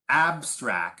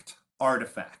 abstract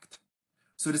artifact.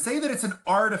 So to say that it's an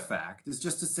artifact is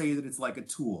just to say that it's like a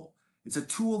tool. It's a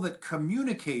tool that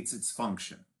communicates its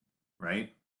function,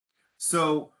 right?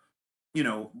 So, you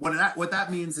know, what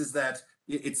that means is that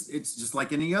it's just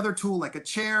like any other tool, like a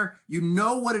chair. You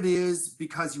know what it is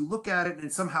because you look at it and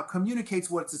it somehow communicates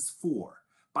what it's for.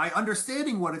 By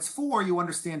understanding what it's for, you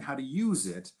understand how to use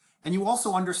it. And you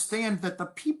also understand that the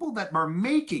people that are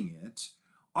making it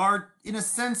are, in a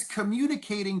sense,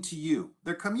 communicating to you.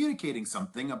 They're communicating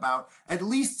something about, at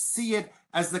least see it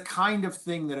as the kind of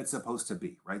thing that it's supposed to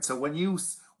be, right? So when you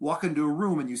walk into a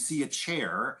room and you see a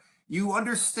chair, you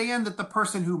understand that the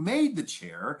person who made the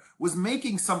chair was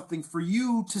making something for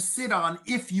you to sit on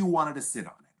if you wanted to sit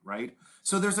on it, right?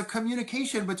 So there's a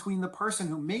communication between the person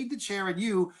who made the chair and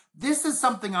you. This is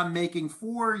something I'm making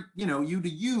for, you know, you to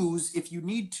use if you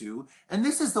need to. And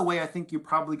this is the way I think you're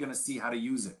probably going to see how to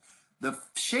use it. The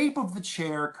shape of the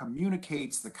chair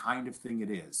communicates the kind of thing it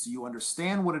is. So you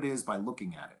understand what it is by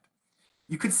looking at it.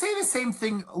 You could say the same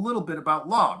thing a little bit about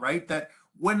law, right? That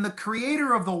when the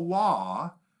creator of the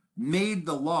law made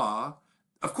the law,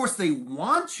 of course, they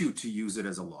want you to use it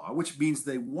as a law, which means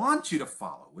they want you to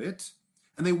follow it.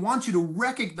 And they want you to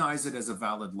recognize it as a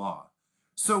valid law.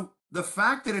 So the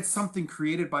fact that it's something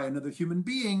created by another human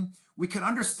being, we can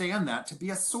understand that to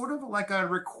be a sort of like a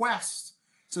request.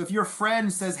 So if your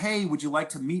friend says, hey, would you like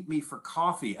to meet me for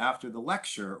coffee after the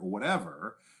lecture or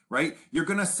whatever, right? You're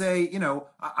going to say, you know,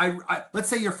 let's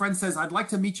say your friend says, I'd like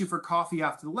to meet you for coffee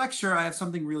after the lecture. I have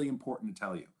something really important to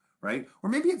tell you, right? Or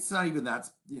maybe it's not even that,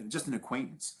 you know, just an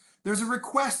acquaintance. There's a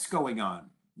request going on.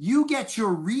 You get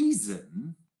your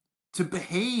reason to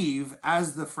behave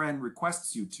as the friend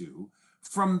requests you to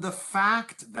from the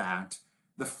fact that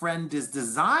the friend is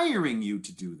desiring you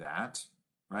to do that,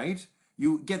 right?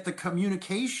 You get the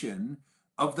communication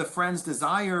of the friend's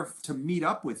desire to meet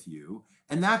up with you,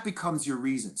 and that becomes your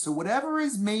reason. So whatever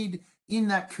is made in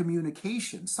that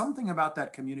communication, something about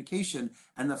that communication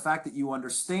and the fact that you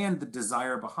understand the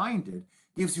desire behind it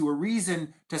gives you a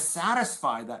reason to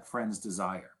satisfy that friend's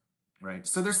desire, right?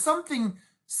 So there's something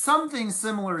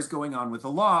similar is going on with the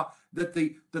law, that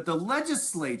the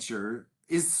legislature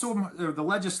is or the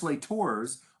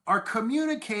legislators are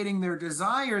communicating their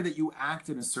desire that you act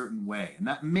in a certain way. And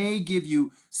that may give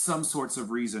you some sorts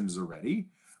of reasons already,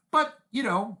 but you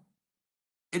know,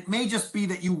 it may just be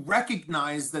that you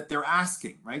recognize that they're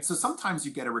asking, right? So sometimes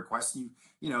you get a request and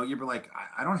you're like,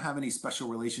 I don't have any special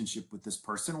relationship with this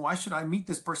person. Why should I meet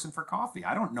this person for coffee?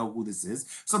 I don't know who this is.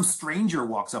 Some stranger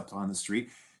walks up on the street.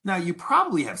 Now, you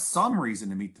probably have some reason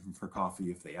to meet them for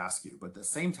coffee if they ask you, but at the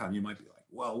same time, you might be like,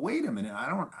 well, wait a minute, I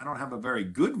don't have a very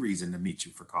good reason to meet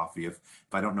you for coffee if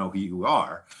I don't know who you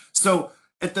are. So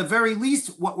at the very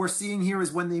least, what we're seeing here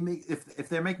is when they make, if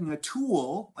they're making a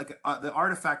tool, like the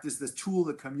artifact is this tool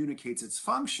that communicates its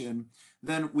function,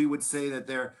 then we would say that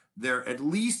they're at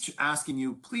least asking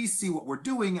you, please see what we're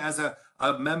doing as a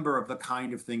member of the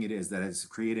kind of thing it is that is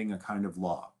creating a kind of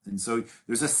law. And so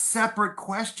there's a separate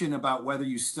question about whether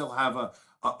you still have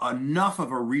enough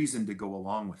of a reason to go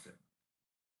along with it.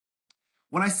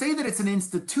 When I say that it's an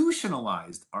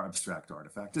institutionalized abstract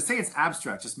artifact, to say it's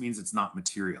abstract just means it's not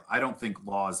material. I don't think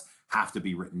laws have to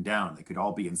be written down. They could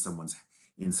all be in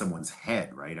someone's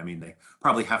head, right? I mean, they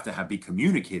probably have to be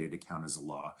communicated to count as a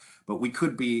law. But we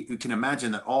can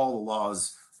imagine that all the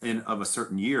laws of a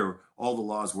certain year, all the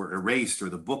laws were erased, or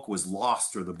the book was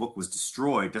lost, or the book was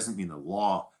destroyed. Doesn't mean the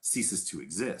law ceases to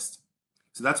exist.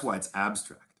 So that's why it's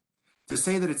abstract. To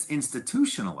say that it's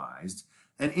institutionalized,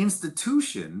 an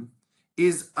institution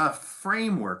is a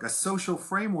framework, a social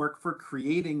framework for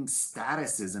creating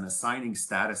statuses and assigning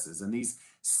statuses. And these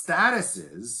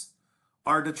statuses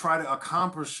are to try to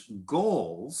accomplish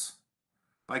goals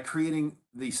by creating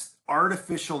these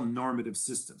artificial normative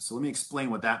systems. So let me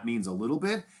explain what that means a little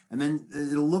bit, and then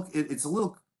it's a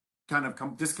little kind of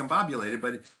discombobulated,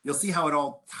 but you'll see how it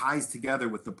all ties together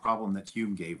with the problem that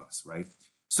Hume gave us, right?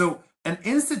 So an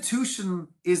institution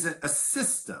is a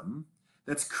system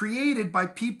that's created by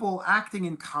people acting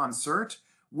in concert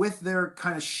with their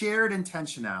kind of shared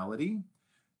intentionality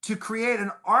to create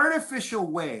an artificial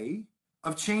way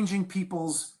of changing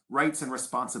people's rights and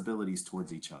responsibilities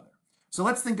towards each other. So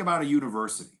let's think about a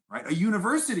university, right? A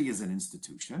university is an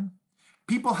institution.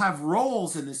 People have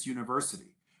roles in this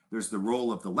university. There's the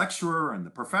role of the lecturer and the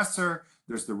professor.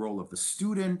 There's the role of the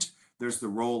student. There's the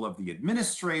role of the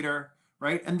administrator,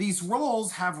 right? And these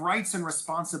roles have rights and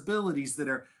responsibilities that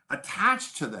are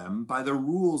attached to them by the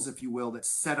rules, if you will, that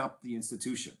set up the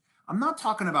institution. I'm not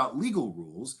talking about legal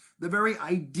rules. The very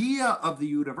idea of the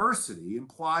university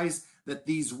implies that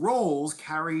these roles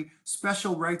carry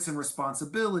special rights and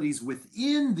responsibilities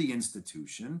within the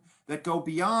institution that go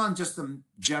beyond just the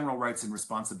general rights and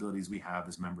responsibilities we have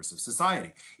as members of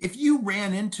society. If you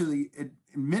ran into the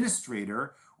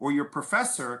administrator or your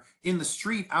professor in the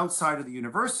street outside of the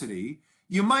university,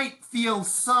 you might feel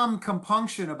some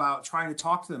compunction about trying to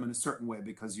talk to them in a certain way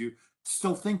because you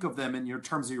still think of them in your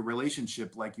terms of your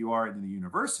relationship like you are in the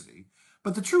university.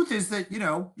 But the truth is that, you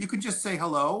know, you could just say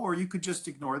hello or you could just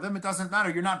ignore them. It doesn't matter.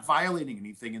 You're not violating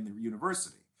anything in the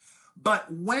university.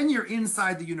 But when you're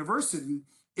inside the university,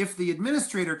 if the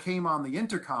administrator came on the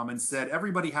intercom and said,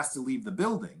 everybody has to leave the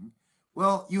building,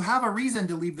 well, you have a reason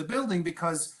to leave the building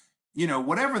because, you know,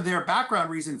 whatever their background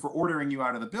reason for ordering you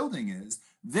out of the building is,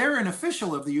 they're an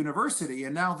official of the university,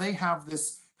 and now they have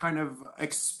this kind of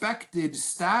expected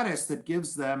status that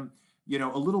gives them, you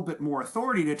know, a little bit more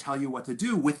authority to tell you what to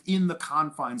do within the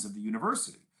confines of the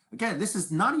university. Again, this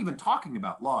is not even talking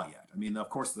about law yet. I mean,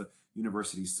 of course, the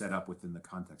university is set up within the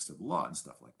context of the law and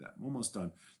stuff like that. I'm almost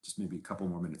done, just maybe a couple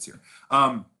more minutes here.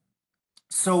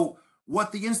 So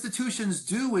what the institutions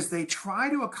do is they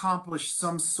try to accomplish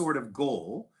some sort of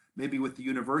goal. Maybe with the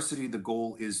university, the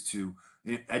goal is to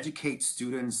educate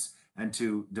students and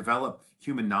to develop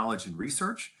human knowledge and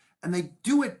research. And they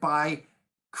do it by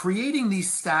creating these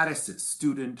statuses,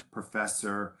 student,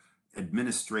 professor,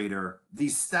 administrator,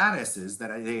 these statuses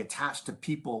that they attach to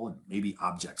people and maybe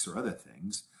objects or other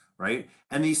things, right?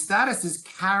 And these statuses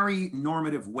carry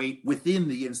normative weight within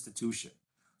the institution.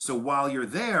 So while you're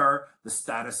there, the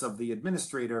status of the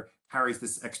administrator carries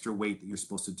this extra weight that you're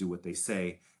supposed to do what they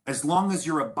say, as long as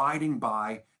you're abiding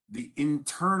by the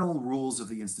internal rules of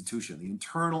the institution, the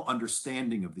internal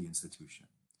understanding of the institution,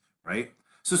 right?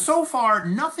 So far,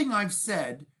 nothing I've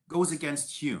said goes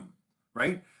against Hume,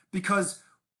 right? Because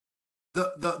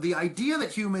the idea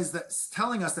that Hume is that's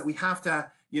telling us that we have to,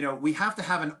 you know, we have to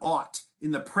have an ought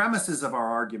in the premises of our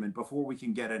argument before we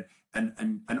can get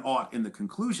an ought in the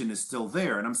conclusion is still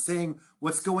there. And I'm saying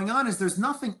what's going on is there's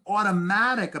nothing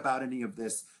automatic about any of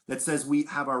this that says we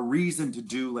have a reason to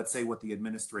do, let's say, what the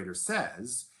administrator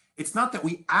says. It's not that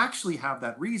we actually have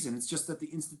that reason. It's just that the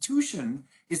institution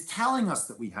is telling us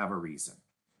that we have a reason.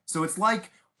 So it's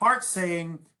like Hart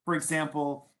saying, for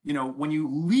example, you know, when you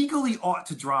legally ought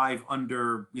to drive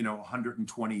under, you know,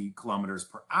 120 kilometers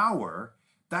per hour,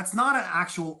 that's not an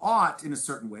actual ought in a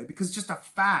certain way because it's just a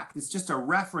fact. It's just a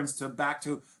reference to back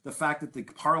to the fact that the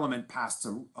parliament passed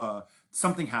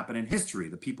something happened in history.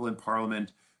 The people in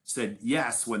parliament said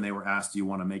yes when they were asked, do you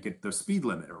want to make it the speed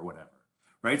limit or whatever,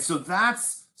 right? So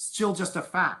that's still just a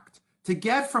fact. To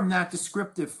get from that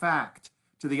descriptive fact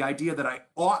to the idea that I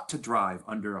ought to drive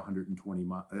under 120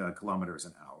 kilometers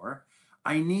an hour,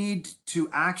 I need to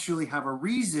actually have a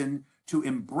reason to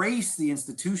embrace the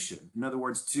institution. In other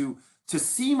words, to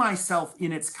see myself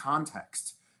in its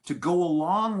context, to go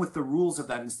along with the rules of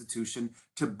that institution,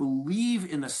 to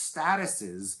believe in the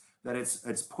statuses that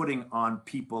it's putting on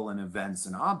people and events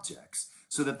and objects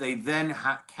so that they then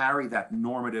carry that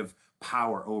normative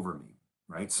power over me,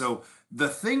 right? So the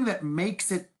thing that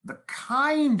makes it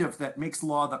that makes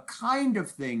law the kind of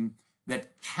thing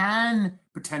that can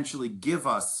potentially give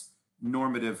us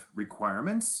normative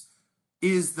requirements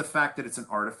is the fact that it's an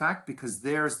artifact, because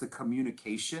there's the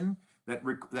communication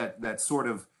that sort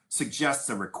of suggests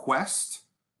a request,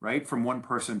 right, from one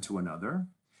person to another.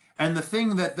 And the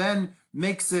thing that then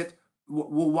makes it,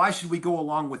 well, why should we go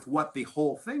along with what the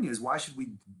whole thing is? Why should we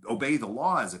obey the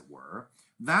law, as it were?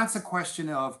 That's a question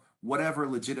of whatever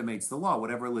legitimates the law,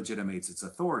 whatever legitimates its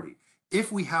authority.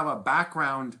 If we have a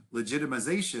background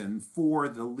legitimization for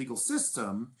the legal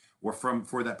system or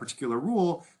for that particular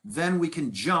rule, then we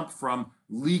can jump from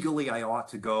legally I ought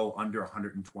to go under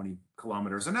 120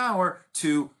 kilometers an hour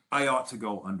to I ought to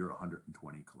go under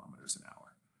 120 kilometers an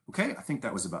hour. Okay, I think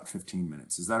that was about 15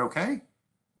 minutes. Is that okay?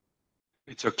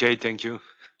 It's okay, thank you.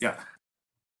 Yeah.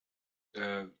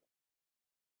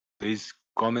 Please,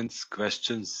 comments,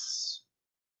 questions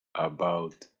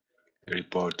about the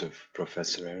report of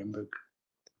Professor Ehrenberg?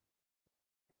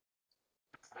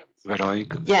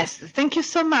 Veronica? Yes, thank you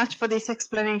so much for this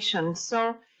explanation.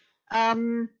 So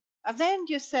then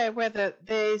you say whether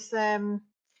there's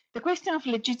the question of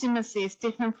legitimacy is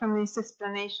different from this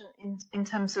explanation in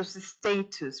terms of the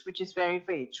status, which is very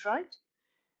rich, right?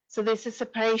 So there's a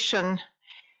separation.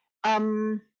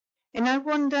 And I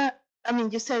wonder, I mean,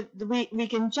 you said we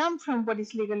can jump from what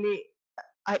is legally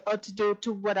I ought to do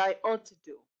to what I ought to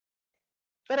do.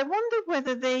 But I wonder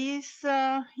whether there is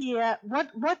here,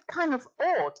 what kind of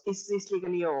ought is this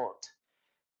legally ought?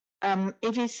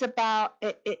 It is about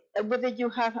whether you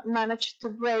have managed to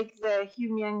break the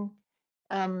Humean,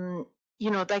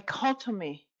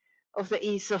 dichotomy of the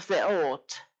is of the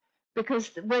ought.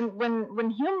 Because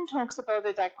when Hume talks about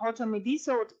the dichotomy, this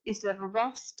ought is the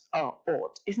robust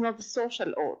ought, it's not the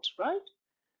social ought, right?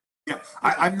 Yeah,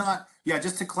 I'm not, yeah,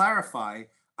 just to clarify,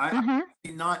 I'm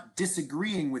not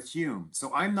disagreeing with Hume.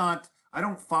 So I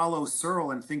don't follow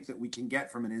Searle and think that we can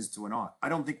get from an is to an ought. I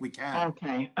don't think we can.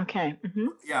 Okay.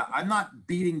 Yeah, I'm not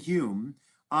beating Hume.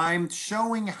 I'm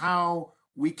showing how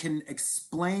we can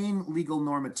explain legal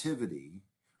normativity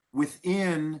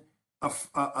within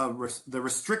the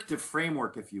restrictive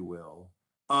framework, if you will,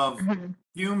 of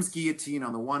Hume's guillotine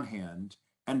on the one hand,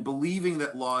 and believing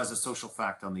that law is a social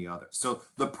fact on the other. So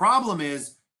the problem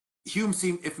is,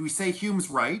 if we say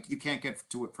Hume's right, you can't get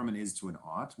to it from an is to an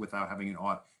ought without having an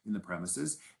ought in the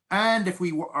premises. And if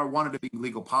we wanted to be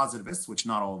legal positivists, which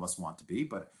not all of us want to be,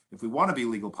 but if we want to be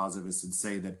legal positivists and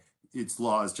say that its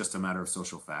law is just a matter of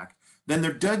social fact, then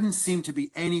there doesn't seem to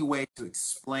be any way to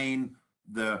explain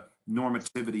the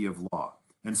normativity of law.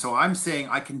 And so I'm saying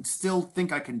I can still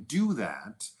think I can do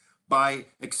that by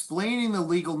explaining the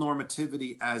legal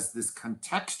normativity as this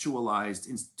contextualized,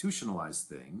 institutionalized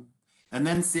thing, and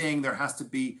then saying there has to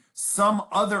be some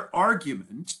other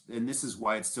argument, and this is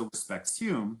why it still respects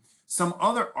Hume, some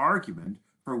other argument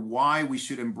for why we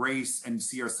should embrace and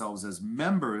see ourselves as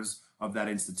members of that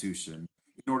institution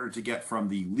in order to get from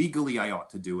the legally I ought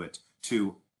to do it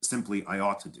to simply I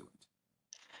ought to do it.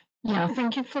 Yeah,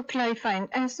 thank you for clarifying.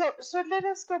 And so let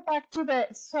us go back to the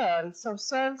Searle. So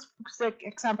Searle's the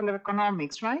example of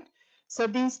economics, right? So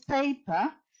this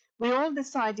paper, we all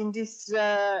decide in this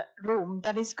room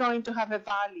that it's going to have a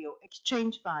value,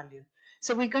 exchange value.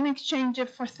 So we're going to exchange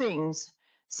it for things.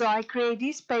 So I create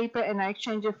this paper and I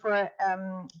exchange it for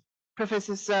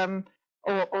Professor's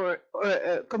or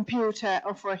a computer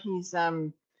or for his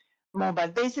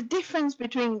mobile. There's a difference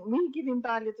between me giving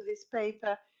value to this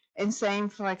paper and saying,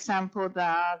 for example,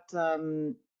 that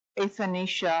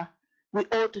euthanasia, we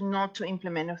ought not to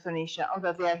implement euthanasia,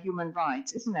 although they are human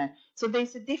rights, isn't it? So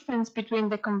there's a difference between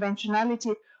the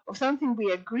conventionality of something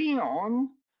we agree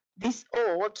on, this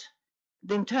ought,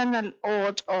 the internal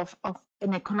ought of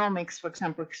an economics, for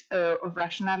example, of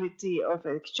rationality, of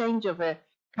exchange of a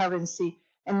currency,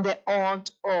 and the ought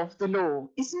of the law,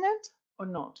 isn't it, or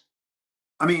not?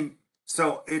 I mean,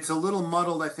 so it's a little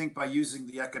muddled, I think, by using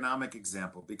the economic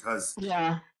example, because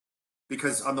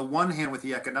on the one hand, with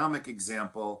the economic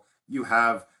example, you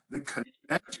have the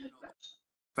conventional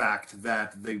fact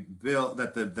that the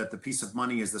piece of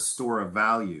money is the store of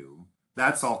value.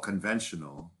 That's all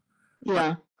conventional.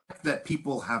 Yeah. That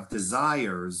people have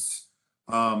desires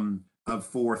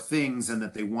for things and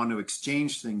that they want to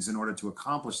exchange things in order to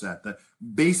accomplish that. The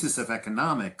basis of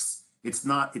economics, it's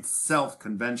not itself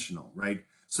conventional, right?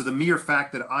 So the mere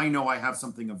fact that I know I have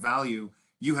something of value,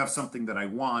 you have something that I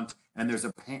want, and there's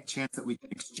a chance that we can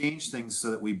exchange things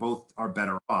so that we both are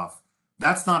better off.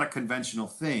 That's not a conventional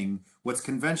thing. What's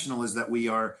conventional is that we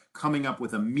are coming up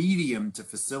with a medium to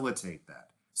facilitate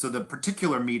that. So the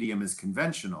particular medium is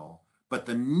conventional, but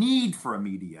the need for a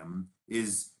medium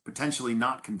is potentially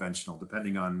not conventional,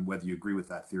 depending on whether you agree with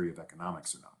that theory of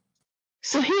economics or not.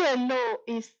 So here, law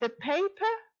is the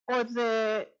paper or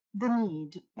the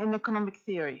need in economic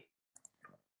theory?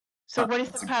 So what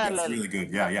is the parallel? That's really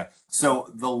good. Yeah.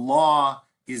 So the law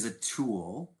is a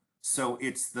tool. So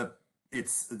it's the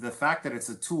fact that it's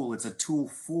a tool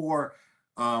for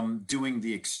doing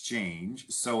the exchange.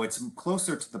 So it's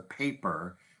closer to the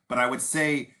paper, but I would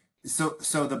say, so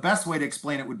the best way to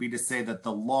explain it would be to say that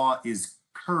the law is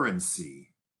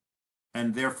currency,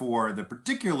 and therefore the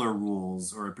particular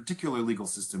rules or a particular legal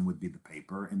system would be the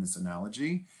paper in this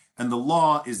analogy, and the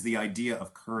law is the idea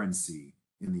of currency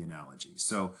in the analogy.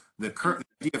 So the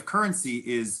idea of currency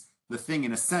is the thing,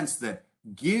 in a sense, that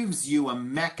gives you a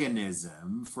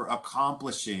mechanism for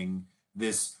accomplishing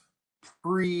this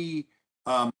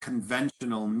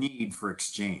pre-conventional need for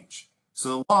exchange.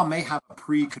 So the law may have a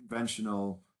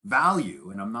pre-conventional value,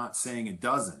 and I'm not saying it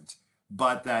doesn't,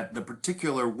 but that the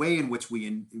particular way in which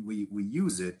we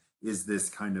use it is this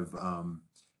kind of,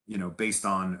 based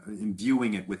on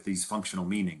imbuing it with these functional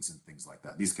meanings and things like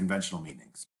that, these conventional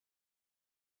meanings.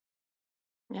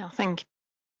 Yeah, thank you.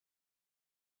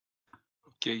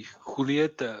 Okay,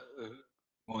 Julieta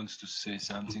wants to say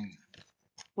something.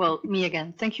 Well, me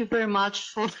again. Thank you very much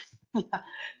for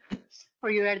for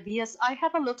your ideas. I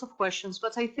have a lot of questions,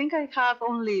 but I think I have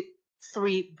only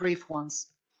 3 brief ones.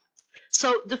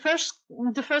 So the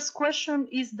first question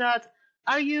is that,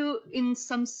 are you in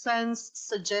some sense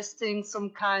suggesting some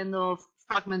kind of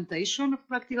fragmentation of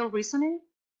practical reasoning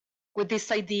with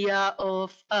this idea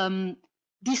of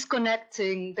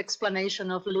disconnecting the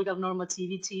explanation of legal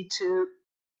normativity to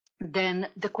then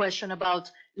the question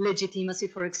about legitimacy,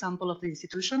 for example, of the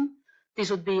institution? This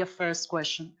would be a first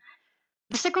question.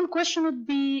 The second question would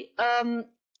be,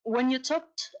 when you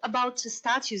talked about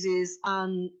statuses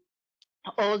and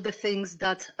all the things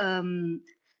that are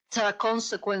a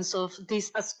consequence of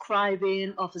this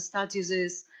ascribing of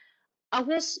statuses, I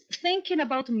was thinking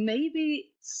about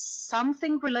maybe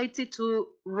something related to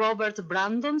Robert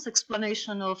Brandon's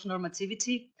explanation of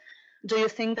normativity. Do you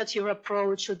think that your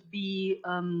approach should be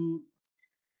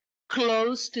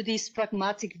close to this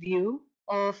pragmatic view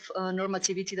of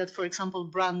normativity that, for example,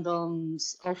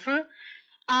 Brandon's offer?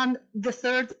 And the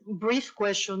third brief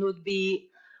question would be,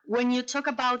 when you talk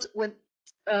about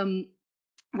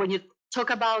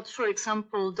for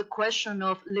example, the question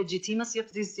of legitimacy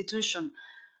of the institution,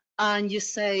 and you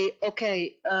say,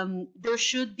 okay, there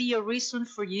should be a reason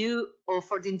for you or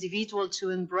for the individual to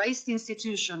embrace the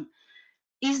institution.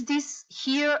 Is this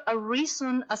here a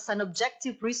reason as an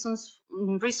objective reason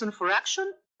for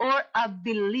action, or a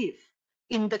belief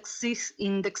in the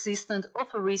existence of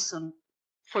a reason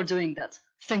for doing that?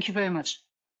 Thank you very much.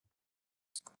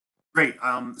 Great.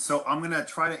 So I'm going to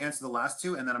try to answer the last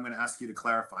 2, and then I'm going to ask you to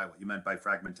clarify what you meant by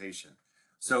fragmentation.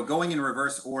 So going in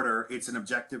reverse order, it's an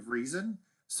objective reason.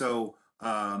 So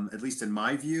at least in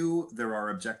my view, there are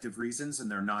objective reasons,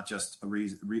 and they're not just a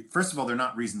reason. First of all, they're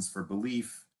not reasons for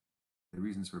belief. They're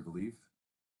reasons for belief.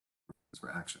 For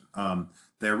action.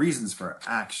 They're reasons for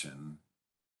action.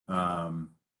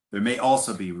 There may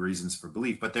also be reasons for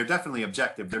belief, but they're definitely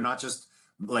objective. They're not just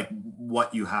like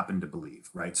what you happen to believe,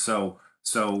 right? So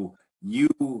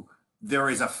there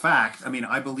is a fact. I mean,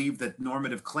 I believe that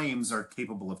normative claims are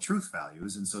capable of truth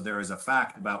values, and so there is a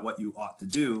fact about what you ought to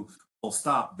do, full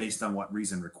stop, based on what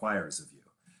reason requires of you.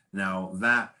 Now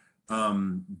that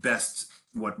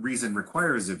what reason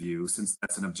requires of you, since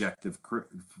that's an objective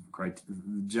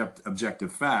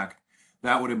fact,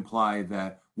 that would imply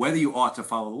that whether you ought to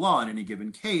follow the law in any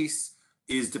given case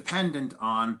is dependent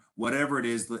on whatever it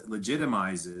is that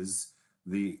legitimizes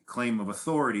the claim of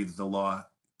authority that the law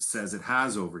says it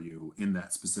has over you in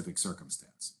that specific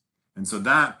circumstance. And so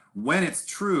that when it's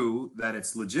true that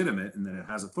it's legitimate and that it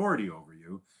has authority over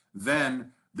you,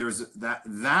 then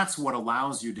that's what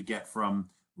allows you to get from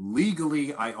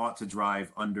legally I ought to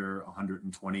drive under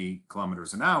 120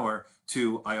 kilometers an hour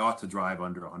to I ought to drive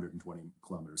under 120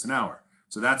 kilometers an hour.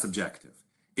 So that's objective.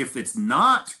 If it's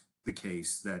not the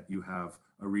case that you have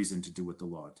a reason to do what the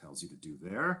law tells you to do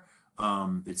there,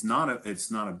 it's not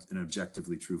an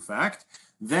objectively true fact,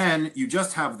 then you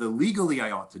just have the legally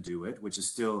I ought to do it, which is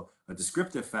still a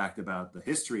descriptive fact about the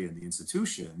history and the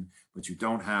institution, but you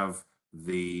don't have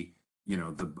the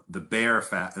bare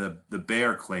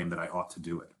claim that I ought to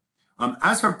do it.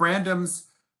 As for Brandon's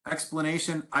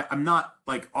explanation, I'm not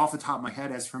like off the top of my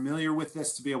head as familiar with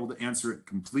this to be able to answer it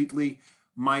completely.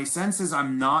 My sense is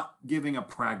I'm not giving a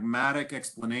pragmatic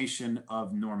explanation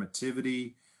of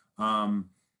normativity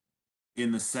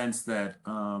in the sense that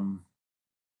I'm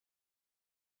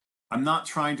not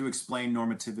trying to explain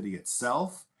normativity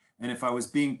itself. And if I was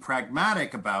being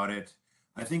pragmatic about it,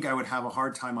 I think I would have a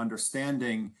hard time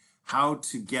understanding how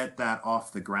to get that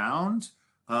off the ground,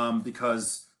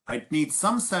 because I'd need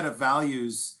some set of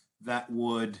values that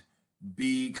would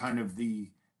be kind of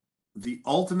the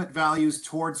ultimate values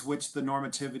towards which the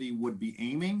normativity would be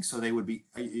aiming. So they would be,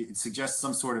 it suggests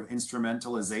some sort of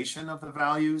instrumentalization of the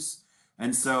values.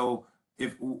 And so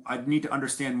if I'd need to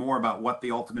understand more about what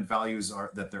the ultimate values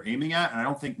are that they're aiming at. And I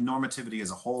don't think normativity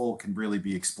as a whole can really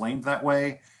be explained that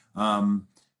way,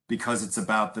 because it's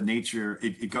about the nature,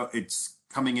 it's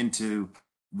coming into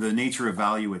the nature of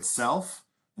value itself.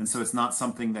 And so it's not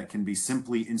something that can be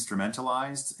simply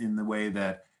instrumentalized in the way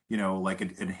that, like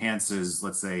it enhances,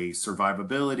 let's say,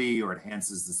 survivability, or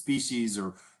enhances the species,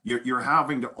 or you're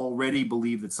having to already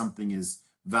believe that something is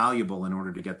valuable in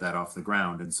order to get that off the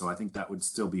ground. And so I think that would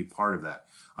still be part of that.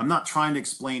 I'm not trying to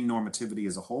explain normativity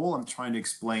as a whole. I'm trying to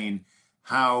explain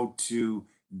how to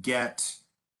get,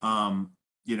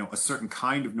 a certain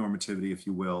kind of normativity, if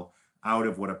you will, out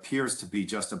of what appears to be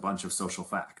just a bunch of social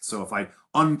facts. So if I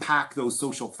unpack those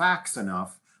social facts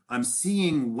enough, I'm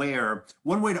seeing where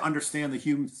one way to understand the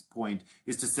Hume's point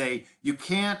is to say you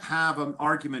can't have an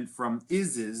argument from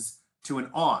is to an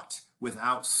ought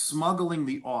without smuggling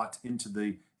the ought into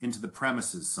the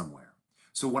premises somewhere.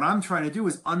 So what I'm trying to do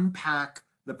is unpack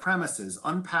the premises,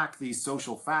 unpack these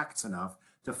social facts enough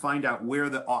to find out where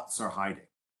the oughts are hiding,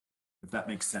 if that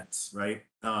makes sense, right?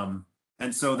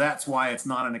 And so that's why it's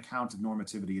not an account of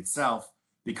normativity itself,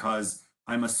 because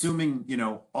I'm assuming, you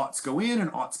know, oughts go in and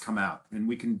oughts come out, and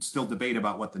we can still debate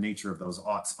about what the nature of those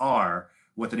oughts are,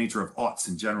 what the nature of oughts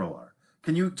in general are.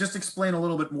 Can you just explain a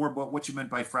little bit more about what you meant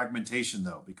by fragmentation,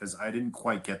 though, because I didn't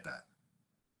quite get that.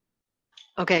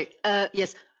 Okay,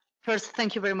 yes. First,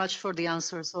 thank you very much for the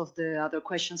answers of the other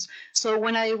questions. So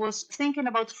when I was thinking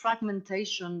about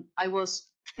fragmentation, I was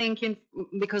thinking,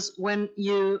 because when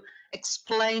you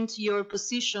explained your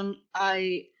position,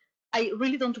 I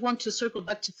really don't want to circle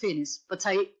back to Finney's, but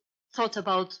I thought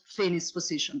about Finney's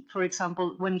position. For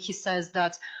example, when he says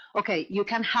that, okay, you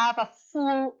can have a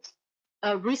full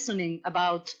reasoning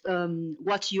about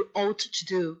what you ought to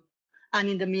do, and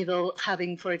in the middle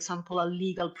having, for example, a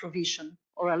legal provision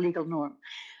or a legal norm.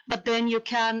 But then you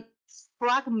can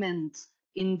fragment,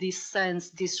 in this sense,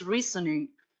 this reasoning,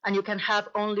 and you can have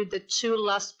only the two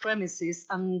last premises,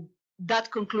 and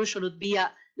that conclusion would be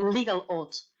a legal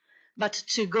ought. But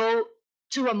to go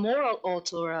to a moral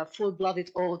ought or a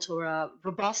full-blooded ought or a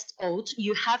robust ought,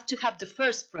 you have to have the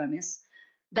first premise.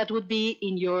 That would be,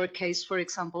 in your case, for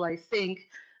example, I think,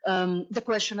 the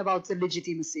question about the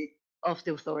legitimacy of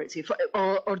the authority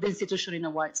or the institution in a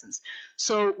wide sense.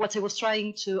 So what I was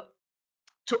trying to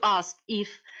ask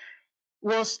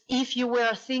was if you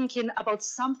were thinking about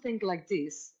something like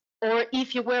this, or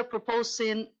if you were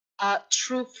proposing a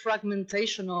true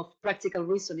fragmentation of practical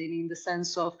reasoning, in the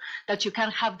sense of that you can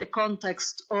have the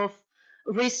context of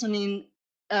reasoning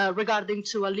regarding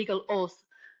to a legal oath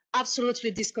absolutely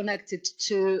disconnected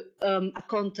to a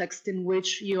context in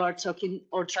which you are talking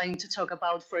or trying to talk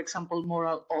about, for example,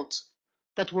 moral oath.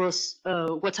 That was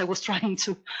what I was trying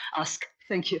to ask.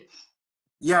 Thank you.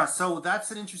 Yeah, so that's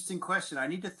an interesting question. I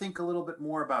need to think a little bit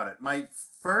more about it. My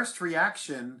first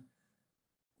reaction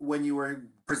when you were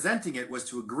presenting it was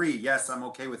to agree, yes, I'm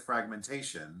okay with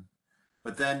fragmentation.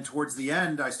 But then towards the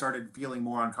end, I started feeling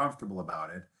more uncomfortable about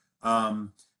it.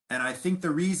 And I think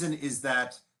the reason is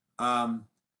that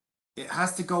it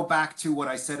has to go back to what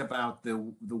I said about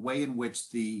the way in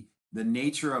which the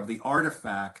nature of the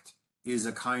artifact is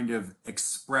a kind of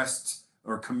expressed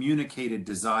or communicated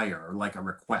desire, or like a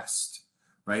request,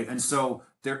 right? And so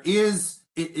there is,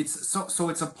 so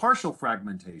it's a partial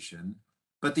fragmentation,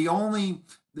 but the only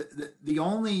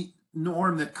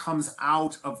norm that comes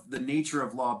out of the nature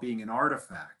of law being an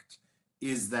artifact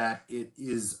is that it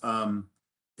is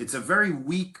it's a very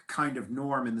weak kind of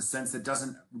norm in the sense that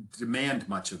doesn't demand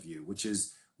much of you, which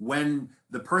is when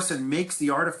the person makes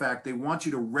the artifact, they want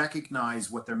you to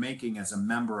recognize what they're making as a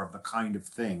member of the kind of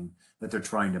thing that they're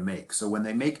trying to make. So when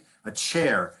they make a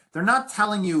chair, they're not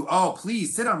telling you, oh,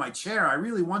 please sit on my chair. I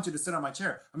really want you to sit on my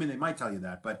chair. I mean, they might tell you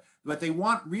that, but what they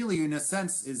want really in a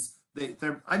sense is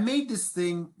I made this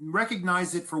thing,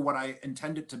 recognize it for what I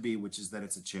intend it to be, which is that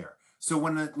it's a chair. So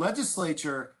when the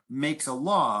legislature makes a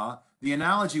law, the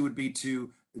analogy would be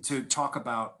to talk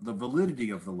about the validity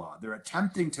of the law. They're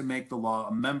attempting to make the law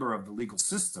a member of the legal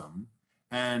system.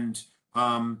 And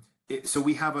so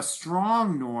we have a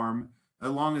strong norm as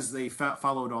long as they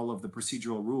followed all of the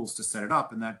procedural rules to set it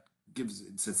up, and that gives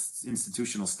it its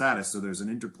institutional status, so there's an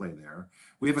interplay there.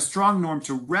 We have a strong norm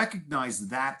to recognize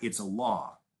that it's a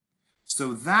law.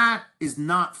 So that is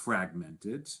not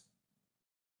fragmented,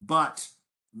 but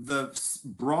the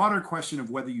broader question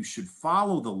of whether you should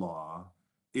follow the law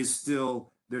is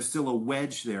still, there's still a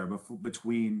wedge there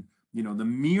between, you know, the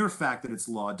mere fact that it's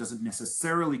law doesn't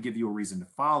necessarily give you a reason to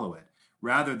follow it.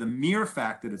 Rather, the mere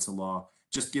fact that it's a law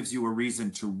just gives you a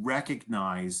reason to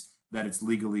recognize that it's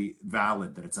legally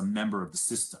valid, that it's a member of the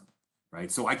system,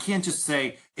 right? So I can't just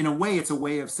say, in a way, it's a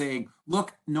way of saying,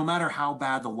 look, no matter how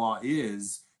bad the law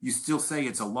is, you still say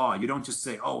it's a law. You don't just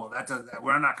say, oh, well,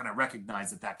 we're not going to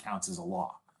recognize that that counts as a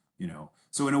law, you know?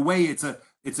 So in a way, it's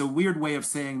a weird way of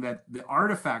saying that the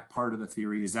artifact part of the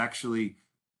theory is actually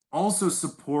also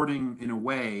supporting, in a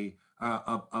way,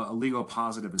 a legal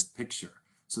positivist picture.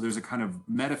 So there's a kind of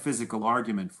metaphysical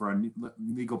argument for a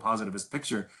legal positivist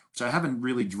picture, which I haven't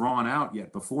really drawn out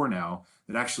yet before now,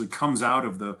 that actually comes out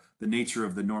of the nature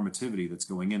of the normativity that's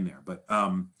going in there. But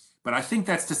I think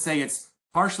that's to say it's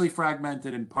partially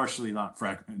fragmented and partially not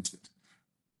fragmented.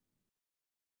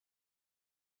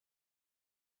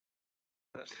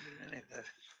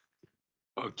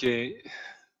 Okay.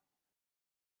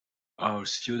 Our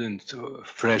student,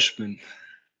 freshman.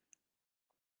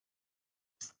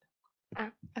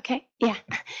 Okay, yeah.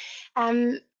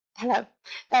 Hello.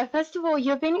 First of all,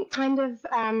 you've been kind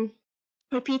of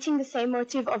repeating the same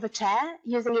motive of a chair,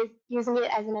 using it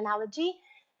as an analogy.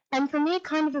 And for me, it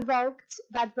kind of evoked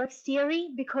Radberg's theory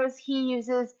because he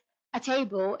uses a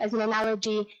table as an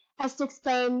analogy as to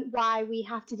explain why we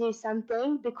have to do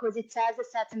something because it serves a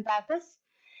certain purpose.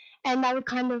 And I would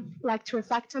kind of like to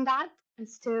reflect on that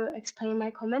as to explain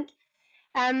my comment.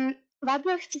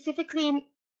 Radberg specifically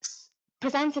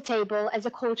presents a table as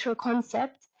a cultural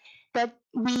concept that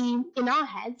we, in our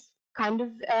heads, kind of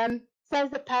says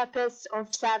the purpose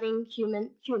of serving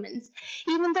humans,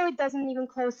 even though it doesn't even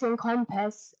closely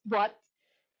encompass what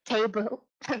table,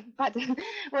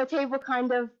 what table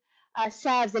kind of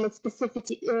serves in its specific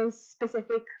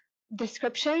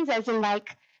descriptions, as in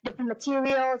like different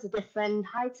materials, the different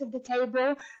heights of the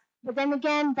table. But then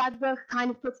again, Radberg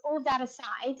kind of puts all of that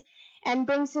aside and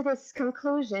brings to this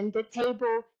conclusion that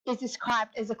table is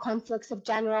described as a complex of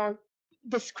general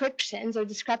descriptions or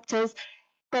descriptors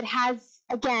that has,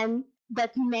 again,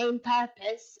 that main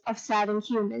purpose of serving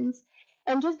humans.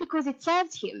 And just because it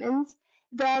serves humans,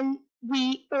 then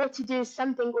we ought to do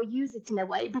something or use it in a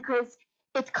way because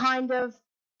it kind of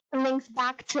links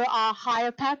back to our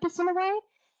higher purpose in a way.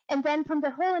 And then from the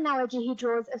whole analogy, he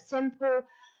draws a simple,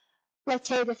 let's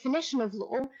say, definition of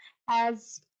law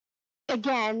as,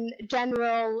 again,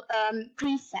 general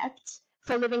precept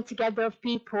for living together of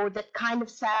people that kind of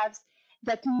serves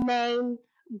that main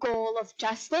goal of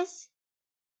justice.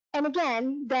 And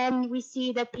again, then we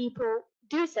see that people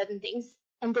do certain things.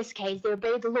 In this case, they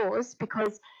obey the laws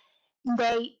because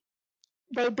they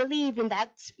believe in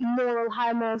that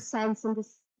higher moral sense and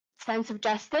this sense of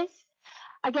justice.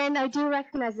 Again, I do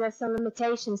recognize there are some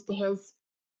limitations to his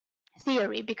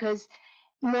theory because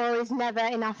there is never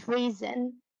enough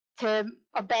reason to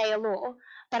obey a law.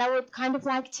 But I would kind of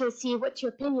like to see what your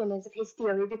opinion is of his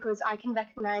theory because I can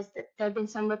recognize that there have been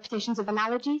some repetitions of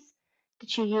analogies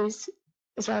that you use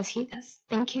as well as he does.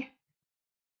 Thank you.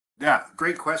 Yeah,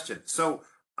 great question. So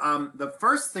the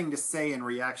first thing to say in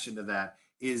reaction to that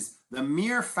is the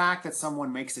mere fact that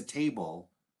someone makes a table,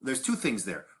 there's two things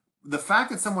there. The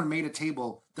fact that someone made a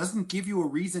table doesn't give you a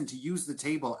reason to use the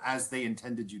table as they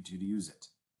intended you to use it.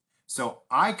 So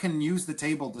I can use the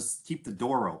table to keep the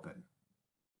door open,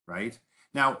 right?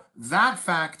 Now, that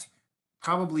fact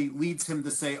probably leads him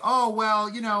to say, oh, well,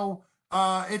 you know,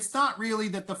 it's not really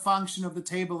that the function of the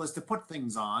table is to put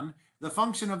things on. The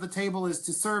function of the table is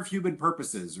to serve human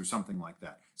purposes or something like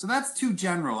that. So that's too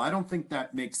general. I don't think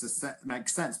that makes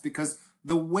sense because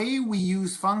the way we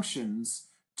use functions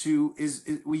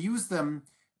we use them,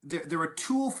 they're a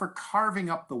tool for carving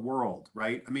up the world,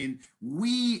 right? I mean,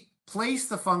 we place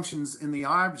the functions in the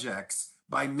objects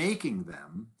by making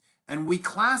them, and we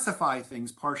classify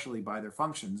things partially by their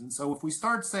functions. And so if we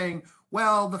start saying,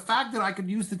 well, the fact that I could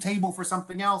use the table for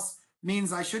something else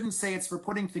means I shouldn't say it's for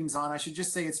putting things on, I should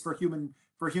just say it's for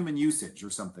human usage or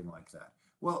something like that.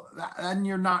 Well, then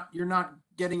you're not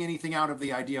getting anything out of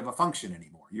the idea of a function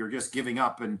anymore. You're just giving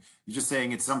up and you're just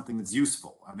saying it's something that's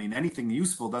useful. I mean, anything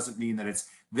useful doesn't mean that it's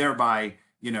thereby,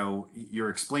 you know, you're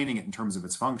explaining it in terms of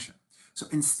its function. So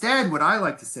instead, what I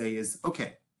like to say is,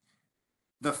 okay,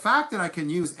 the fact that I can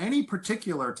use any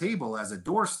particular table as a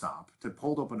doorstop to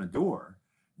hold open a door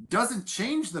doesn't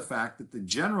change the fact that the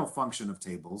general function of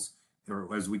tables,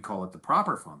 or as we call it, the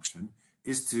proper function,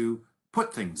 is to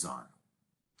put things on.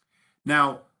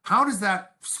 Now, how does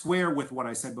that square with what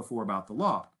I said before about the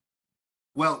law?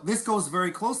 Well, this goes very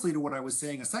closely to what I was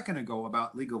saying a second ago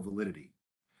about legal validity.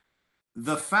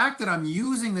 The fact that I'm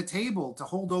using the table to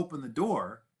hold open the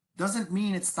door doesn't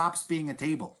mean it stops being a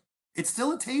table. It's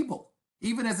still a table,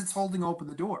 even as it's holding open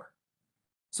the door.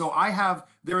 So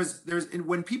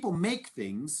when people make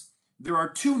things, there are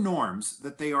two norms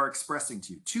that they are expressing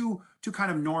to you. Two kind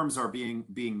of norms are being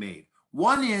made.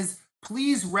 One is,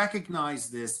 please recognize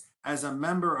this as a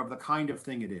member of the kind of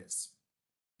thing it is.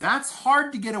 That's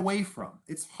hard to get away from.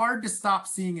 It's hard to stop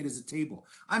seeing it as a table.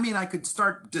 I mean, I could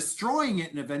start destroying it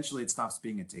and eventually it stops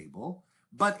being a table,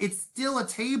 but it's still a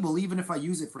table even if I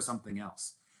use it for something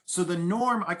else. So the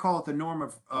norm, I call it the norm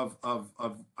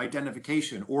of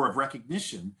identification or of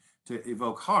recognition, to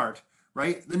evoke Hart,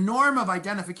 right? The norm of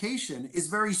identification is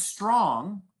very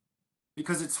strong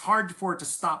because it's hard for it to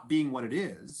stop being what it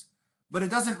is, but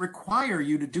it doesn't require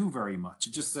you to do very much.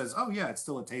 It just says, oh yeah, it's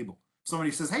still a table.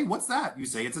 Somebody says, hey, what's that? You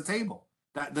say it's a table.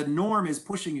 That the norm is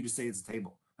pushing you to say it's a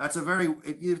table. That's a very,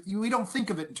 we don't think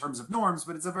of it in terms of norms,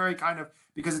 but it's a very kind of,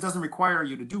 because it doesn't require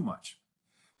you to do much.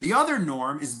 The other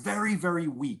norm is very, very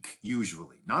weak,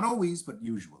 usually. Not always, but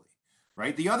usually,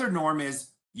 right? The other norm is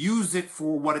use it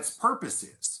for what its purpose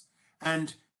is.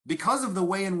 And because of the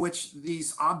way in which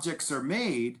these objects are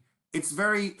made, it's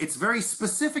very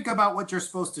specific about what you're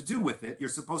supposed to do with it. You're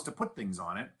supposed to put things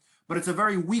on it, but it's a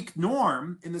very weak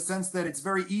norm in the sense that it's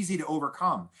very easy to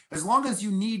overcome. As long as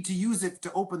you need to use it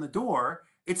to open the door,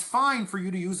 it's fine for you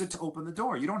to use it to open the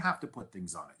door. You don't have to put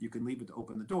things on it. You can leave it to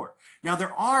open the door. Now,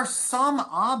 there are some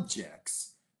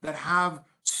objects that have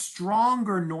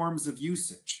stronger norms of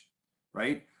usage,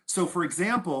 right? So, for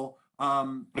example,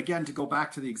 again, to go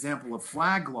back to the example of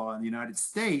flag law in the United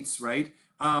States, right?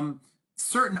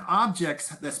 Certain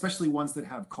objects, especially ones that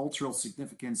have cultural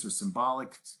significance or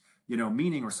symbolic,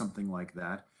 meaning or something like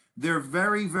that, they're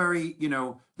very, very,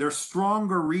 there are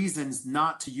stronger reasons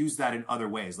not to use that in other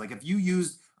ways. Like if you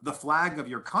used the flag of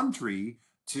your country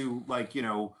to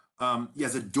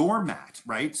as a doormat,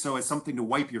 right? So as something to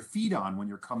wipe your feet on when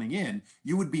you're coming in,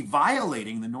 you would be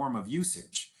violating the norm of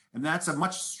usage. And that's a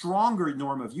much stronger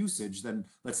norm of usage than,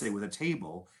 let's say, with a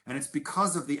table. And it's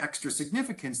because of the extra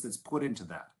significance that's put into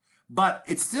that. But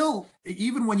it's still,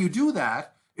 even when you do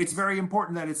that, it's very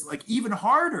important that it's like even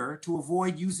harder to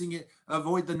avoid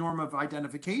the norm of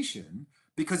identification,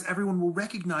 because everyone will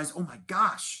recognize, oh my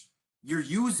gosh, you're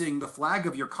using the flag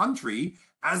of your country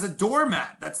as a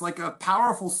doormat. That's like a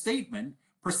powerful statement,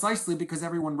 precisely because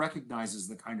everyone recognizes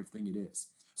the kind of thing it is.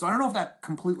 So I don't know if that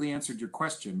completely answered your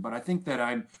question, but I think that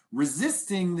I'm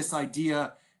resisting this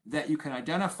idea that you can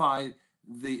identify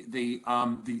that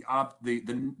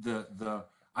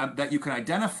you can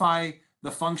identify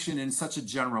the function in such a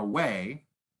general way.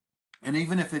 And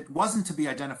even if it wasn't to be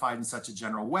identified in such a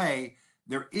general way,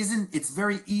 it's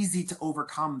very easy to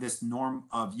overcome this norm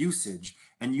of usage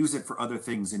and use it for other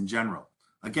things in general.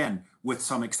 Again, with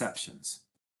some exceptions.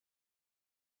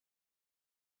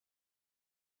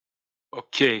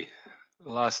 Okay,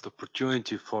 last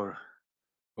opportunity for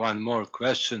one more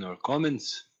question or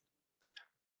comments.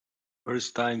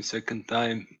 First time, second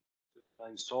time, third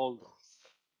time solved.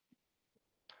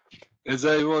 As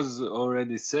I was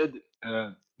already said,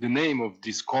 the name of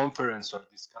this conference or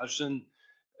discussion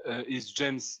is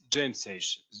Jam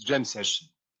Session.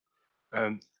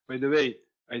 By the way,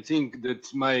 I think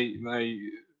that my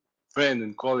friend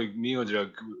and colleague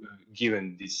Miodrag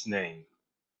given this name.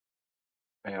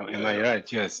 Am I right?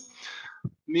 Yes.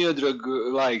 Miodrag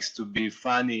likes to be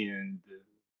funny and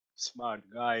smart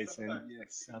guys, and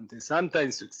yes,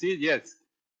 sometimes succeed. Yes,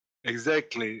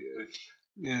 exactly.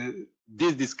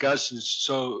 This discussion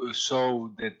show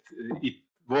that it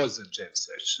was a jam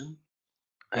session,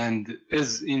 and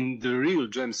as in the real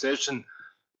jam session,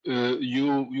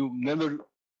 you never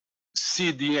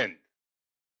see the end.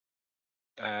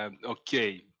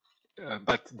 Okay,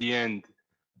 but the end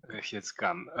has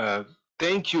come.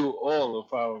 Thank you all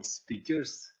of our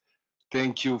speakers.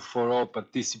 Thank you for all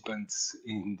participants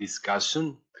in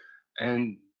discussion.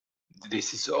 And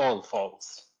this is all,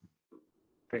 folks.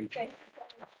 Thank you.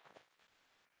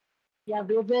 Yeah,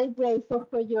 we're very grateful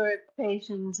for your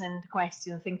patience and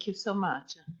questions. Thank you so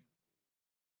much.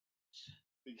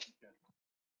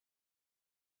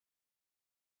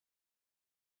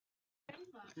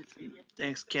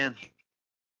 Thanks, Ken.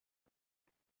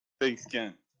 Thanks,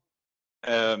 Ken.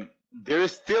 There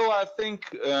is still, I think,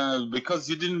 because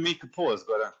you didn't make a pause,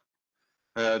 but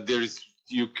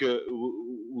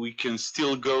we can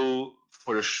still go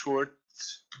for a short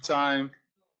time.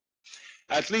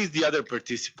 At least the other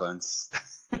participants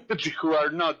who are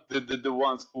not the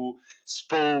ones who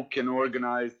spoke and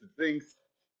organized the things,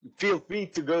 feel free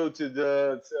to go to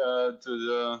the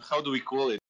how do we call it?